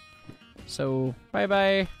 So,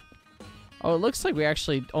 bye-bye. Oh, it looks like we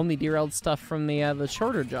actually only derailed stuff from the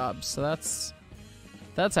shorter jobs. So that's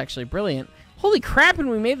actually brilliant. Holy crap, and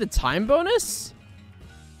we made the time bonus?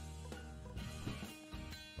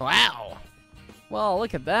 Wow. Well,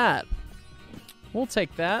 look at that. We'll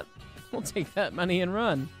take that. We'll take that money and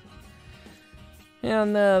run.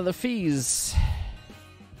 And the fees.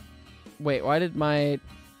 Wait, why did my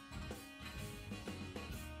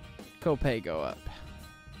copay go up?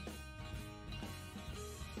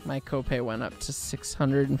 My copay went up to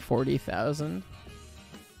 640,000.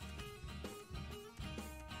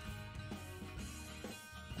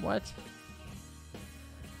 What?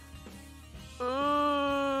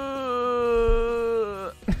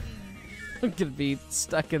 I'm gonna be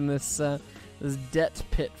stuck in this this debt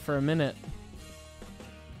pit for a minute.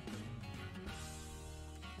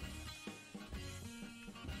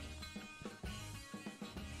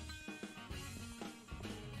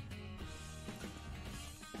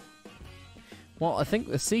 Well, I think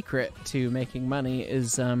the secret to making money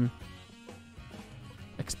is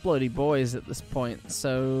explodey boys at this point.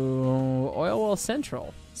 So, Oil Well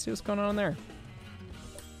Central. Let's see what's going on there.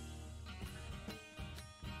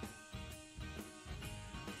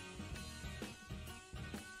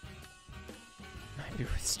 Maybe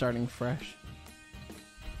we're starting fresh.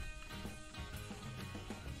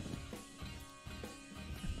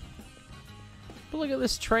 But look at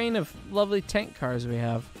this train of lovely tank cars we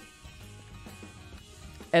have.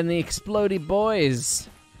 And the explodey boys.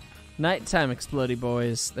 Nighttime explodey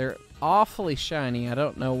boys. They're awfully shiny. I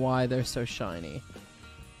don't know why they're so shiny.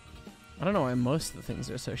 I don't know why most of the things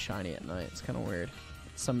are so shiny at night. It's kind of weird.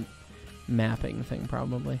 Some mapping thing,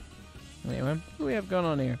 probably. Anyway, what do we have going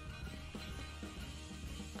on here?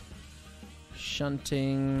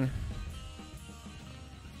 Shunting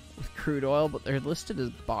with crude oil, but they're listed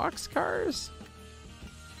as box cars?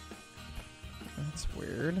 That's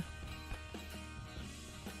weird.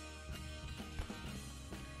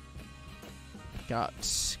 Got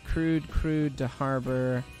crude to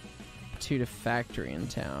harbor, 2 to factory in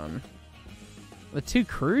town. The 2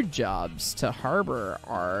 crude jobs to harbor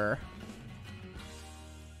are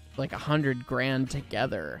like 100 grand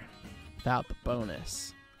together without the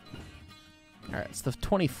bonus. All right, it's the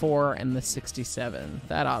 24 and the 67.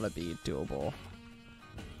 That ought to be doable.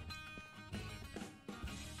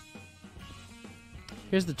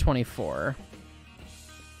 Here's the 24.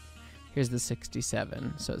 Here's the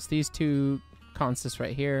 67. So it's these 2 consists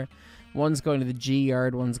right here. One's going to the G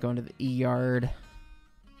yard, one's going to the E yard.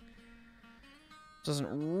 Doesn't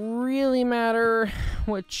really matter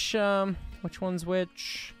which one's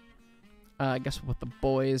which. I guess we'll put the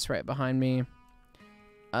boys right behind me.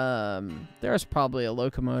 There's probably a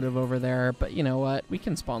locomotive over there, but you know what? We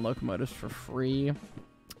can spawn locomotives for free.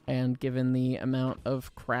 And given the amount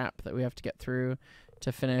of crap that we have to get through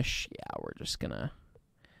to finish, yeah, we're just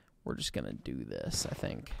gonna do this, I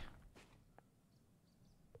think.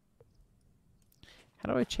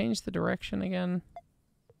 How do I change the direction again?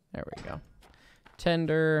 There we go.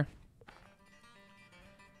 Tender.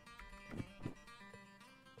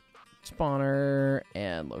 Spawner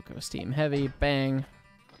and Loco Steam Heavy. Bang.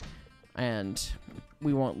 And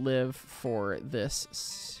we won't live for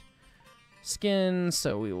this skin,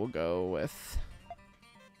 so we will go with...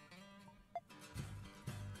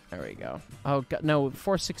 There we go. Oh, God, no,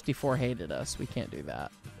 464 hated us. We can't do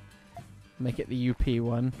that. Make it the UP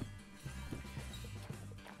one.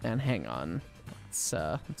 And hang on.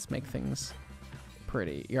 Let's make things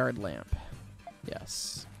pretty. Yard lamp.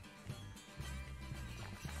 Yes.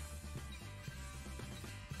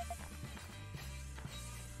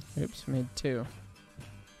 Oops, made 2.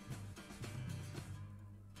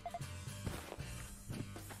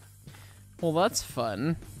 Well, that's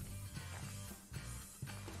fun.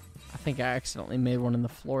 I think I accidentally made one in the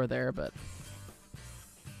floor there, but...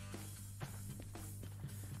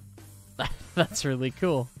 That's really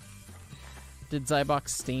coal. Did Zybox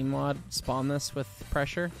Steam Mod spawn this with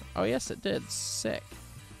pressure? Oh, yes, it did. Sick.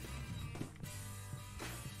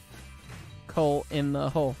 Coal in the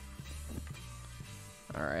hole.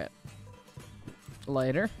 Alright.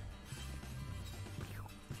 Lighter.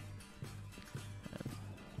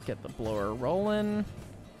 Get the blower rolling.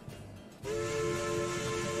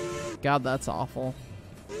 God, that's awful.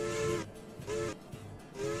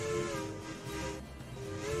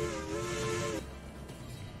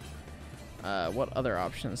 What other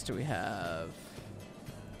options do we have?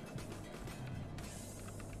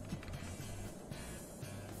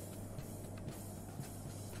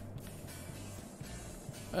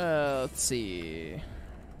 Let's see.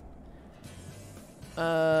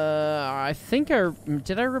 I think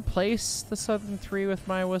did I replace the Southern 3 with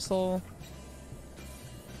my whistle?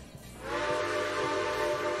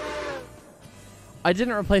 I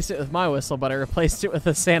didn't replace it with my whistle, but I replaced it with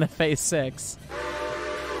a Santa Fe 6.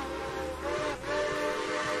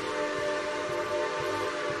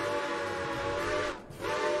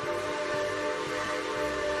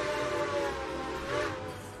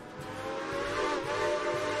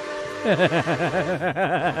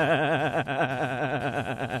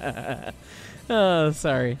 Oh,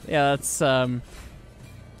 sorry. Yeah, that's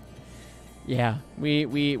yeah,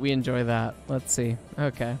 we enjoy that. Let's see.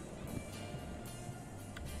 Okay.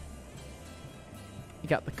 You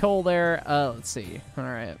got the coal there. Let's see. All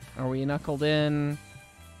right. Are we knuckled in?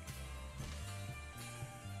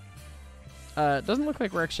 It doesn't look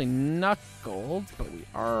like we're actually knuckled, but we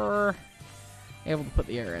are able to put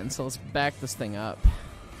the air in. So let's back this thing up.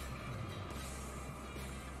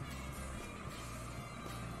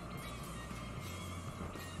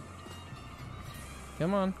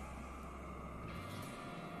 Come on.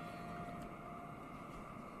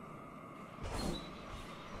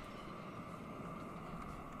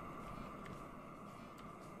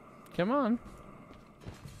 Come on.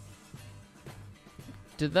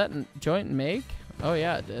 Did that joint make? Oh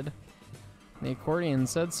yeah, it did. The accordion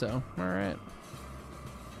said so. All right.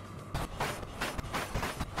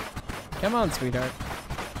 Come on, sweetheart.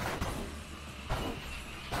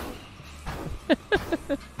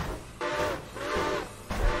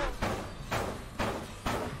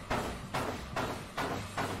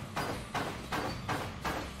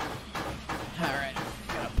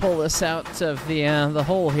 Pull this out of the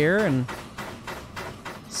hole here and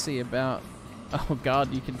see about. Oh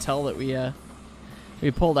God, you can tell that we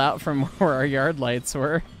pulled out from where our yard lights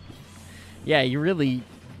were. Yeah, you really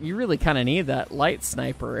kind of need that light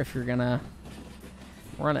sniper if you're gonna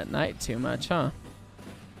run at night too much, huh?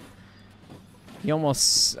 You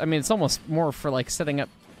almost, I mean, it's almost more for like setting up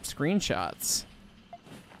screenshots.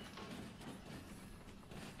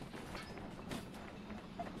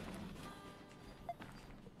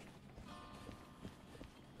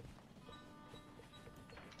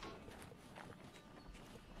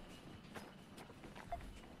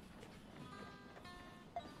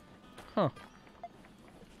 Huh.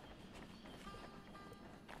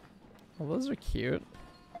 Well, those are cute.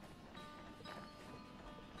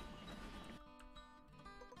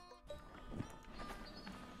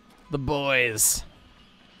 The boys.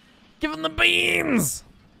 Give them the beans!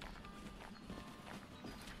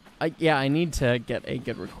 Yeah, I need to get a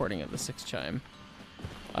good recording of the 6 chime.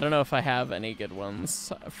 I don't know if I have any good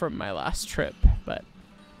ones from my last trip, but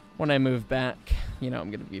when I move back, you know,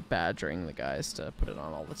 I'm going to be badgering the guys to put it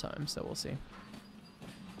on all the time, so we'll see.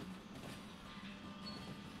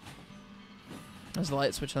 There's a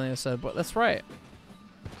light switch on the other side, but that's right.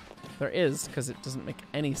 There is, because it doesn't make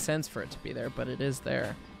any sense for it to be there, but it is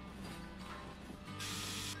there.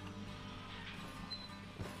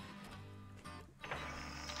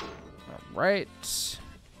 Alright.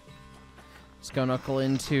 Let's go knuckle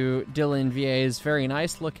into Dylan VA's very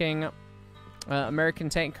nice looking American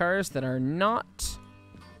tank cars that are not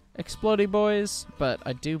explodey boys, but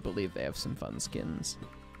I do believe they have some fun skins.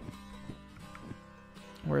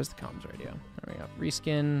 Where's the comms radio? There we go.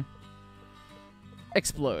 Reskin.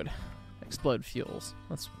 Explode. Explode fuels.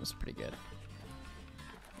 That's pretty good.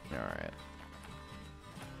 Alright.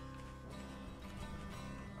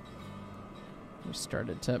 We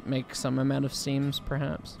started to make some amount of seams,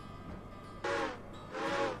 perhaps.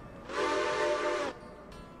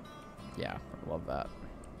 Yeah, I love that.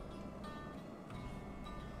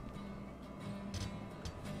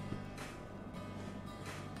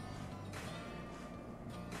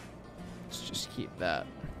 Let's just keep that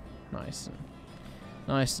nice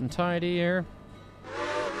and tidy here.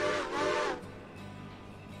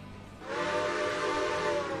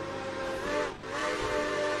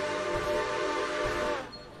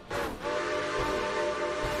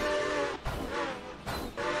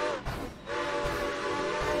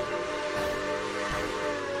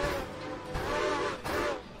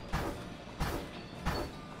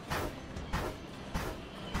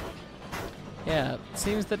 Yeah, it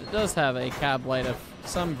seems that it does have a cab light of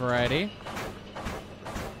some variety.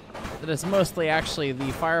 That is mostly actually the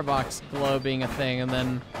firebox glow being a thing and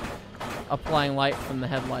then applying light from the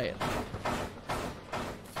headlight.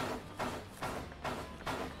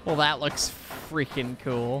 Well, that looks freaking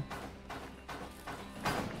cool.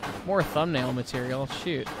 More thumbnail material.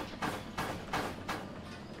 Shoot.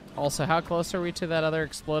 Also, how close are we to that other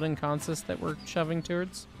exploding consist that we're shoving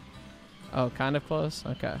towards? Oh, kind of close?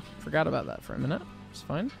 Okay. Forgot about that for a minute. It's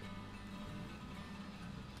fine.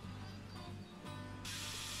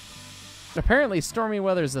 Apparently, stormy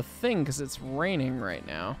weather's a thing because it's raining right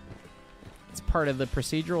now. It's part of the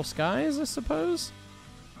procedural skies, I suppose?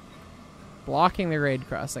 Blocking the grade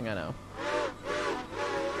crossing, I know.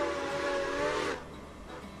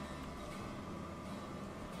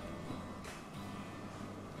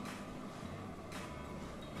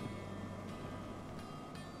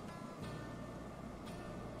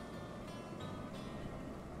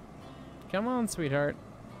 Come on, sweetheart.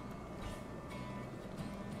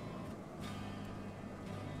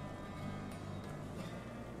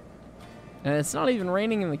 And it's not even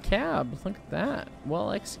raining in the cab. Look at that.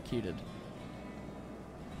 Well executed.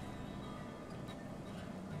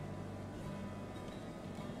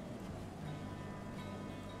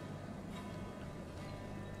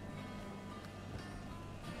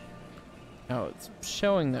 Oh, it's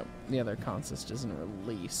showing that the other consist doesn't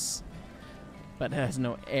release. But it has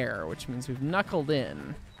no air, which means we've knuckled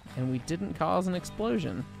in. And we didn't cause an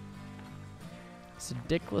explosion. So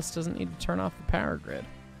Dickless doesn't need to turn off the power grid.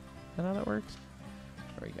 Is that how that works?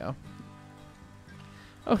 There we go.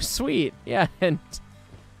 Oh, sweet. Yeah, and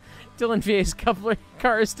Dylan VA's coupler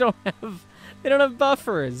cars don't have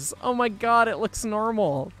buffers. Oh my god, it looks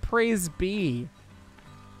normal. Praise be.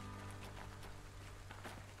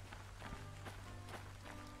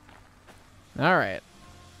 All right.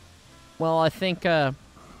 Well, I think we'll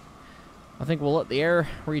let the air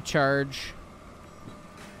recharge.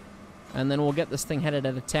 And then we'll get this thing headed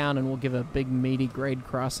out of town, and we'll give a big, meaty grade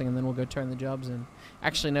crossing, and then we'll go turn the jobs in.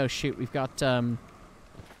 Actually, no, shoot. I've got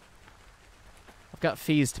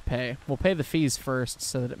fees to pay. We'll pay the fees first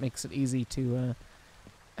so that it makes it easy to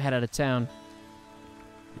head out of town.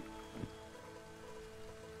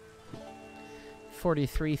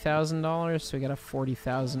 $43,000, so we got a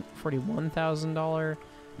 $41,000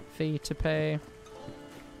 fee to pay.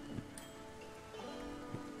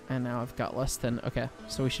 And now I've got less than... Okay,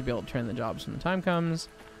 so we should be able to turn the jobs when the time comes.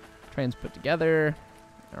 Trains put together.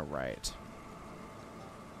 All right.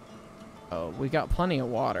 Oh, we got plenty of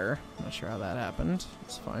water. Not sure how that happened.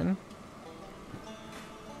 It's fine.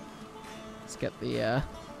 Let's get the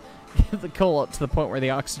get the coal up to the point where the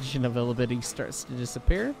oxygen availability starts to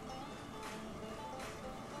disappear.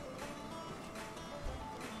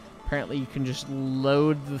 Apparently you can just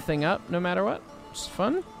load the thing up no matter what, which is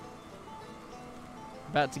fun.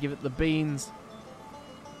 About to give it the beans.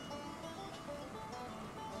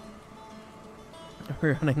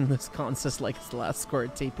 We're running this consist like it's the last score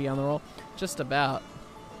at TP on the roll. Just about.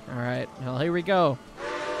 Alright, well, here we go.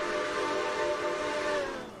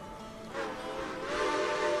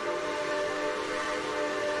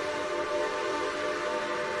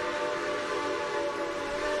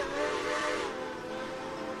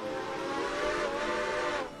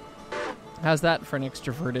 How's that for an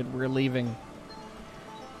extroverted? We're leaving.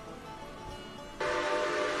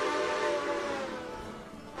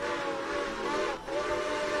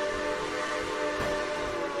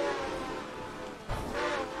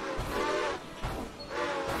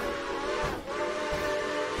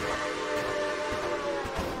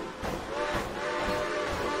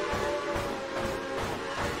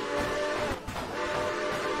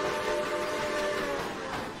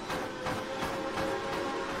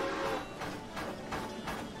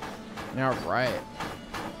 All right.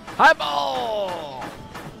 High ball!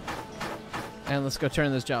 And let's go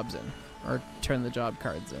turn those jobs in. Or turn the job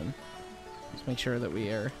cards in. Just make sure that we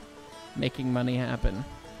are making money happen.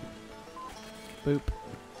 Boop.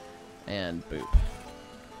 And boop.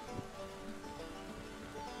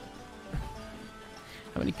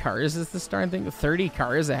 How many cars is this darn thing? 30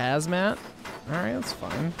 cars a hazmat? Alright, that's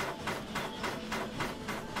fine.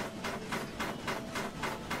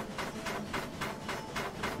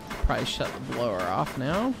 Probably shut the blower off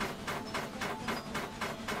now.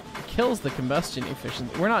 Kills the combustion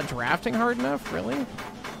efficiency. We're not drafting hard enough, really?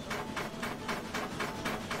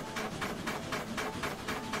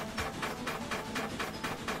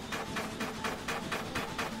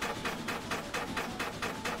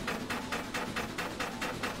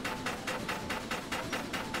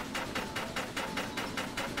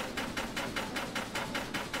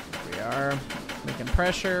 We are making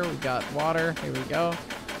pressure. We got water. Here we go.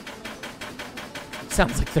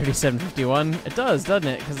 Sounds like 3751. It does, doesn't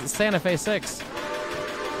it? Because it's Santa Fe 6.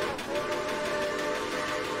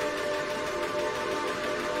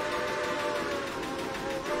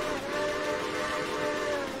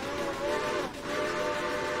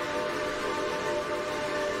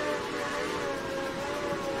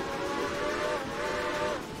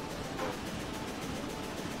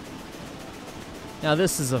 Now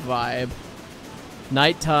this is a vibe.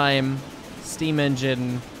 Nighttime, steam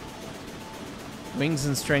engine, Wings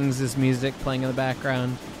and Strings' music playing in the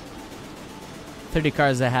background. 30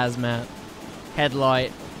 cars of hazmat,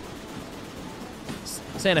 headlight,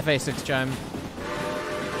 Santa Fe 6 chime.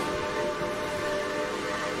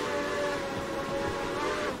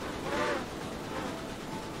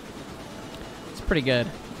 It's pretty good.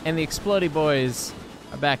 And the Explodey Boys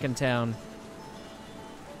are back in town.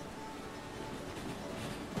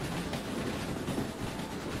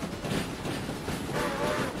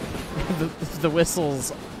 the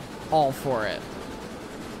whistle's all for it.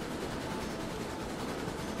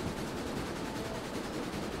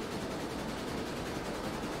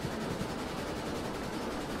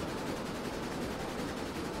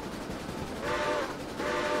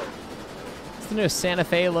 It's the new Santa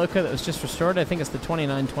Fe Loco that was just restored. I think it's the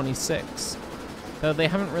 2926. Though they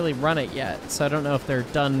haven't really run it yet, so I don't know if they're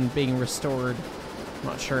done being restored. I'm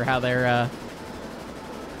not sure how they're,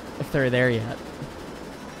 if they're there yet.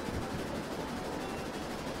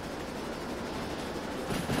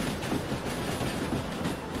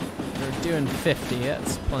 They're doing 50,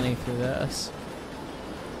 that's plenty through this.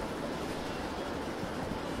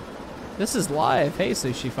 This is live. Hey,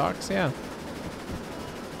 Sushi Fox, yeah.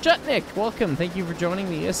 Jutnik, welcome. Thank you for joining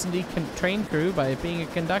the S&D train crew by being a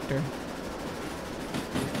conductor.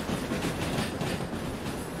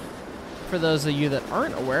 For those of you that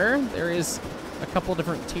aren't aware, there is a couple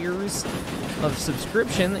different tiers of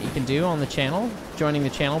subscription that you can do on the channel. Joining the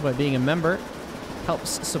channel by being a member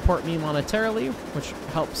helps support me monetarily, which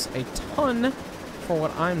helps a ton for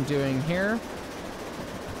what I'm doing here.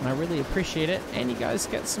 And I really appreciate it. And you guys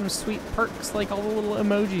get some sweet perks like all the little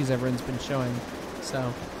emojis everyone's been showing.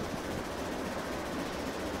 So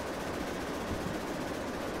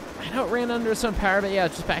I know it ran under some power, but yeah,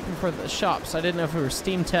 just back and forth at the shop. So I didn't know if it were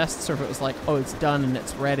Steam tests or if it was like, oh, it's done and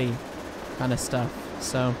it's ready kind of stuff.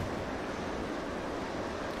 So, all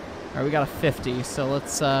right, we got a 50. So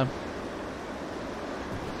let's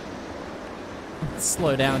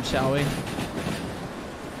slow down, shall we?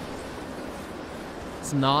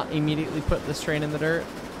 Let's not immediately put this train in the dirt.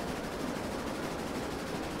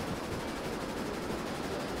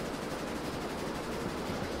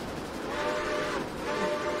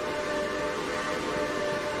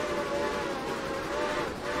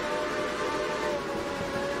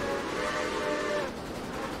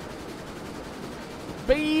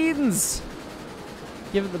 Beans!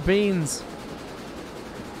 Give it the beans.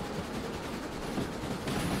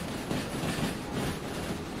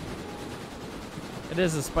 It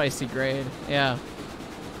is a spicy grade, yeah.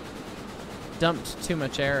 Dumped too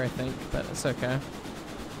much air, I think, but it's okay.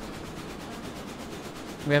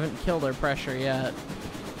 We haven't killed our pressure yet.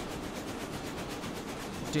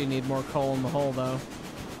 Do need more coal in the hole, though.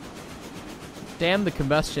 Damn the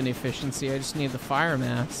combustion efficiency, I just need the fire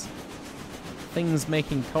mass. Things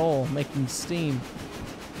making coal, making steam.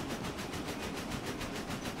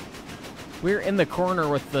 We're in the corner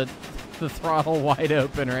with the throttle wide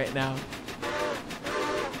open right now.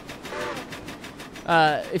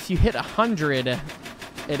 If you hit 100,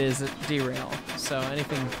 it is a derail. So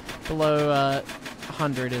anything below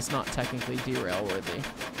 100 is not technically derail worthy.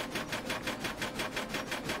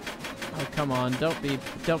 Oh, come on, don't be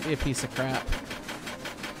a piece of crap.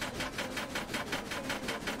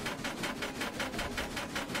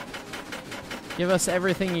 Give us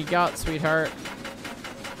everything you got, sweetheart.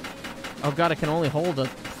 Oh god, it can only hold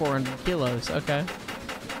 400 kilos. Okay.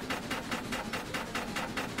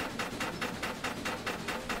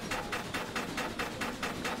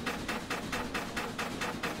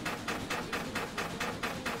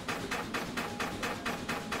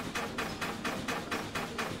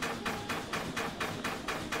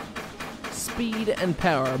 Speed and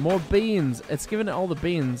power. More beans. It's giving it all the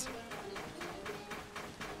beans.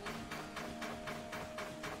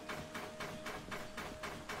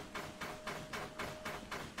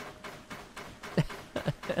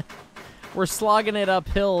 We're slogging it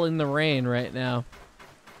uphill in the rain right now.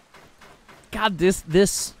 God, the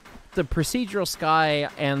procedural sky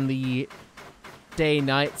and the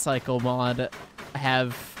day-night cycle mod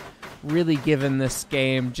have really given this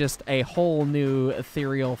game just a whole new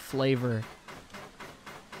ethereal flavor.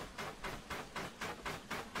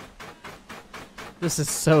 This is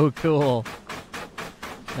so cool.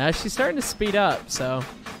 Now she's starting to speed up, so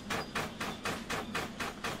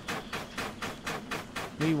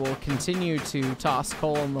we will continue to toss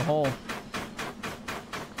coal in the hole.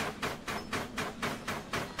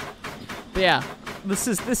 But yeah, this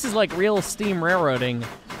is like real steam railroading.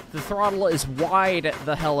 The throttle is wide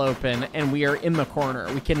the hell open, and we are in the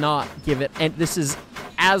corner. We cannot give it, and this is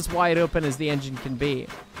as wide open as the engine can be.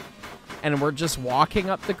 And we're just walking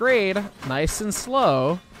up the grade, nice and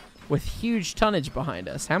slow, with huge tonnage behind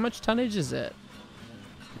us. How much tonnage is it?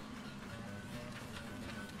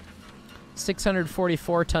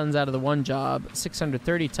 644 tons out of the one job,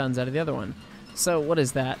 630 tons out of the other one. So what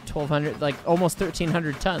is that? 1,200, like almost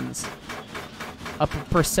 1,300 tons. Up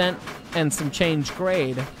 1% and some change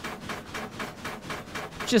grade.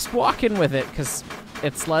 Just walking with it because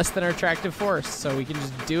it's less than our tractive force, so we can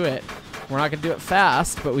just do it. We're not going to do it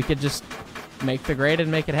fast, but we could just make the grade and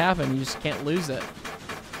make it happen. You just can't lose it.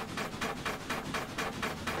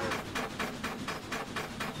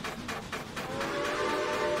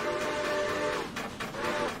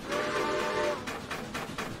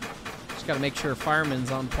 Just got to make sure fireman's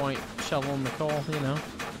on point, shoveling the coal, you know.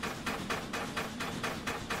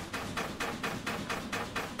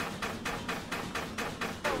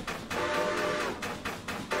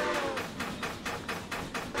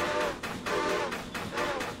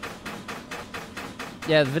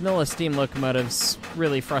 Yeah, the vanilla steam locomotive's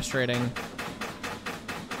really frustrating.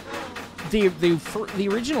 The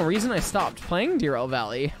original reason I stopped playing Derail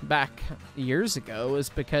Valley back years ago was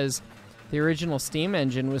because the original steam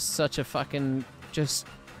engine was such a fucking just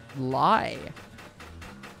lie.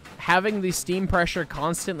 Having the steam pressure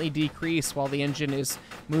constantly decrease while the engine is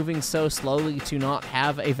moving so slowly to not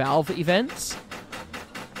have a valve event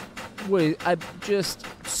was just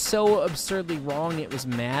so absurdly wrong, it was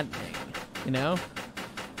maddening, you know?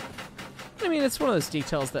 I mean, it's one of those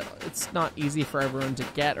details that it's not easy for everyone to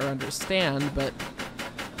get or understand, but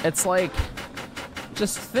it's like,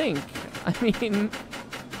 just think. I mean,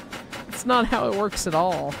 it's not how it works at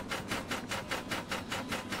all.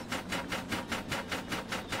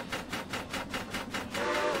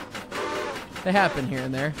 They happen here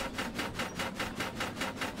and there.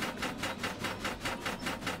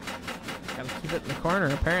 Gotta keep it in the corner,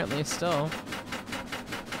 apparently, still.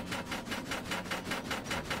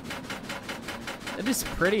 It is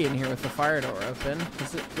pretty in here with the fire door open.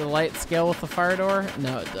 Does it the light scale with the fire door?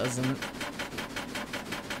 No, it doesn't.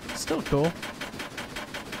 Still cool.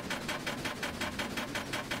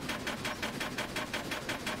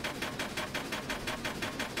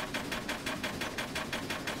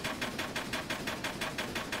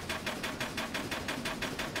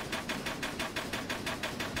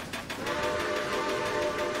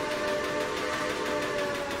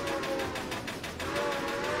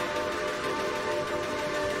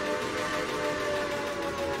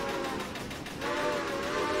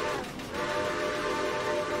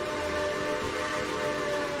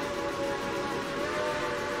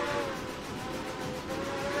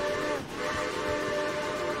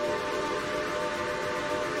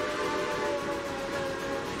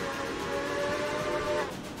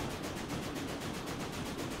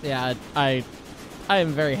 Yeah, I am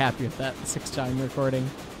very happy with that 6-chime recording.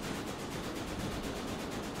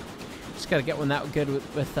 Just gotta get one that good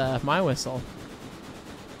with my whistle.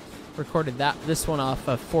 Recorded this one off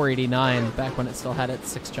of 489 back when it still had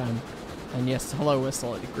its 6-chime. And yes, hello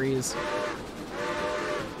whistle, it agrees.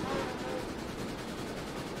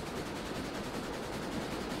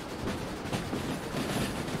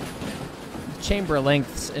 The chamber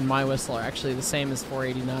lengths in my whistle are actually the same as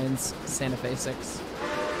 489's Santa Fe 6.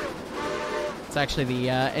 It's actually the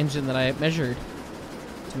engine that I measured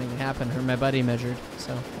to make it happen, or my buddy measured,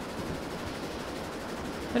 so.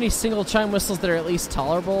 Any single chime whistles that are at least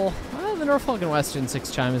tolerable? Well, the Norfolk and Western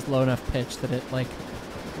 6-chime is low enough pitch that it, like,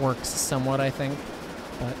 works somewhat, I think,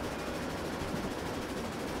 but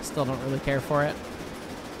still don't really care for it.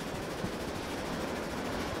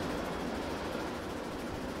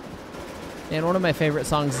 And one of my favorite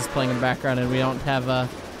songs is playing in the background, and we don't have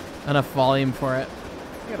enough volume for it.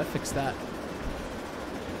 I gotta fix that.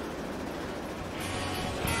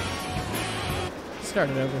 Start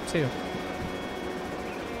it over too.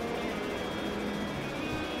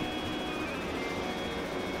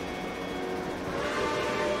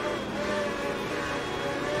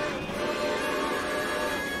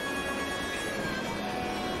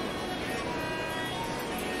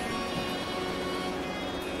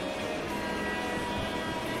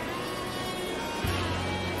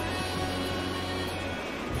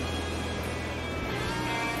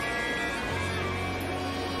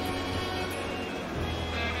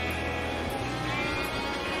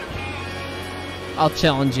 I'll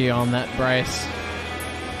challenge you on that, Bryce.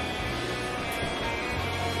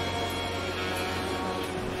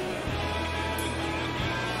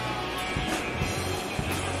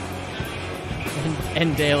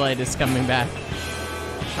 And daylight is coming back.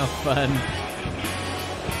 How fun.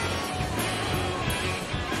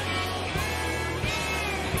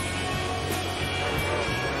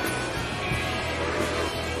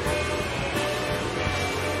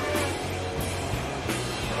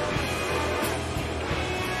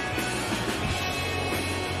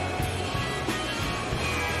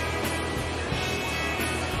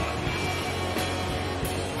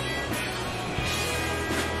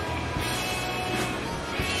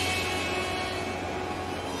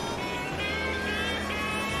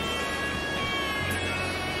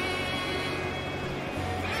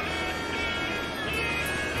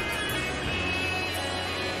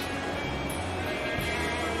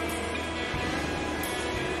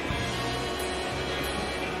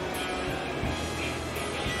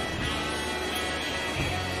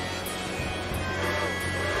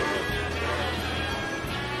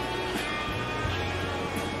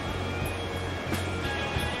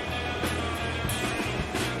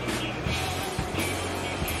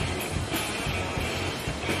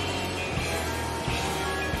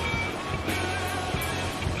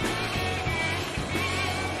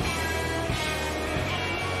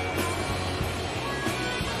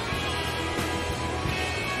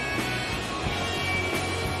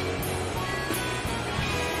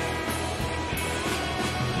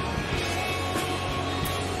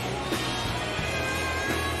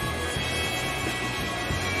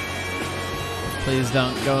 Please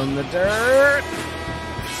don't go in the dirt.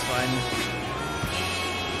 It's fine.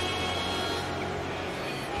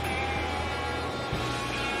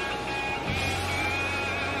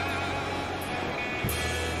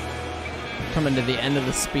 Coming to the end of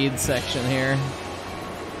the speed section here.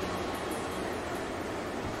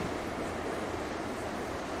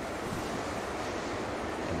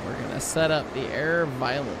 And we're gonna set up the air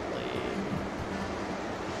violently.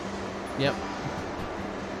 Yep.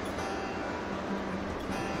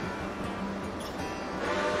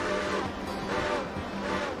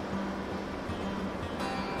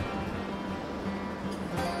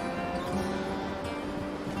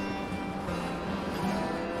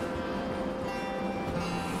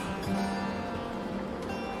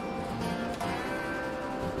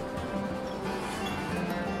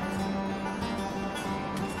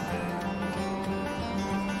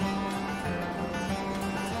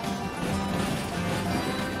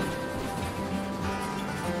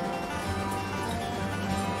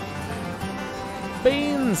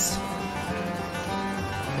 Beans!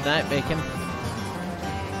 Good night, bacon.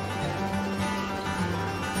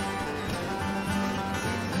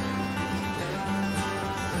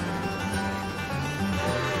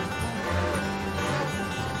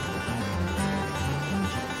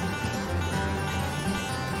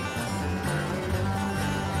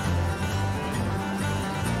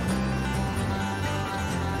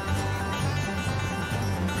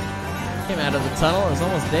 Came out of the tunnel, it was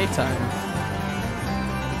almost daytime.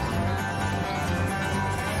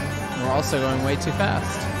 We're also going way too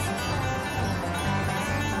fast.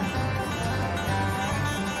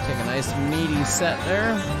 Take a nice meaty set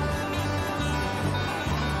there.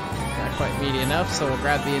 Not quite meaty enough, so we'll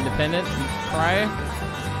grab the independent and try.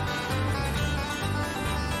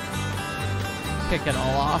 Kick it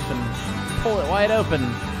all off and pull it wide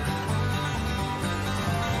open.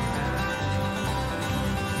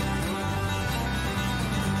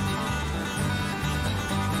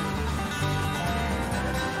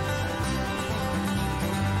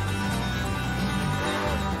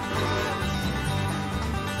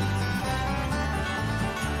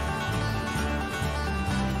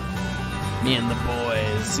 Me and the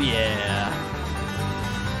boys, yeah.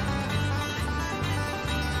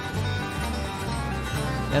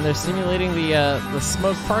 And they're simulating the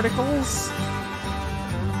smoke particles?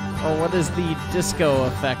 Or what is the disco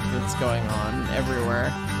effect that's going on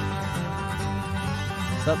everywhere?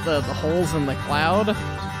 Is that the holes in the cloud?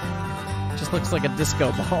 It just looks like a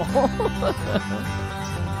disco ball.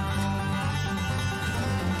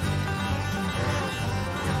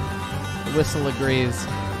 The whistle agrees.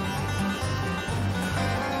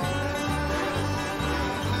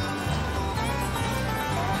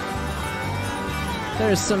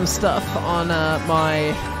 There's some stuff on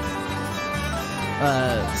my...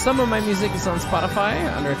 some of my music is on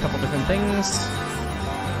Spotify under a couple different things.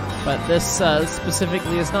 But this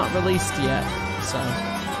specifically is not released yet, so...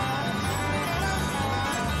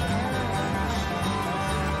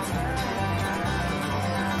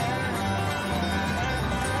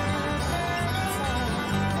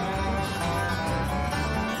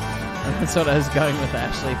 That's what I was going with,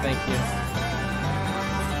 Ashley. Thank you.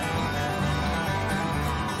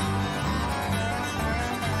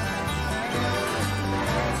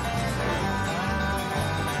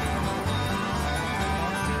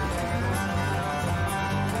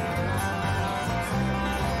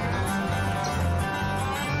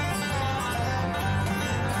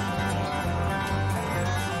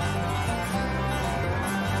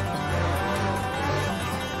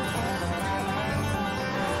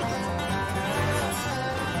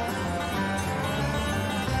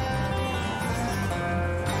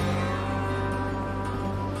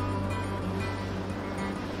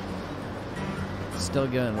 Still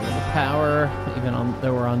getting a little power, even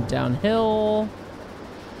though we're on downhill.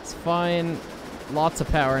 It's fine. Lots of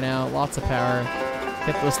power now, lots of power.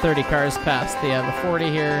 Get those 30 cars past the 40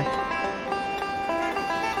 here.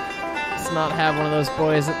 Let's not have one of those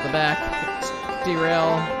boys at the back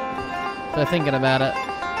derail. They're thinking about it.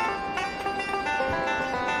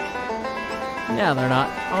 Yeah, they're not.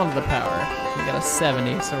 On to the power. We got a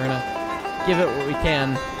 70, so we're gonna give it what we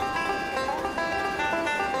can.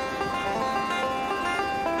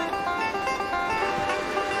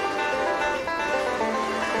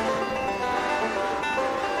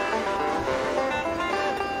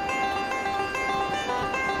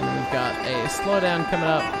 Got a slowdown coming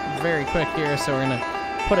up very quick here, so we're gonna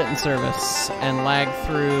put it in service and lag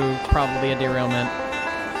through probably a derailment.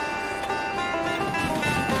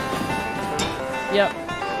 Yep,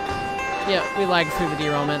 we lagged through the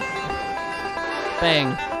derailment.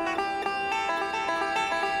 Bang.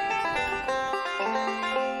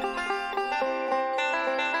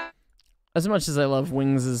 As much as I love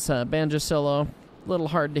Wings' banjo solo, a little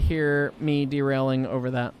hard to hear me derailing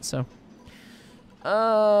over that, so.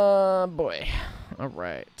 Boy.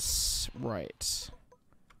 Alright. Right.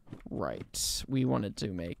 We wanted to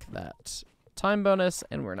make that time bonus,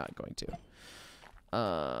 and we're not going to.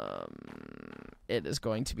 It is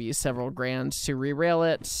going to be several grand to re-rail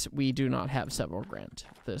it. We do not have several grand.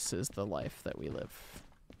 This is the life that we live.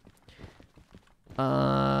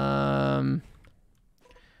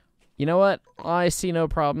 You know what? I see no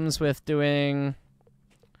problems with doing...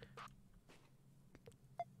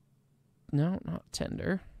 No, not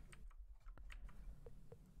tender.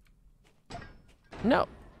 No.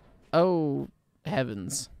 Oh,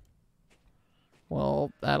 heavens.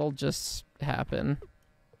 Well, that'll just happen.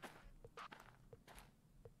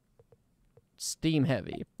 Steam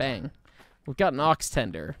heavy. Bang. We've got an ox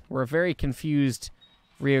tender. We're a very confused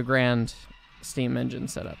Rio Grande steam engine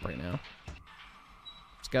setup right now.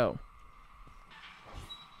 Let's go.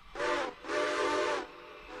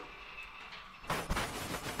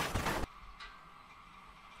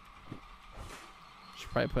 Should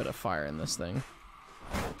probably put a fire in this thing.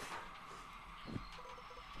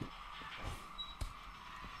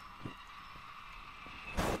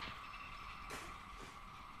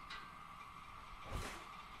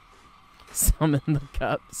 Summon the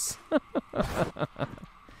cups.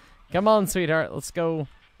 Come on, sweetheart. Let's go.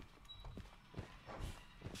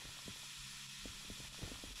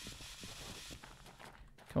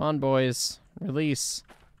 Come on, boys. Release.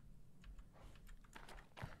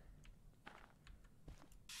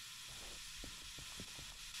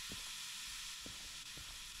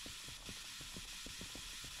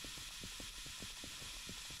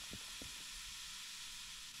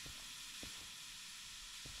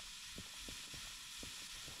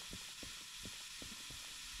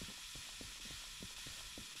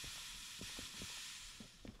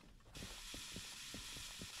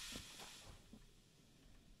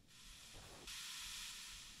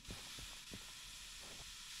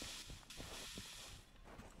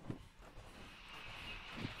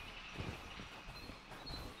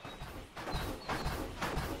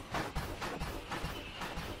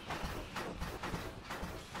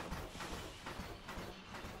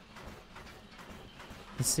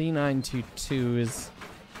 The C922 is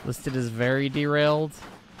listed as very derailed.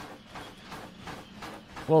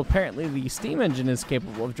 Well, apparently the steam engine is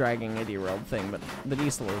capable of dragging a derailed thing, but the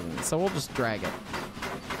diesel isn't, so we'll just drag it.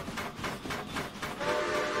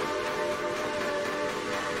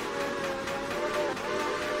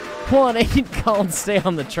 One ain't called Stay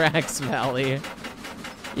on the Tracks Valley.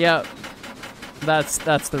 Yep.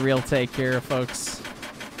 That's the real take here, folks.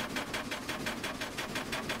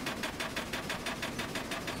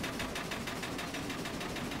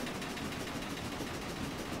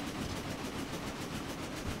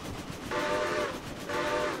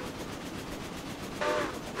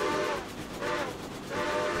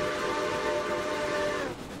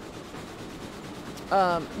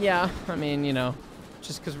 Yeah, I mean, you know,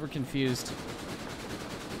 just because we're confused.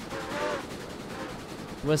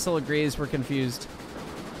 Whistle agrees we're confused.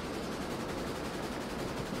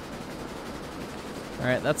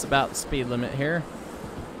 Alright, that's about the speed limit here.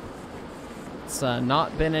 It's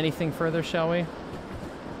not been anything further, shall we?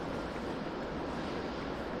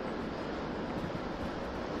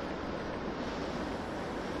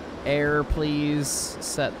 Air, please.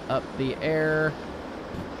 Set up the air.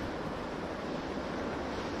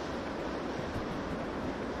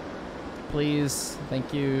 Please.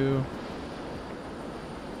 Thank you.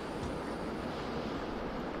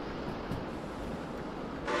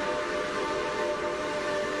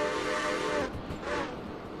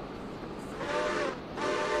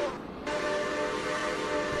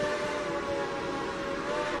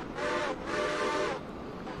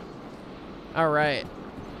 All right.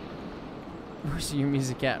 Where's your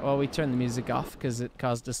music at? Well, we turned the music off because it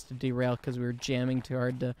caused us to derail because we were jamming too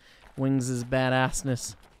hard to Wings'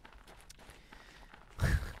 badassness.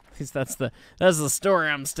 At least that's the story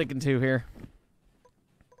I'm sticking to here.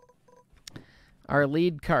 Our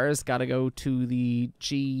lead car's got to go to the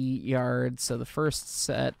G yard, so the first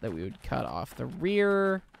set that we would cut off the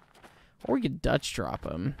rear, or we could Dutch drop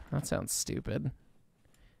them. That sounds stupid. Do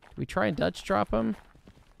we try and Dutch drop them?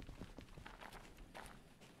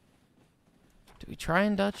 Do we try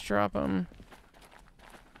and Dutch drop them?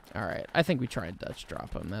 All right, I think we try and Dutch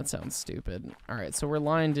drop them. That sounds stupid. All right, so we're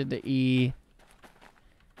lined into E.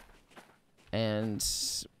 And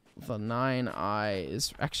the 9i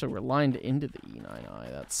is... Actually, we're lined into the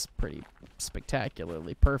E9i. That's pretty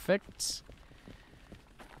spectacularly perfect.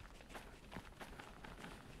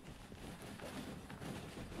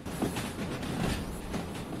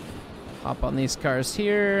 Hop on these cars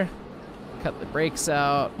here. Cut the brakes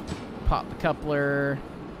out. Pop the coupler.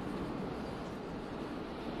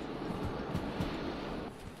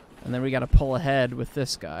 And then we gotta pull ahead with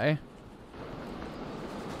this guy.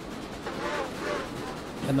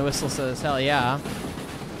 And the whistle says, hell yeah.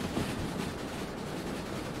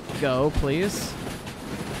 Go, please.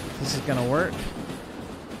 This is gonna work.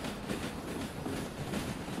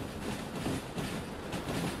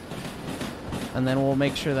 And then we'll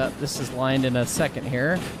make sure that this is lined in a second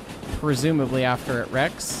here. Presumably after it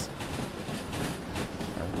wrecks.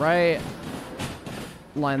 Alright.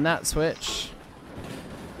 Line that switch.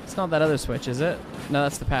 It's not that other switch, is it? No,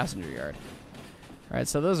 that's the passenger yard. Alright,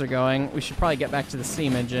 so those are going. We should probably get back to the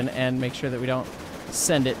steam engine and make sure that we don't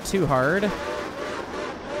send it too hard.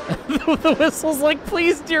 The whistle's like,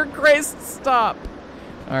 please, dear Christ, stop.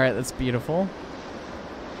 Alright, that's beautiful.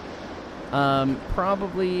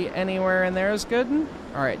 Probably anywhere in there is good.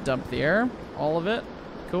 Alright, dump the air. All of it.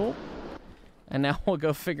 Cool. And now we'll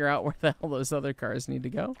go figure out where the hell those other cars need to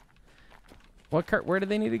go. What car? Where do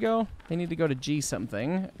they need to go? They need to go to G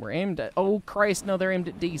something. We're aimed at... Oh, Christ, no, they're aimed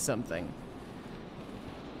at D something.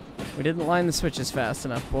 We didn't line the switches fast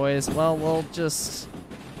enough, boys. Well, we'll just...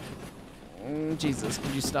 Jesus,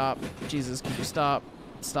 could you stop? Jesus, could you stop?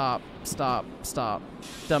 Stop, stop, stop.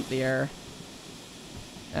 Dump the air.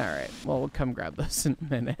 Alright, well, we'll come grab those in a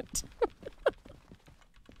minute.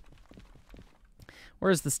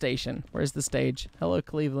 Where's the station? Where's the stage? Hello,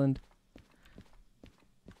 Cleveland.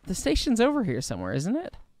 The station's over here somewhere, isn't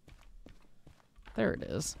it? There it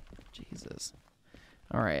is. Jesus.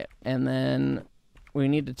 Alright, and then we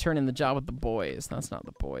need to turn in the job with the boys. That's not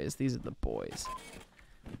the boys. These are the boys.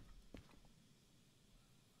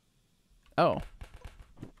 Oh.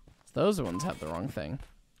 Those ones have the wrong thing.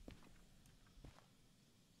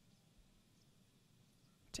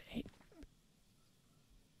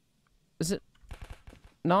 Is it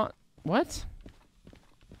not? What?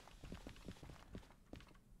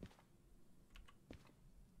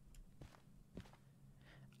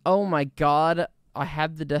 Oh my god, I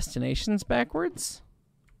had the destinations backwards?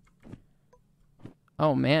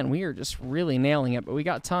 Oh man, we are just really nailing it, but we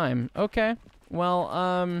got time. Okay, well,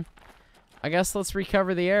 I guess let's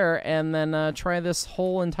recover the air and then try this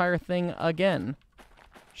whole entire thing again.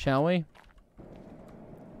 Shall we?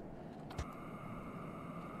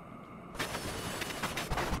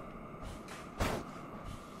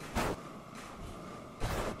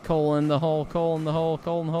 Coal in the hole, coal in the hole,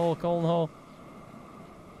 coal in the hole, coal in the hole.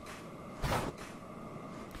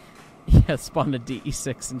 Yeah, spawn a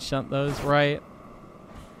DE6 and shunt those, right?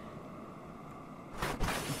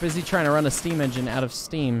 Busy trying to run a steam engine out of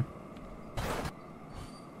steam.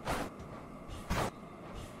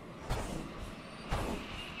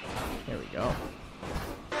 There we go.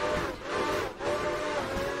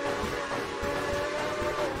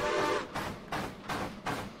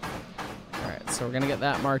 Alright, so we're gonna get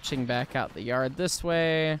that marching back out the yard this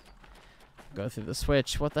way. Go through the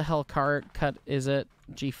switch. What the hell car cut is it?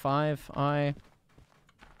 G5I?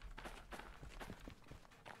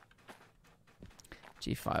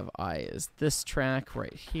 G5I is this track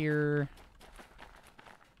right here,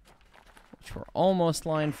 which we're almost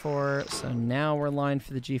lined for, so now we're lined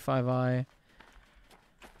for the G5I.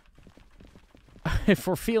 If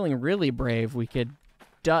we're feeling really brave, we could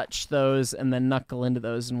Dutch those and then knuckle into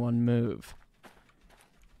those in one move.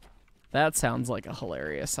 That sounds like a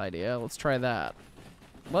hilarious idea. Let's try that.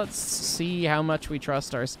 Let's see how much we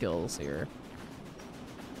trust our skills here.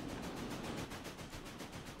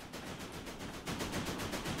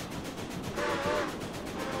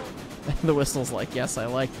 The whistle's like, yes, I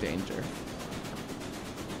like danger.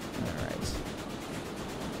 Alright.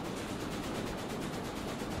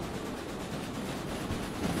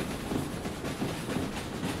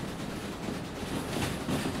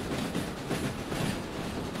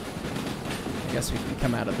 I guess we can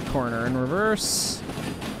come out of the corner in reverse.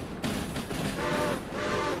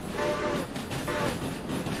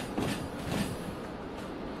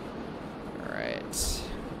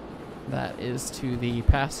 That is to the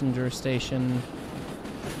passenger station.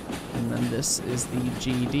 And then this is the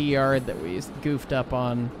GD yard that we goofed up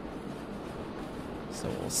on. So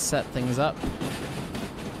we'll set things up.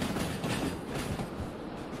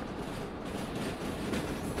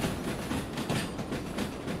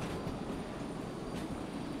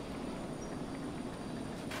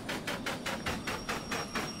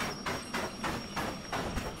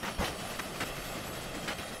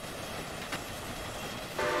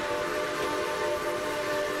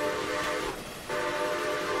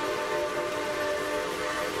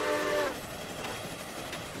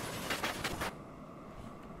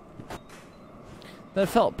 That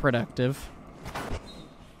felt productive.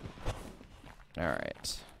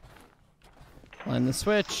 Alright. Line the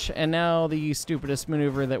switch, and now the stupidest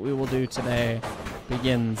maneuver that we will do today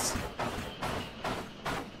begins.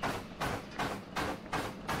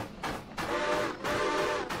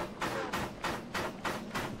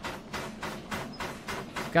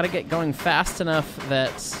 Gotta get going fast enough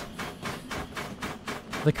that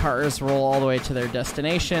the cars roll all the way to their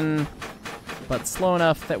destination, but slow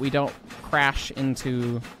enough that we don't crash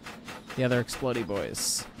into the other explodey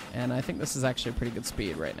boys. And I think this is actually a pretty good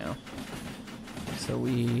speed right now. So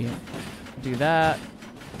we do that,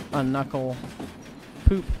 unknuckle,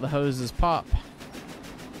 poop, the hoses pop,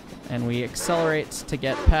 and we accelerate to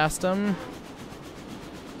get past them.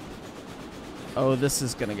 Oh, this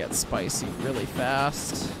is gonna get spicy really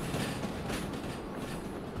fast.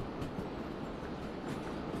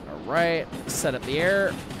 Alright, set up the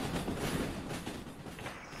air.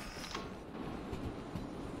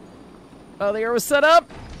 Oh, the air was set up!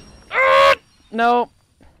 No.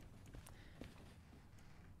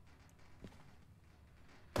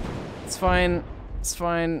 It's fine. It's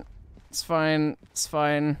fine. It's fine. It's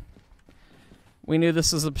fine. We knew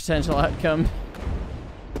this was a potential outcome.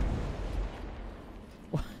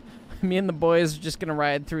 Me and the boys are just gonna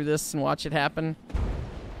ride through this and watch it happen.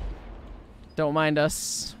 Don't mind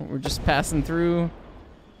us. We're just passing through.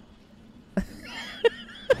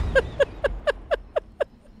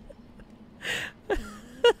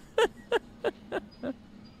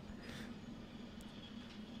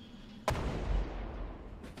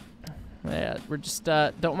 Yeah, we're just,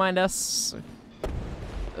 don't mind us.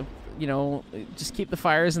 You know, just keep the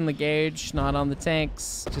fires in the gauge, not on the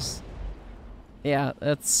tanks. Just, yeah,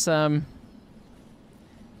 that's,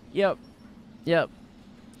 yep.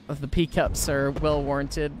 The P-cups are well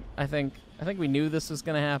warranted, I think. I think we knew this was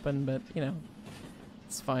gonna happen, but, you know,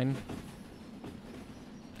 it's fine.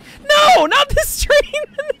 No, not this train!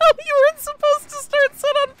 No, you weren't supposed to start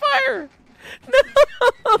set on fire!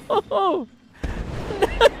 No!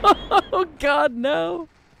 No, God, no.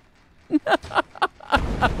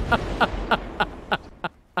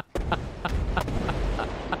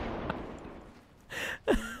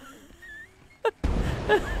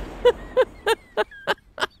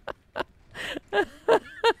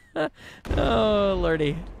 Oh,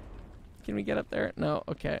 Lordy. Can we get up there? No,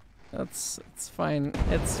 okay. It's fine.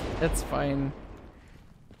 It's fine.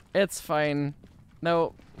 It's fine.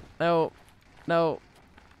 No.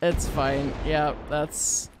 It's fine. Yeah,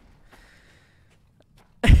 that's...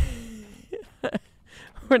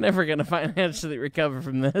 We're never gonna financially recover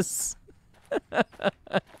from this.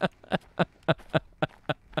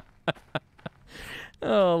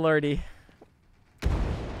 Oh, Lordy.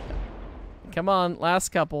 Come on, last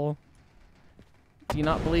couple. Do you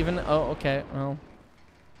not believe in it? Oh, okay, well.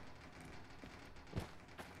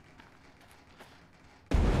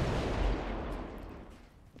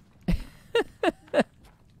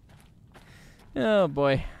 Oh,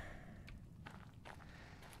 boy.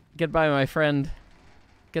 Goodbye, my friend.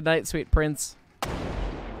 Good night, sweet prince.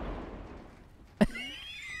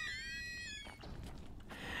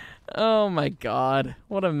 Oh, my God.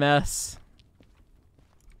 What a mess.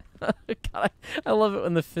 God, I love it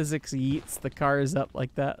when the physics yeets the cars up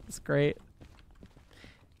like that. It's great.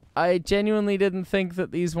 I genuinely didn't think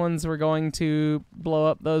that these ones were going to blow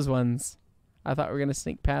up those ones. I thought we were going to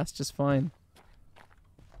sneak past just fine.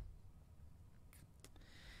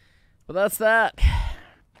 But that's that.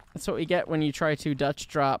 That's what we get when you try to Dutch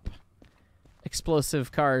drop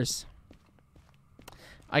explosive cars.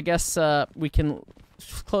 I guess we can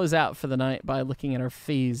close out for the night by looking at our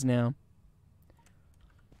fees now.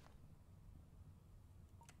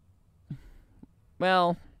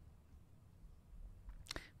 Well,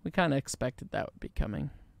 we kind of expected that would be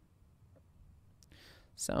coming.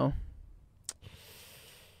 So,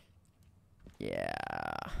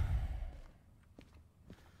 yeah.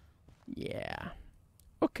 Yeah.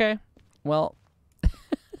 Okay. Well,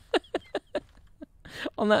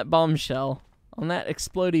 on that bombshell, on that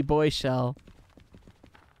explodey boy shell,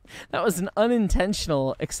 that was an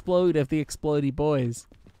unintentional explode of the explodey boys.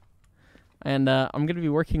 And I'm going to be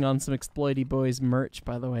working on some Exploity Boys merch,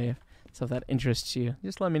 by the way. So if that interests you,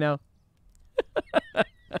 just let me know.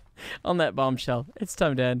 On that bombshell, it's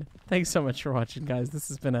time to end. Thanks so much for watching, guys. This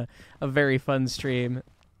has been a very fun stream.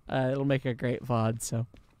 It'll make a great VOD, so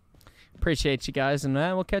appreciate you guys, and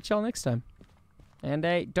we'll catch y'all next time.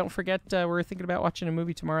 And don't forget, we're thinking about watching a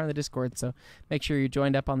movie tomorrow on the Discord, so make sure you're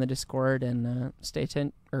joined up on the Discord and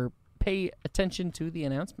pay attention to the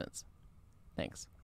announcements. Thanks.